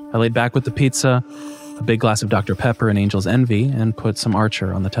 I laid back with the pizza, a big glass of Dr. Pepper and Angel's Envy, and put some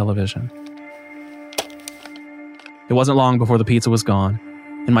Archer on the television. It wasn't long before the pizza was gone,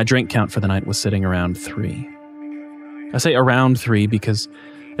 and my drink count for the night was sitting around 3. I say around 3 because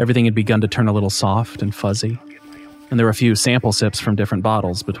everything had begun to turn a little soft and fuzzy, and there were a few sample sips from different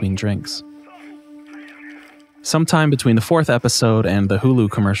bottles between drinks. Sometime between the 4th episode and the Hulu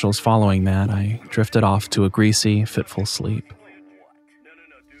commercials following that, I drifted off to a greasy, fitful sleep.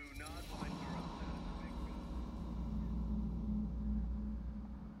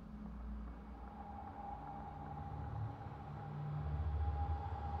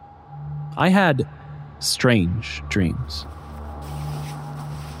 I had strange dreams.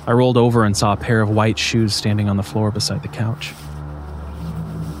 I I rolled over and saw a pair of white shoes standing on the floor beside the couch.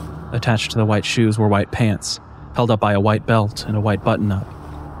 Attached to the white shoes were white pants, held up by a white belt and a white button-up.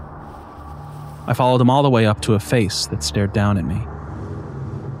 I followed them all the way up to a face that stared down at me,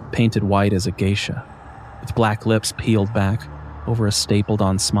 painted white as a geisha, with black lips peeled back over a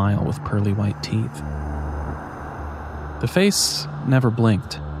stapled-on smile with pearly white teeth. The face never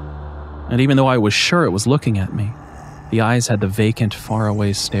blinked, and even though I was sure it was looking at me, the eyes had the vacant,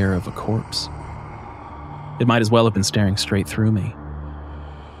 faraway stare of a corpse. It might as well have been staring straight through me.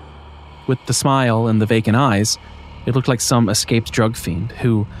 With the smile and the vacant eyes, it looked like some escaped drug fiend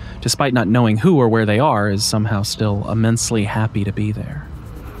who, despite not knowing who or where they are, is somehow still immensely happy to be there.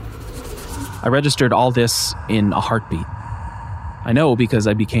 I registered all this in a heartbeat. I know because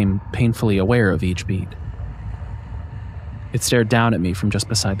I became painfully aware of each beat. It stared down at me from just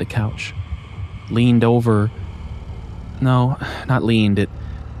beside the couch, leaned over. No, not leaned, it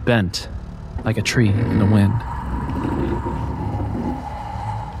bent like a tree in the wind.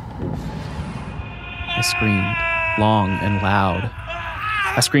 I screamed, long and loud.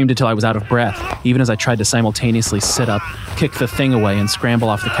 I screamed until I was out of breath, even as I tried to simultaneously sit up, kick the thing away, and scramble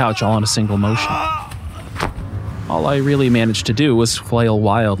off the couch all in a single motion. All I really managed to do was flail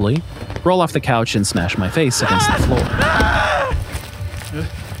wildly, roll off the couch, and smash my face against the floor.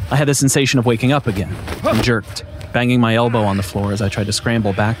 I had the sensation of waking up again, and jerked, banging my elbow on the floor as I tried to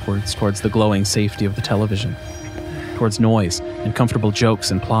scramble backwards towards the glowing safety of the television, towards noise and comfortable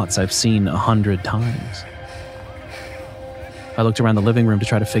jokes and plots I've seen 100 times. I looked around the living room to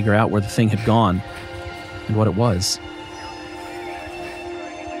try to figure out where the thing had gone and what it was.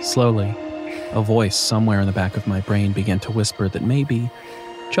 Slowly, a voice somewhere in the back of my brain began to whisper that maybe,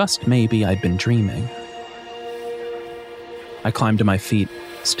 just maybe, I'd been dreaming. I climbed to my feet,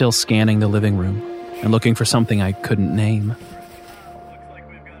 still scanning the living room and looking for something I couldn't name.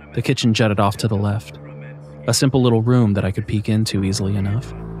 The kitchen jutted off to the left, a simple little room that I could peek into easily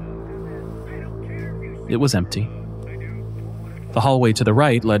enough. It was empty. The hallway to the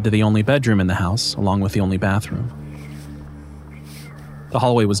right led to the only bedroom in the house, along with the only bathroom. The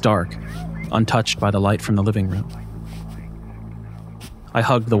hallway was dark, untouched by the light from the living room. I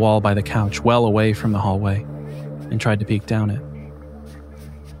hugged the wall by the couch, well away from the hallway, and tried to peek down it.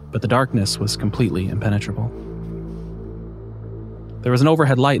 But the darkness was completely impenetrable. There was an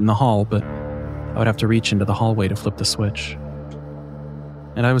overhead light in the hall, but I would have to reach into the hallway to flip the switch.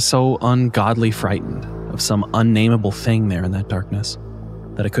 And I was so ungodly frightened of some unnameable thing there in that darkness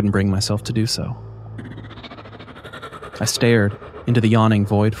that I couldn't bring myself to do so. I stared into the yawning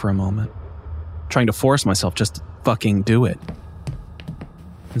void for a moment, trying to force myself just to fucking do it.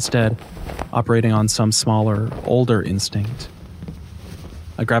 Instead, operating on some smaller, older instinct,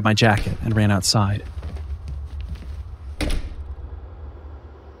 I grabbed my jacket and ran outside.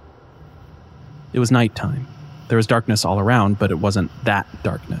 It was nighttime. There was darkness all around, but it wasn't that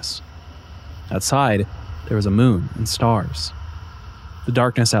darkness. Outside, there was a moon and stars. The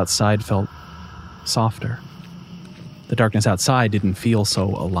darkness outside felt softer. The darkness outside didn't feel so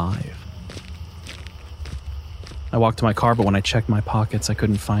alive. I walked to my car, but when I checked my pockets, I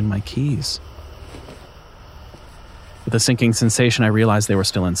couldn't find my keys. With a sinking sensation, I realized they were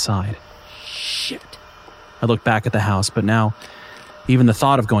still inside. Shit. I looked back at the house, but now, even the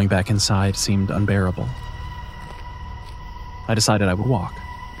thought of going back inside seemed unbearable. I decided I would walk.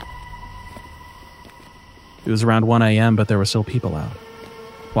 It was around 1 a.m., but there were still people out,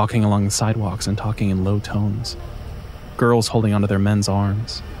 walking along the sidewalks and talking in low tones. Girls holding onto their men's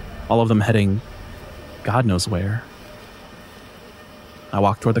arms, all of them heading God knows where. I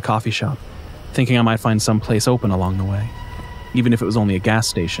walked toward the coffee shop, thinking I might find some place open along the way, even if it was only a gas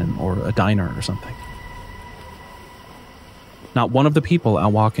station or a diner or something. Not one of the people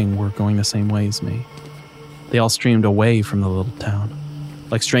out walking were going the same way as me. They all streamed away from the little town,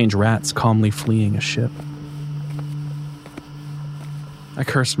 like strange rats calmly fleeing a ship. I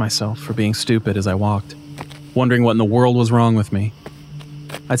cursed myself for being stupid as I walked, wondering what in the world was wrong with me.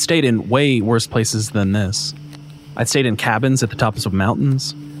 I'd stayed in way worse places than this. I'd stayed in cabins at the tops of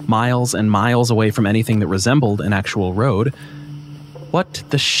mountains, miles and miles away from anything that resembled an actual road. What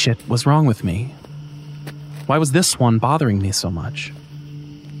the shit was wrong with me? Why was this one bothering me so much?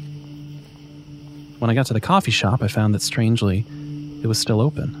 When I got to the coffee shop, I found that strangely, it was still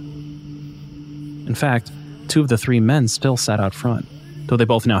open. In fact, 2 of the 3 men still sat out front, though they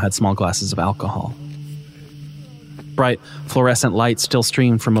both now had small glasses of alcohol. Bright, fluorescent light still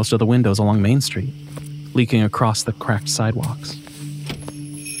streamed from most of the windows along Main Street, leaking across the cracked sidewalks.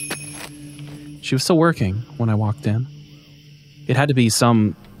 She was still working when I walked in. It had to be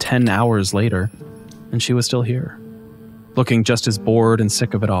some 10 hours later, and she was still here. looking just as bored and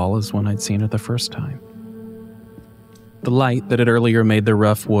sick of it all as when I'd seen her the first time. The light that had earlier made the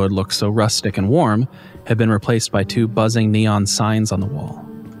rough wood look so rustic and warm had been replaced by 2 buzzing neon signs on the wall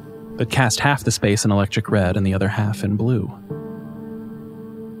that cast half the space in electric red and the other half in blue.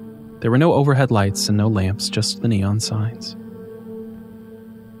 There were no overhead lights and no lamps, just the neon signs.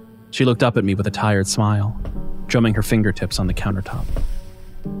 She looked up at me with a tired smile, drumming her fingertips on the countertop.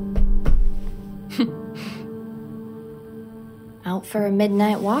 Out for a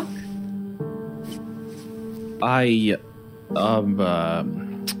midnight walk?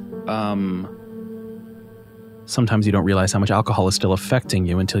 Sometimes you don't realize how much alcohol is still affecting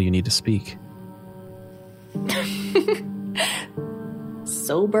you until you need to speak.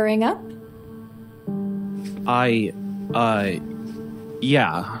 Sobering up?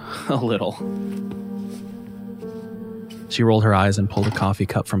 Yeah, a little. She rolled her eyes and pulled a coffee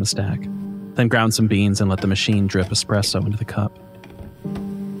cup from a stack, then ground some beans and let the machine drip espresso into the cup.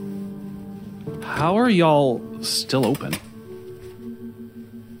 How are y'all still open?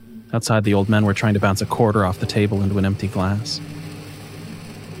 Outside, the old men were trying to bounce a quarter off the table into an empty glass.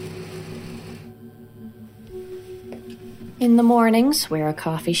 In the mornings, we're a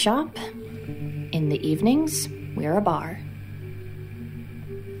coffee shop. In the evenings, we're a bar.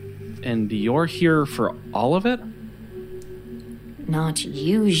 And you're here for all of it? Not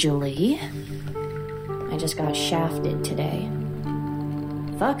usually. I just got shafted today.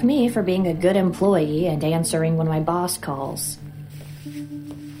 Fuck me for being a good employee and answering when my boss calls.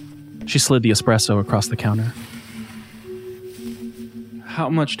 She slid the espresso across the counter. How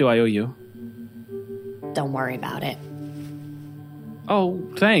much do I owe you? Don't worry about it. Oh,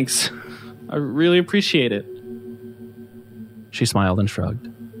 thanks. I really appreciate it. She smiled and shrugged.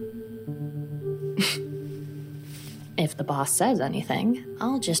 If the boss says anything,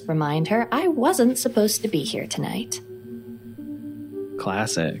 I'll just remind her I wasn't supposed to be here tonight.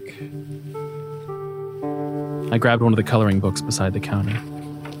 Classic. I grabbed one of the coloring books beside the counter.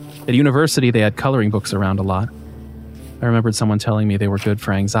 At university, they had coloring books around a lot. I remembered someone telling me they were good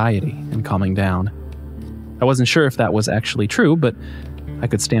for anxiety and calming down. I wasn't sure if that was actually true, but I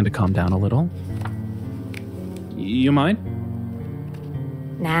could stand to calm down a little. You mind?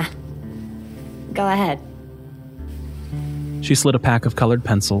 Nah. Go ahead. She slid a pack of colored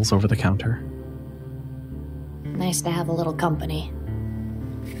pencils over the counter. Nice to have a little company.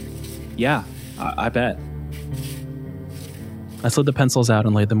 Yeah, I bet. I slid the pencils out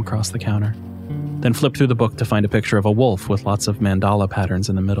and laid them across the counter, then flipped through the book to find a picture of a wolf with lots of mandala patterns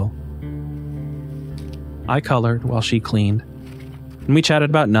in the middle. I colored while she cleaned, and we chatted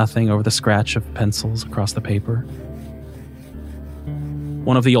about nothing over the scratch of pencils across the paper.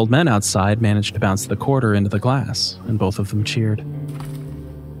 One of the old men outside managed to bounce the quarter into the glass, and both of them cheered.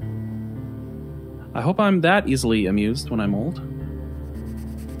 I hope I'm that easily amused when I'm old.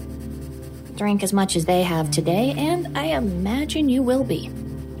 Drink as much as they have today, and I imagine you will be.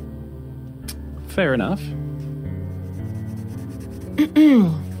 Fair enough.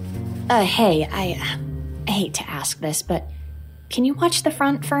 Hey, I hate to ask this, but can you watch the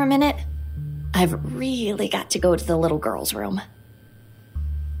front for a minute? I've really got to go to the little girl's room.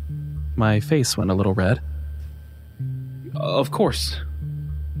 My face went a little red. Of course.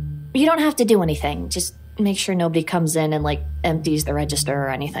 You don't have to do anything. Just make sure nobody comes in and, empties the register or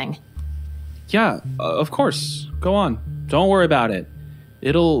anything. Yeah, of course. Go on. Don't worry about it.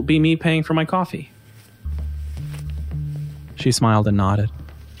 It'll be me paying for my coffee. She smiled and nodded,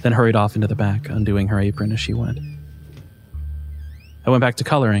 then hurried off into the back, undoing her apron as she went. I went back to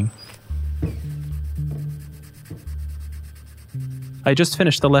coloring. I just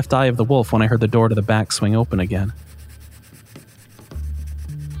finished the left eye of the wolf when I heard the door to the back swing open again.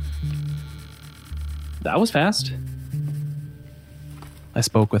 That was fast. I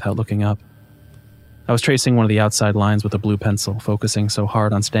spoke without looking up. I was tracing one of the outside lines with a blue pencil, focusing so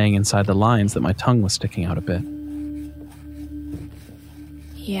hard on staying inside the lines that my tongue was sticking out a bit.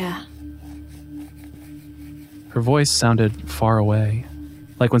 Yeah. Her voice sounded far away,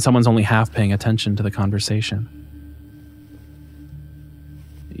 like when someone's only half paying attention to the conversation.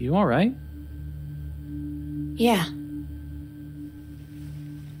 You all right? Yeah.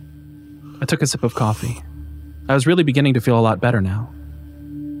 I took a sip of coffee. I was really beginning to feel a lot better now.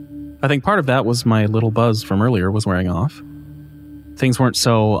 I think part of that was my little buzz from earlier was wearing off. Things weren't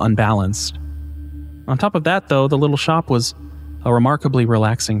so unbalanced. On top of that, though, the little shop was a remarkably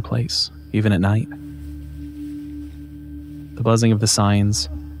relaxing place, even at night. The buzzing of the signs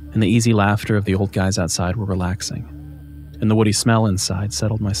and the easy laughter of the old guys outside were relaxing, and the woody smell inside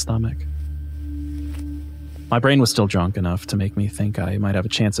settled my stomach. My brain was still drunk enough to make me think I might have a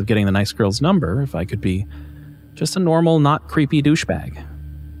chance of getting the nice girl's number if I could be Just a normal, not creepy douchebag.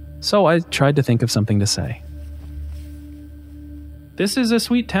 So I tried to think of something to say. This is a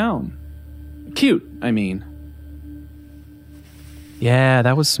sweet town. Cute, I mean. Yeah,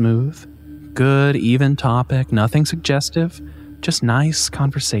 that was smooth. Good, even topic, nothing suggestive. Just nice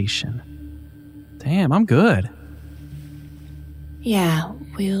conversation. Damn, I'm good. Yeah,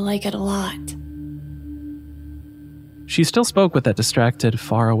 we like it a lot. She still spoke with that distracted,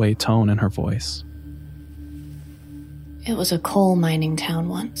 faraway tone in her voice. It was a coal mining town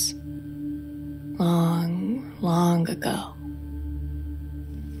once. Long, long ago.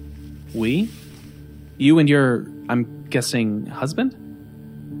 We? You and your, I'm guessing, husband?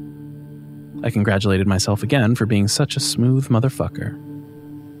 I congratulated myself again for being such a smooth motherfucker.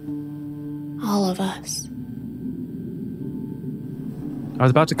 All of us. I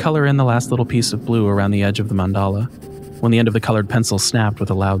was about to color in the last little piece of blue around the edge of the mandala when the end of the colored pencil snapped with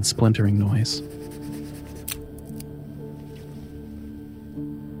a loud splintering noise.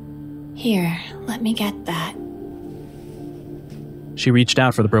 Here, let me get that. She reached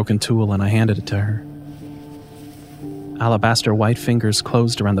out for the broken tool and I handed it to her. Alabaster white fingers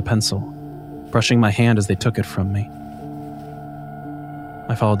closed around the pencil, brushing my hand as they took it from me.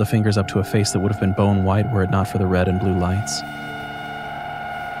 I followed the fingers up to a face that would have been bone white were it not for the red and blue lights.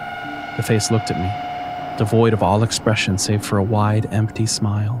 The face looked at me, devoid of all expression save for a wide, empty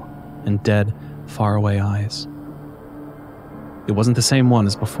smile and dead, faraway eyes. It wasn't the same one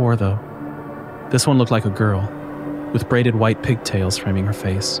as before, though. This one looked like a girl, with braided white pigtails framing her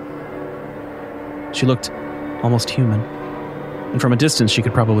face. She looked almost human, and from a distance she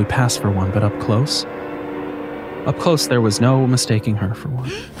could probably pass for one, but up close there was no mistaking her for one.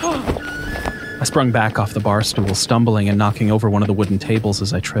 I sprung back off the bar stool, stumbling and knocking over one of the wooden tables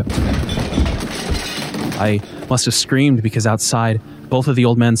as I tripped. I must have screamed because outside, both of the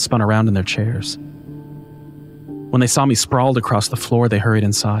old men spun around in their chairs. When they saw me sprawled across the floor, they hurried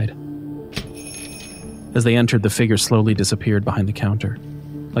inside. As they entered, the figure slowly disappeared behind the counter,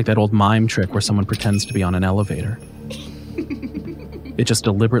 like that old mime trick where someone pretends to be on an elevator. It just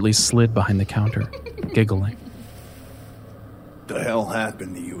deliberately slid behind the counter, giggling. The hell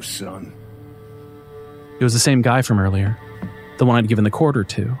happened to you, son? It was the same guy from earlier, the one I'd given the quarter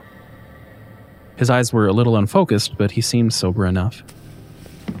to. His eyes were a little unfocused, but he seemed sober enough.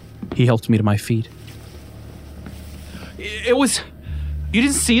 He helped me to my feet. It was... You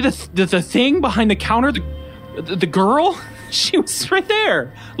didn't see the thing behind the counter? The girl? She was right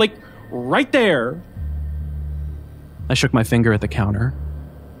there. Like, right there. I shook my finger at the counter.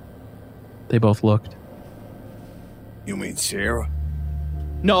 They both looked. You mean Sarah?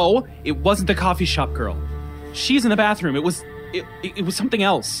 No, it wasn't the coffee shop girl. She's in the bathroom. It was something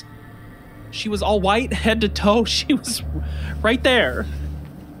else. She was all white, head to toe. She was right there.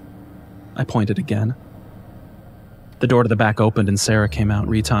 I pointed again. The door to the back opened and Sarah came out,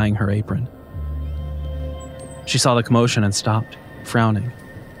 retying her apron. She saw the commotion and stopped, frowning.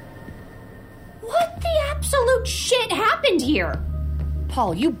 What the absolute shit happened here?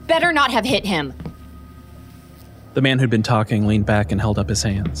 Paul, you better not have hit him. The man who'd been talking leaned back and held up his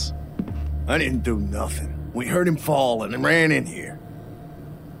hands. I didn't do nothing. We heard him fall and ran in here.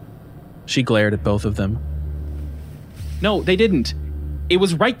 She glared at both of them. No, they didn't. It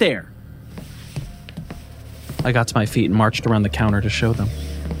was right there. I got to my feet and marched around the counter to show them.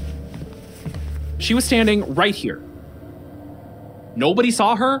 She was standing right here. Nobody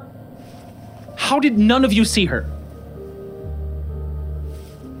saw her? How did none of you see her?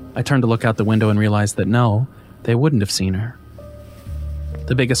 I turned to look out the window and realized that no, they wouldn't have seen her.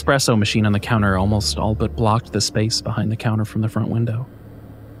 The big espresso machine on the counter almost all but blocked the space behind the counter from the front window.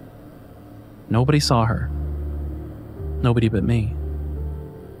 Nobody saw her. Nobody but me.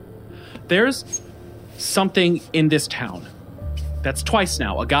 There's something in this town. That's twice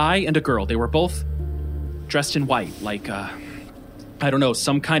now. A guy and a girl. They were both dressed in white, like, I don't know,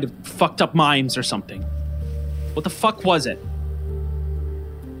 some kind of fucked up mimes or something. What the fuck was it?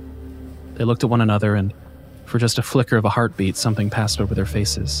 They looked at one another and, for just a flicker of a heartbeat, something passed over their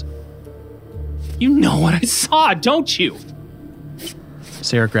faces. You know what I saw, don't you?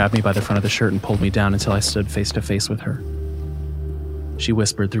 Sarah grabbed me by the front of the shirt and pulled me down until I stood face to face with her. She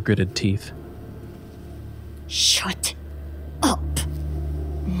whispered through gritted teeth. Shut up.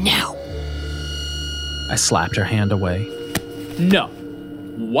 Now. I slapped her hand away. No.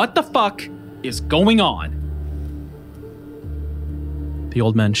 What the fuck is going on? The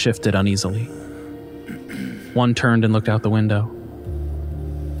old men shifted uneasily. One turned and looked out the window.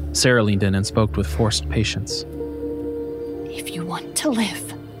 Sarah leaned in and spoke with forced patience. If you want to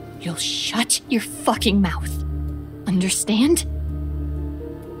live, you'll shut your fucking mouth. Understand?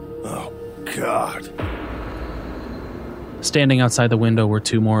 Oh, God. Standing outside the window were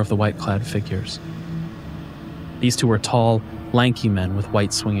two more of the white-clad figures. These two were tall, lanky men with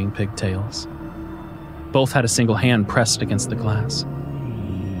white swinging pigtails. Both had a single hand pressed against the glass.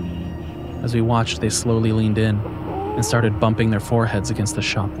 As we watched, they slowly leaned in and started bumping their foreheads against the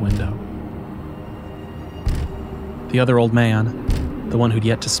shop window. The other old man, the one who'd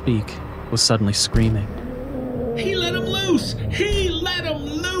yet to speak, was suddenly screaming. He let him loose! He let him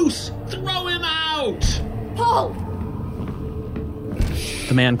loose! Throw him out! Paul!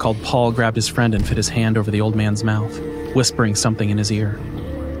 The man called Paul grabbed his friend and fit his hand over the old man's mouth, whispering something in his ear.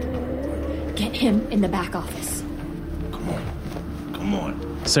 Get him in the back office. Come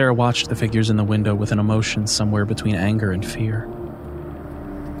on. Sarah watched the figures in the window with an emotion somewhere between anger and fear.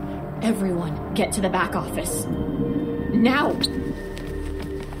 Everyone, get to the back office. Now!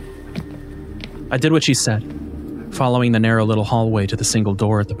 I did what she said, following the narrow little hallway to the single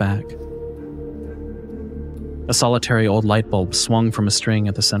door at the back. A solitary old light bulb swung from a string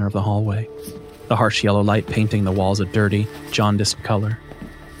at the center of the hallway, the harsh yellow light painting the walls a dirty, jaundiced color.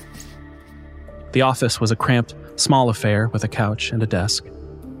 The office was a cramped, small affair with a couch and a desk,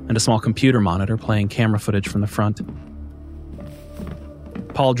 and a small computer monitor playing camera footage from the front.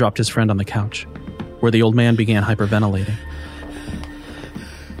 Paul dropped his friend on the couch, where the old man began hyperventilating.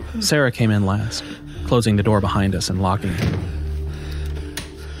 Sarah came in last, closing the door behind us and locking it.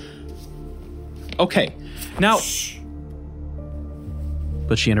 Okay, now... Shh.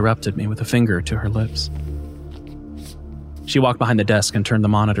 But she interrupted me with a finger to her lips. She walked behind the desk and turned the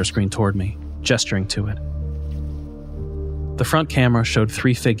monitor screen toward me, gesturing to it. The front camera showed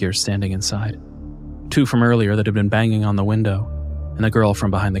 3 figures standing inside, 2 from earlier that had been banging on the window, and the girl from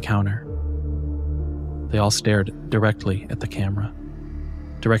behind the counter. They all stared directly at the camera,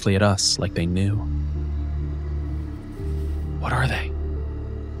 directly at us like they knew. What are they?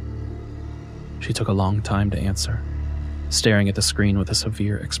 She took a long time to answer, staring at the screen with a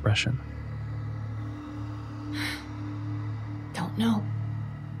severe expression. Don't know.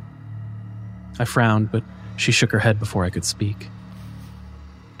 I frowned, but she shook her head before I could speak.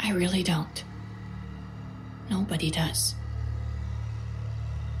 I really don't. Nobody does.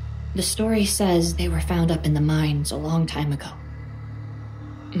 The story says they were found up in the mines a long time ago.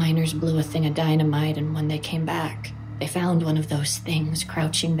 Miners blew a thing of dynamite, and when they came back, they found one of those things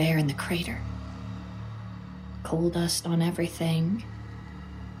crouching there in the crater. Coal dust on everything,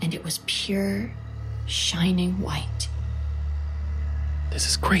 and it was pure, shining white. This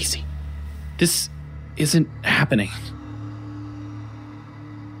is crazy. This isn't happening.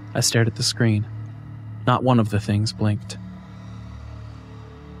 I stared at the screen. Not one of the things blinked.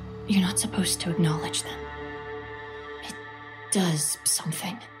 You're not supposed to acknowledge them. It does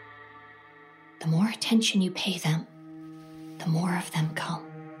something. The more attention you pay them, the more of them come.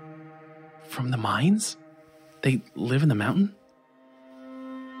 From the mines? They live in the mountain?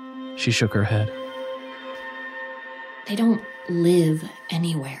 She shook her head. They don't live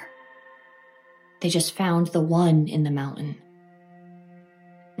anywhere. They just found the one in the mountain.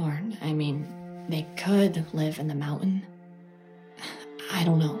 Or, I mean, they could live in the mountain. I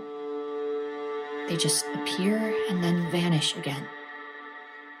don't know. They just appear and then vanish again.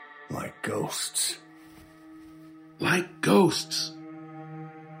 Like ghosts. Like ghosts.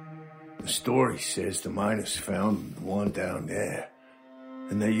 The story says the miners found the one down there,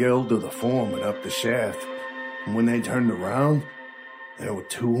 and they yelled to the foreman up the shaft, and when they turned around, there were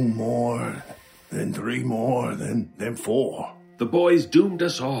 2 more, then 3 more, then 4. The boys doomed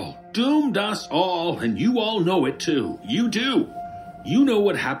us all, and you all know it too. You do. You know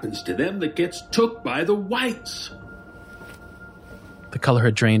what happens to them that gets took by the whites. The color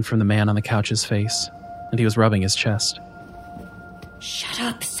had drained from the man on the couch's face, and he was rubbing his chest. Shut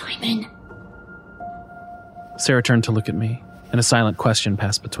up, Simon. Sarah turned to look at me, and a silent question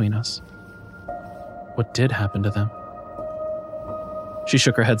passed between us. What did happen to them? She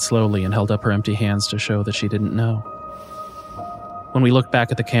shook her head slowly and held up her empty hands to show that she didn't know. When we looked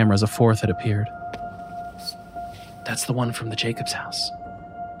back at the cameras, a 4th had appeared. That's the one from the Jacobs house.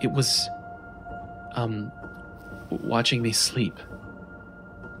 It was, watching me sleep.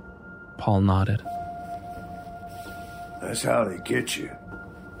 Paul nodded. That's how they get you.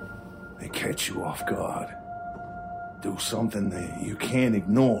 They catch you off guard. Do something that you can't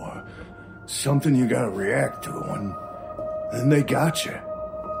ignore. Something you gotta react to, and then they got you.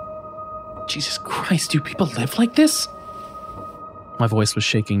 Jesus Christ, do people live like this? My voice was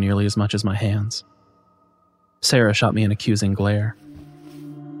shaking nearly as much as my hands. Sarah shot me an accusing glare.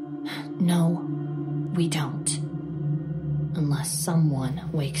 No, we don't. Unless someone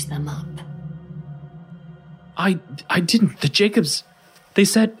wakes them up. I didn't. The Jacobs, they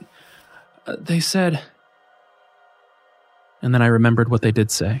said... And then I remembered what they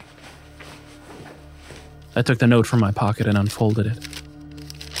did say. I took the note from my pocket and unfolded it.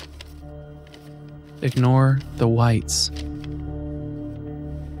 Ignore the whites.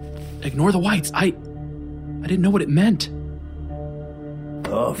 Ignore the whites? I didn't know what it meant.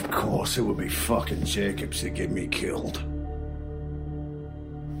 Of course it would be fucking Jacobs that get me killed.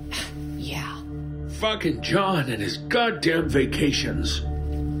 Yeah. Fucking John and his goddamn vacations.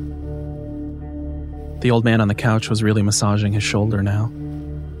 The old man on the couch was really massaging his shoulder now.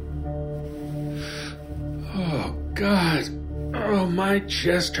 Oh, God. Oh, my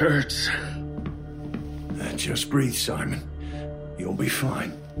chest hurts. Just breathe, Simon. You'll be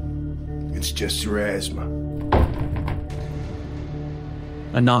fine. It's just your asthma.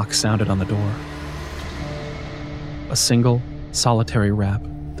 A knock sounded on the door. A single, solitary rap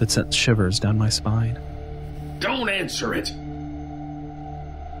that sent shivers down my spine. Don't answer it!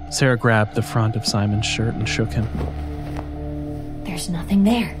 Sarah grabbed the front of Simon's shirt and shook him. There's nothing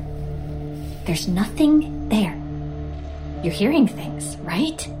there. There's nothing there. You're hearing things,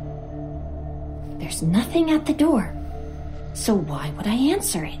 right? There's nothing at the door. So why would I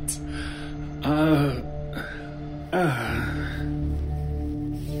answer it?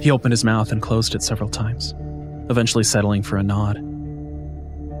 He opened his mouth and closed it several times, eventually settling for a nod.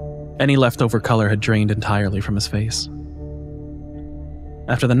 Any leftover color had drained entirely from his face.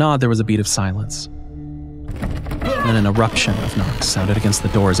 After the nod, there was a beat of silence. Then an eruption of knocks sounded against the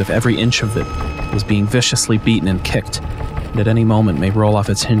door as if every inch of it was being viciously beaten and kicked, and at any moment may roll off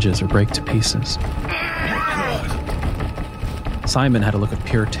its hinges or break to pieces. Simon had a look of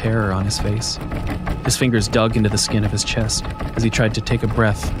pure terror on his face. His fingers dug into the skin of his chest as he tried to take a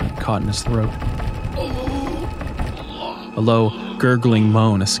breath that caught in his throat. A low, gurgling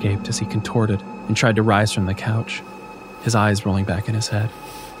moan escaped as he contorted and tried to rise from the couch, his eyes rolling back in his head.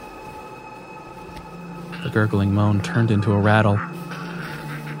 The gurgling moan turned into a rattle,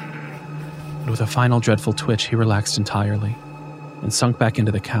 and with a final dreadful twitch, he relaxed entirely and sunk back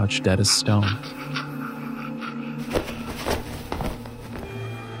into the couch dead as stone.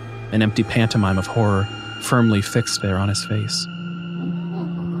 An empty pantomime of horror firmly fixed there on his face.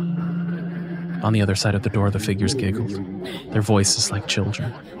 On the other side of the door, the figures giggled, their voices like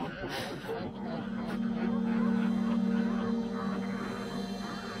children.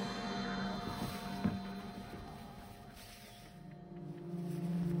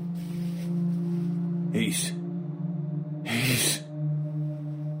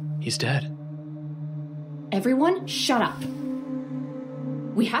 He's dead. Everyone, shut up.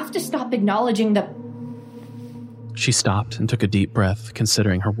 We have to stop acknowledging the... She stopped and took a deep breath,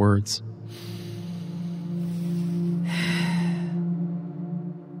 considering her words.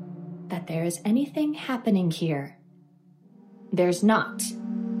 That there is anything happening here. There's not.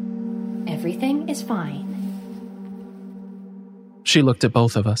 Everything is fine. She looked at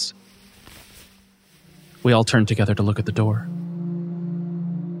both of us. We all turned together to look at the door.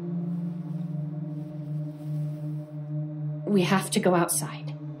 We have to go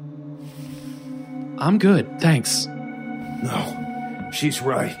outside. I'm good, thanks. No, she's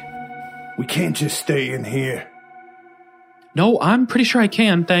right. We can't just stay in here. No, I'm pretty sure I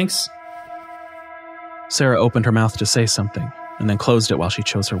can, thanks. Sarah opened her mouth to say something, and then closed it while she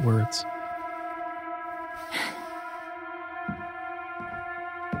chose her words.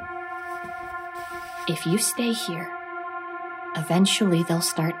 If you stay here, eventually they'll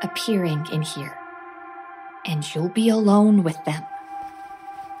start appearing in here. And you'll be alone with them.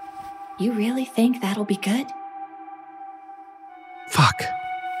 You really think that'll be good? Fuck.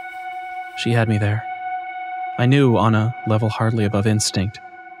 She had me there. I knew, on a level hardly above instinct,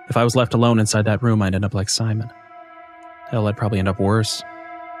 if I was left alone inside that room, I'd end up like Simon. Hell, I'd probably end up worse.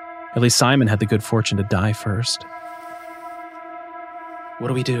 At least Simon had the good fortune to die first. What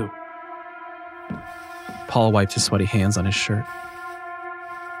do we do? Paul wiped his sweaty hands on his shirt.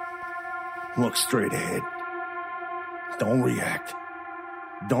 Look straight ahead. Don't react.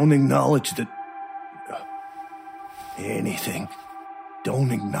 Don't acknowledge that... anything.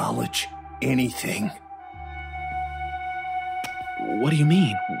 Don't acknowledge anything. What do you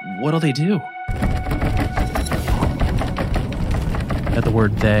mean? What'll they do? At the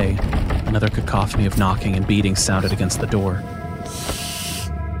word they, another cacophony of knocking and beating sounded against the door.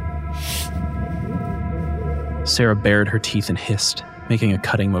 Sarah bared her teeth and hissed, making a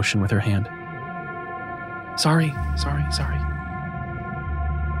cutting motion with her hand. Sorry.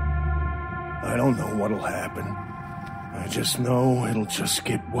 I don't know what'll happen. I just know it'll just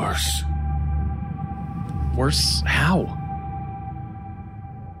get worse. Worse? How?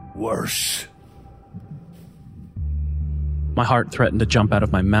 My heart threatened to jump out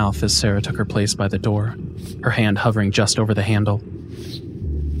of my mouth as Sarah took her place by the door, her hand hovering just over the handle.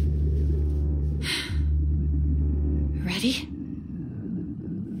 Ready?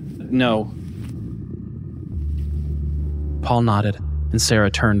 No. Paul nodded, and Sarah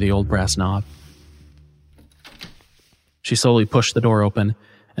turned the old brass knob. She slowly pushed the door open,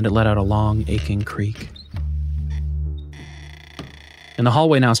 and it let out a long, aching creak. In the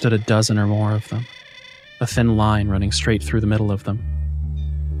hallway now stood a dozen or more of them, a thin line running straight through the middle of them.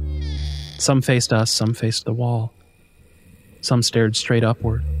 Some faced us, some faced the wall. Some stared straight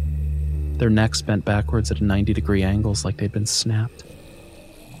upward, their necks bent backwards at 90-degree angles like they'd been snapped.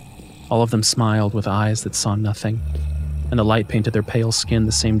 All of them smiled with eyes that saw nothing, and the light painted their pale skin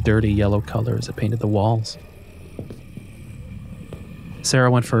the same dirty yellow color as it painted the walls.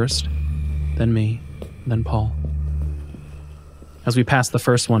 Sarah went first, then me, then Paul. As we passed the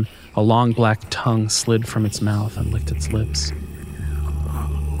first one, a long black tongue slid from its mouth and licked its lips.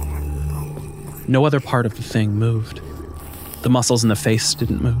 No other part of the thing moved. The muscles in the face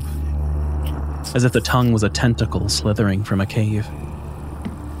didn't move, as if the tongue was a tentacle slithering from a cave.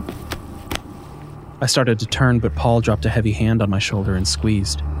 I started to turn, but Paul dropped a heavy hand on my shoulder and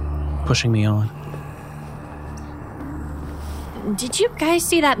squeezed, pushing me on. Did you guys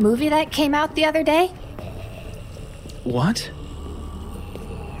see that movie that came out the other day? What?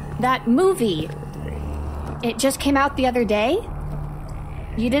 That movie. It just came out the other day?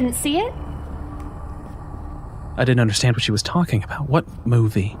 You didn't see it? I didn't understand what she was talking about. What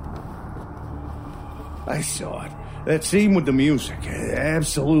movie? I saw it. That scene with the music.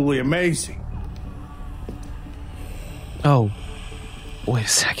 Absolutely amazing. Oh, wait a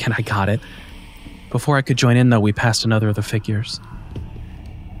second, I got it. Before I could join in, though, we passed another of the figures.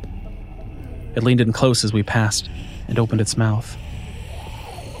 It leaned in close as we passed and opened its mouth.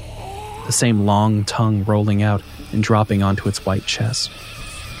 The same long tongue rolling out and dropping onto its white chest,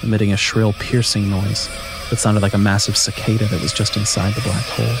 emitting a shrill, piercing noise that sounded like a massive cicada that was just inside the black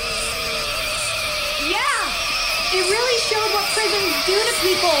hole. Yeah! It really showed what prisons do to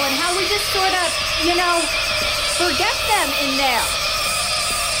people and how we just sort of, forget them in there.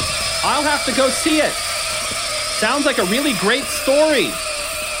 I'll have to go see it. Sounds like a really great story.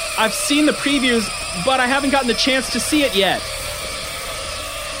 I've seen the previews, but I haven't gotten the chance to see it yet.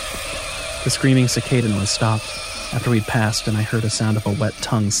 The screaming cicada noise stopped after we'd passed, and I heard a sound of a wet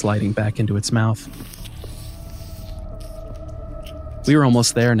tongue sliding back into its mouth. We were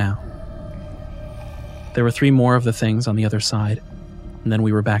almost there now. There were 3 more of the things on the other side, and then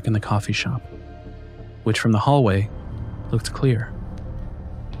we were back in the coffee shop, which from the hallway looked clear.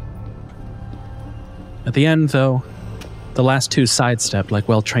 At the end, though, the last 2 sidestepped like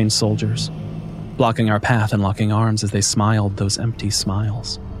well-trained soldiers, blocking our path and locking arms as they smiled those empty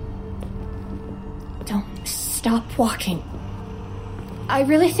smiles. Don't stop walking. I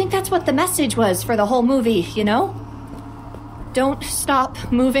really think that's what the message was for the whole movie, Don't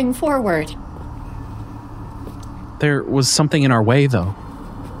stop moving forward. There was something in our way, though.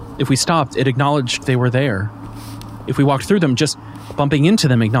 If we stopped, it acknowledged they were there. If we walked through them, just bumping into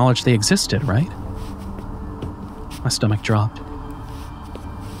them acknowledged they existed, right? My stomach dropped.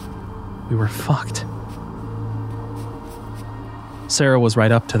 We were fucked. Sarah was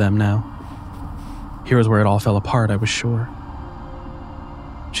right up to them now. Here was where it all fell apart, I was sure.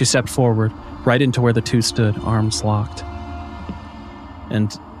 She stepped forward, right into where the 2 stood, arms locked.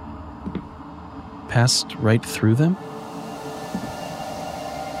 And passed right through them?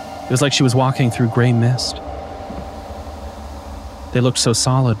 It was like she was walking through gray mist. They looked so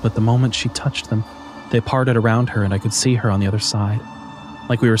solid, but the moment she touched them, they parted around her and I could see her on the other side,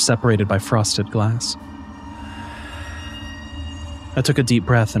 like we were separated by frosted glass. I took a deep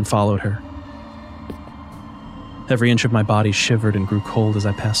breath and followed her. Every inch of my body shivered and grew cold as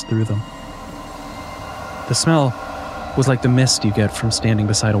I passed through them. The smell was like the mist you get from standing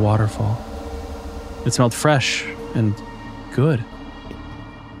beside a waterfall. It smelled fresh and good.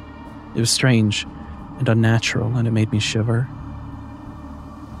 It was strange and unnatural, and it made me shiver.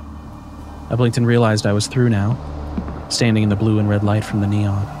 I blinked and realized I was through now, standing in the blue and red light from the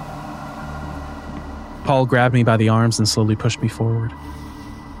neon. Paul grabbed me by the arms and slowly pushed me forward.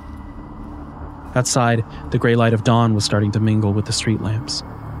 Outside, the gray light of dawn was starting to mingle with the street lamps.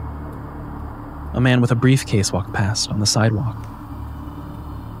 A man with a briefcase walked past on the sidewalk.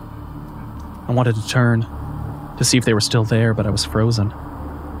 I wanted to turn to see if they were still there, but I was frozen.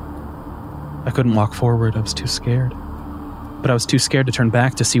 I couldn't walk forward, I was too scared. But I was too scared to turn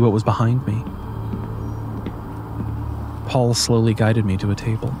back to see what was behind me. Paul slowly guided me to a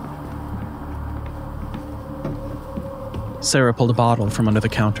table. Sarah pulled a bottle from under the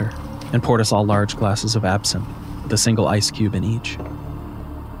counter and poured us all large glasses of absinthe, with a single ice cube in each.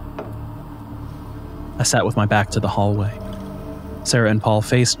 I sat with my back to the hallway. Sarah and Paul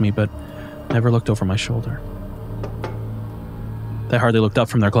faced me, but never looked over my shoulder. They hardly looked up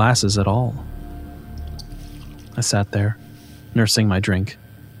from their glasses at all. I sat there, nursing my drink.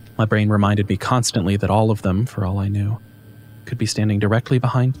 My brain reminded me constantly that all of them, for all I knew, could be standing directly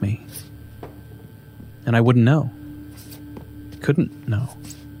behind me. And I wouldn't know. Couldn't know.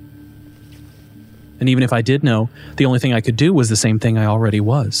 And even if I did know, the only thing I could do was the same thing I already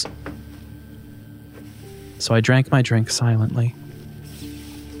was. So I drank my drink silently.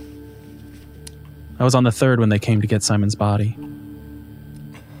 I was on the third when they came to get Simon's body.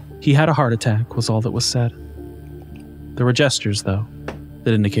 He had a heart attack, was all that was said. There were gestures, though,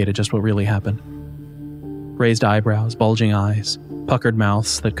 that indicated just what really happened. Raised eyebrows, bulging eyes, puckered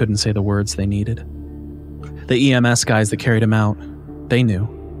mouths that couldn't say the words they needed. The EMS guys that carried him out, they knew.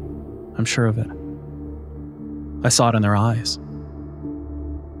 I'm sure of it. I saw it in their eyes.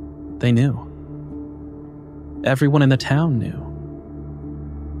 They knew. Everyone in the town knew.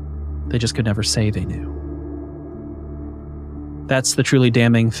 They just could never say they knew. That's the truly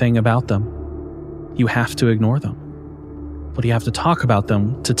damning thing about them. You have to ignore them. But you have to talk about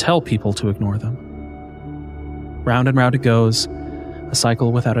them to tell people to ignore them. Round and round it goes, a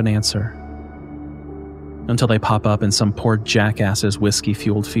cycle without an answer. Until they pop up in some poor jackass's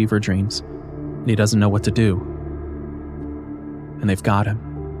whiskey-fueled fever dreams, and he doesn't know what to do. And they've got him.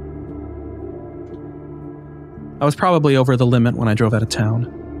 I was probably over the limit when I drove out of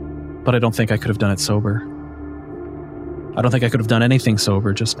town, but I don't think I could have done it sober. I don't think I could have done anything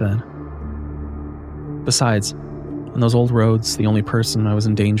sober just then. Besides, on those old roads, the only person I was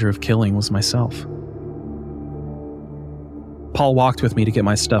in danger of killing was myself. Paul walked with me to get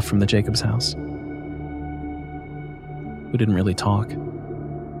my stuff from the Jacobs house. We didn't really talk.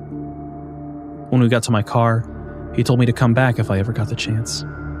 When we got to my car, he told me to come back if I ever got the chance,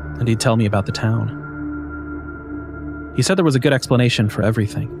 and he'd tell me about the town. He said there was a good explanation for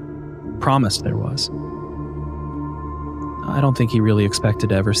everything. Promised there was. I don't think he really expected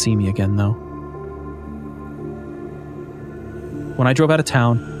to ever see me again, though. When I drove out of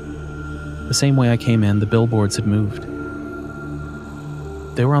town, the same way I came in, the billboards had moved.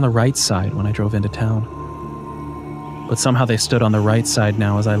 They were on the right side when I drove into town, but somehow they stood on the right side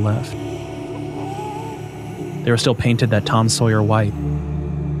now as I left. They were still painted that Tom Sawyer white.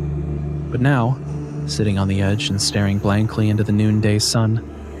 But now, sitting on the edge and staring blankly into the noonday sun,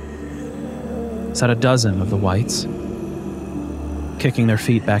 sat a dozen of the whites, kicking their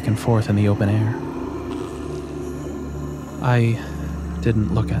feet back and forth in the open air. I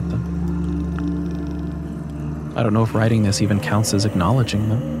didn't look at them. I don't know if writing this even counts as acknowledging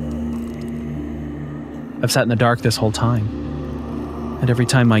them. I've sat in the dark this whole time, and every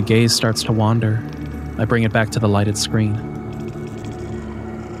time my gaze starts to wander, I bring it back to the lighted screen.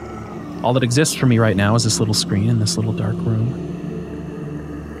 All that exists for me right now is this little screen in this little dark room.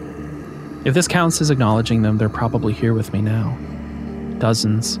 If this counts as acknowledging them, they're probably here with me now.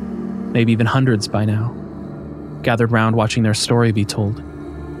 Dozens, maybe even hundreds by now, gathered round watching their story be told,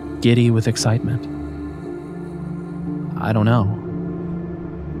 giddy with excitement. I don't know.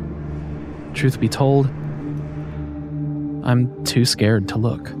 Truth be told, I'm too scared to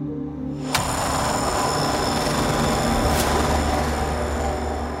look.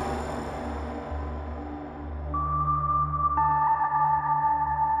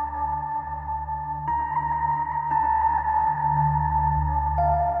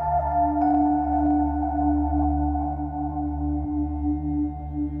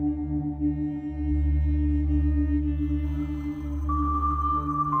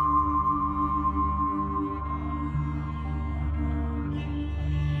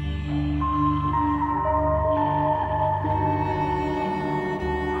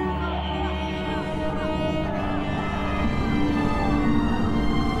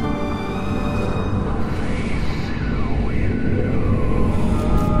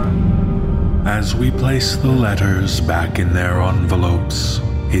 As we place the letters back in their envelopes,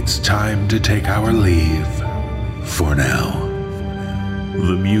 it's time to take our leave for now.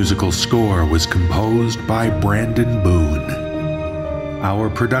 The musical score was composed by Brandon Boone.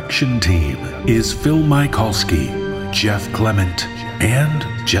 Our production team is Phil Michalski, Jeff Clement, and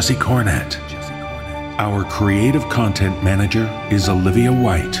Jesse Cornett. Our creative content manager is Olivia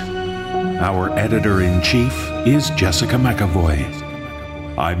White. Our editor-in-chief is Jessica McAvoy.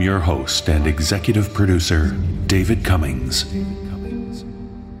 I'm your host and executive producer, David Cummings.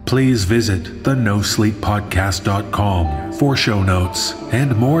 Please visit the NoSleepPodcast.com for show notes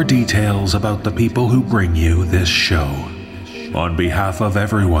and more details about the people who bring you this show. On behalf of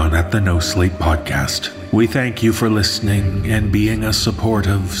everyone at the No Sleep Podcast, We thank you for listening and being a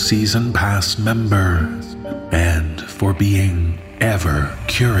supportive Season Pass member, and for being ever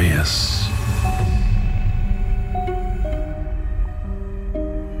curious.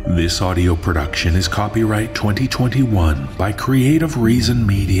 This audio production is copyright 2021 by Creative Reason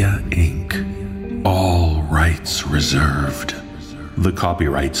Media, Inc. All rights reserved. The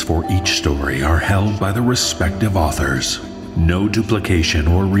copyrights for each story are held by the respective authors. No duplication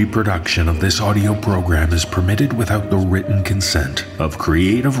or reproduction of this audio program is permitted without the written consent of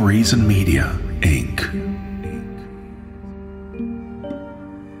Creative Reason Media, Inc.